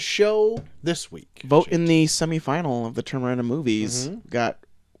be the show this week. Vote in the semifinal of the Turn Random Movies. Got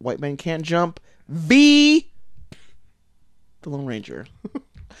White Man Can't Jump v. The Lone Ranger.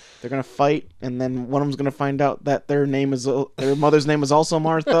 They're gonna fight, and then one of them's gonna find out that their mother's name is also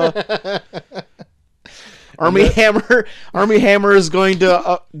Martha. Army Hammer is going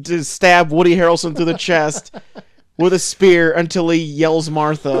to stab Woody Harrelson through the chest with a spear until he yells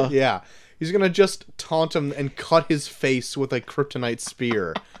Martha. Yeah. He's going to just taunt him and cut his face with a kryptonite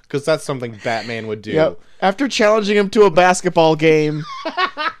spear, because that's something Batman would do. Yep. After challenging him to a basketball game,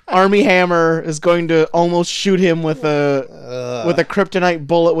 Army Hammer is going to almost shoot him with a kryptonite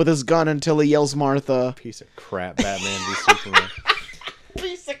bullet with his gun until he yells Martha. Piece of crap, Batman v Superman.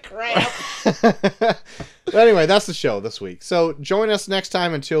 Piece of crap. But anyway, that's the show this week. So join us next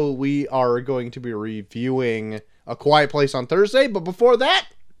time until we are going to be reviewing A Quiet Place on Thursday. But before that,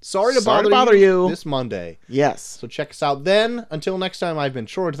 sorry to bother you this Monday. Yes. So check us out then. Until next time, I've been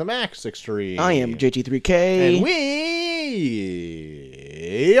Troy to the Max Extreme. I am JT3K. And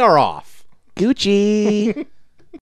we are off. Gucci.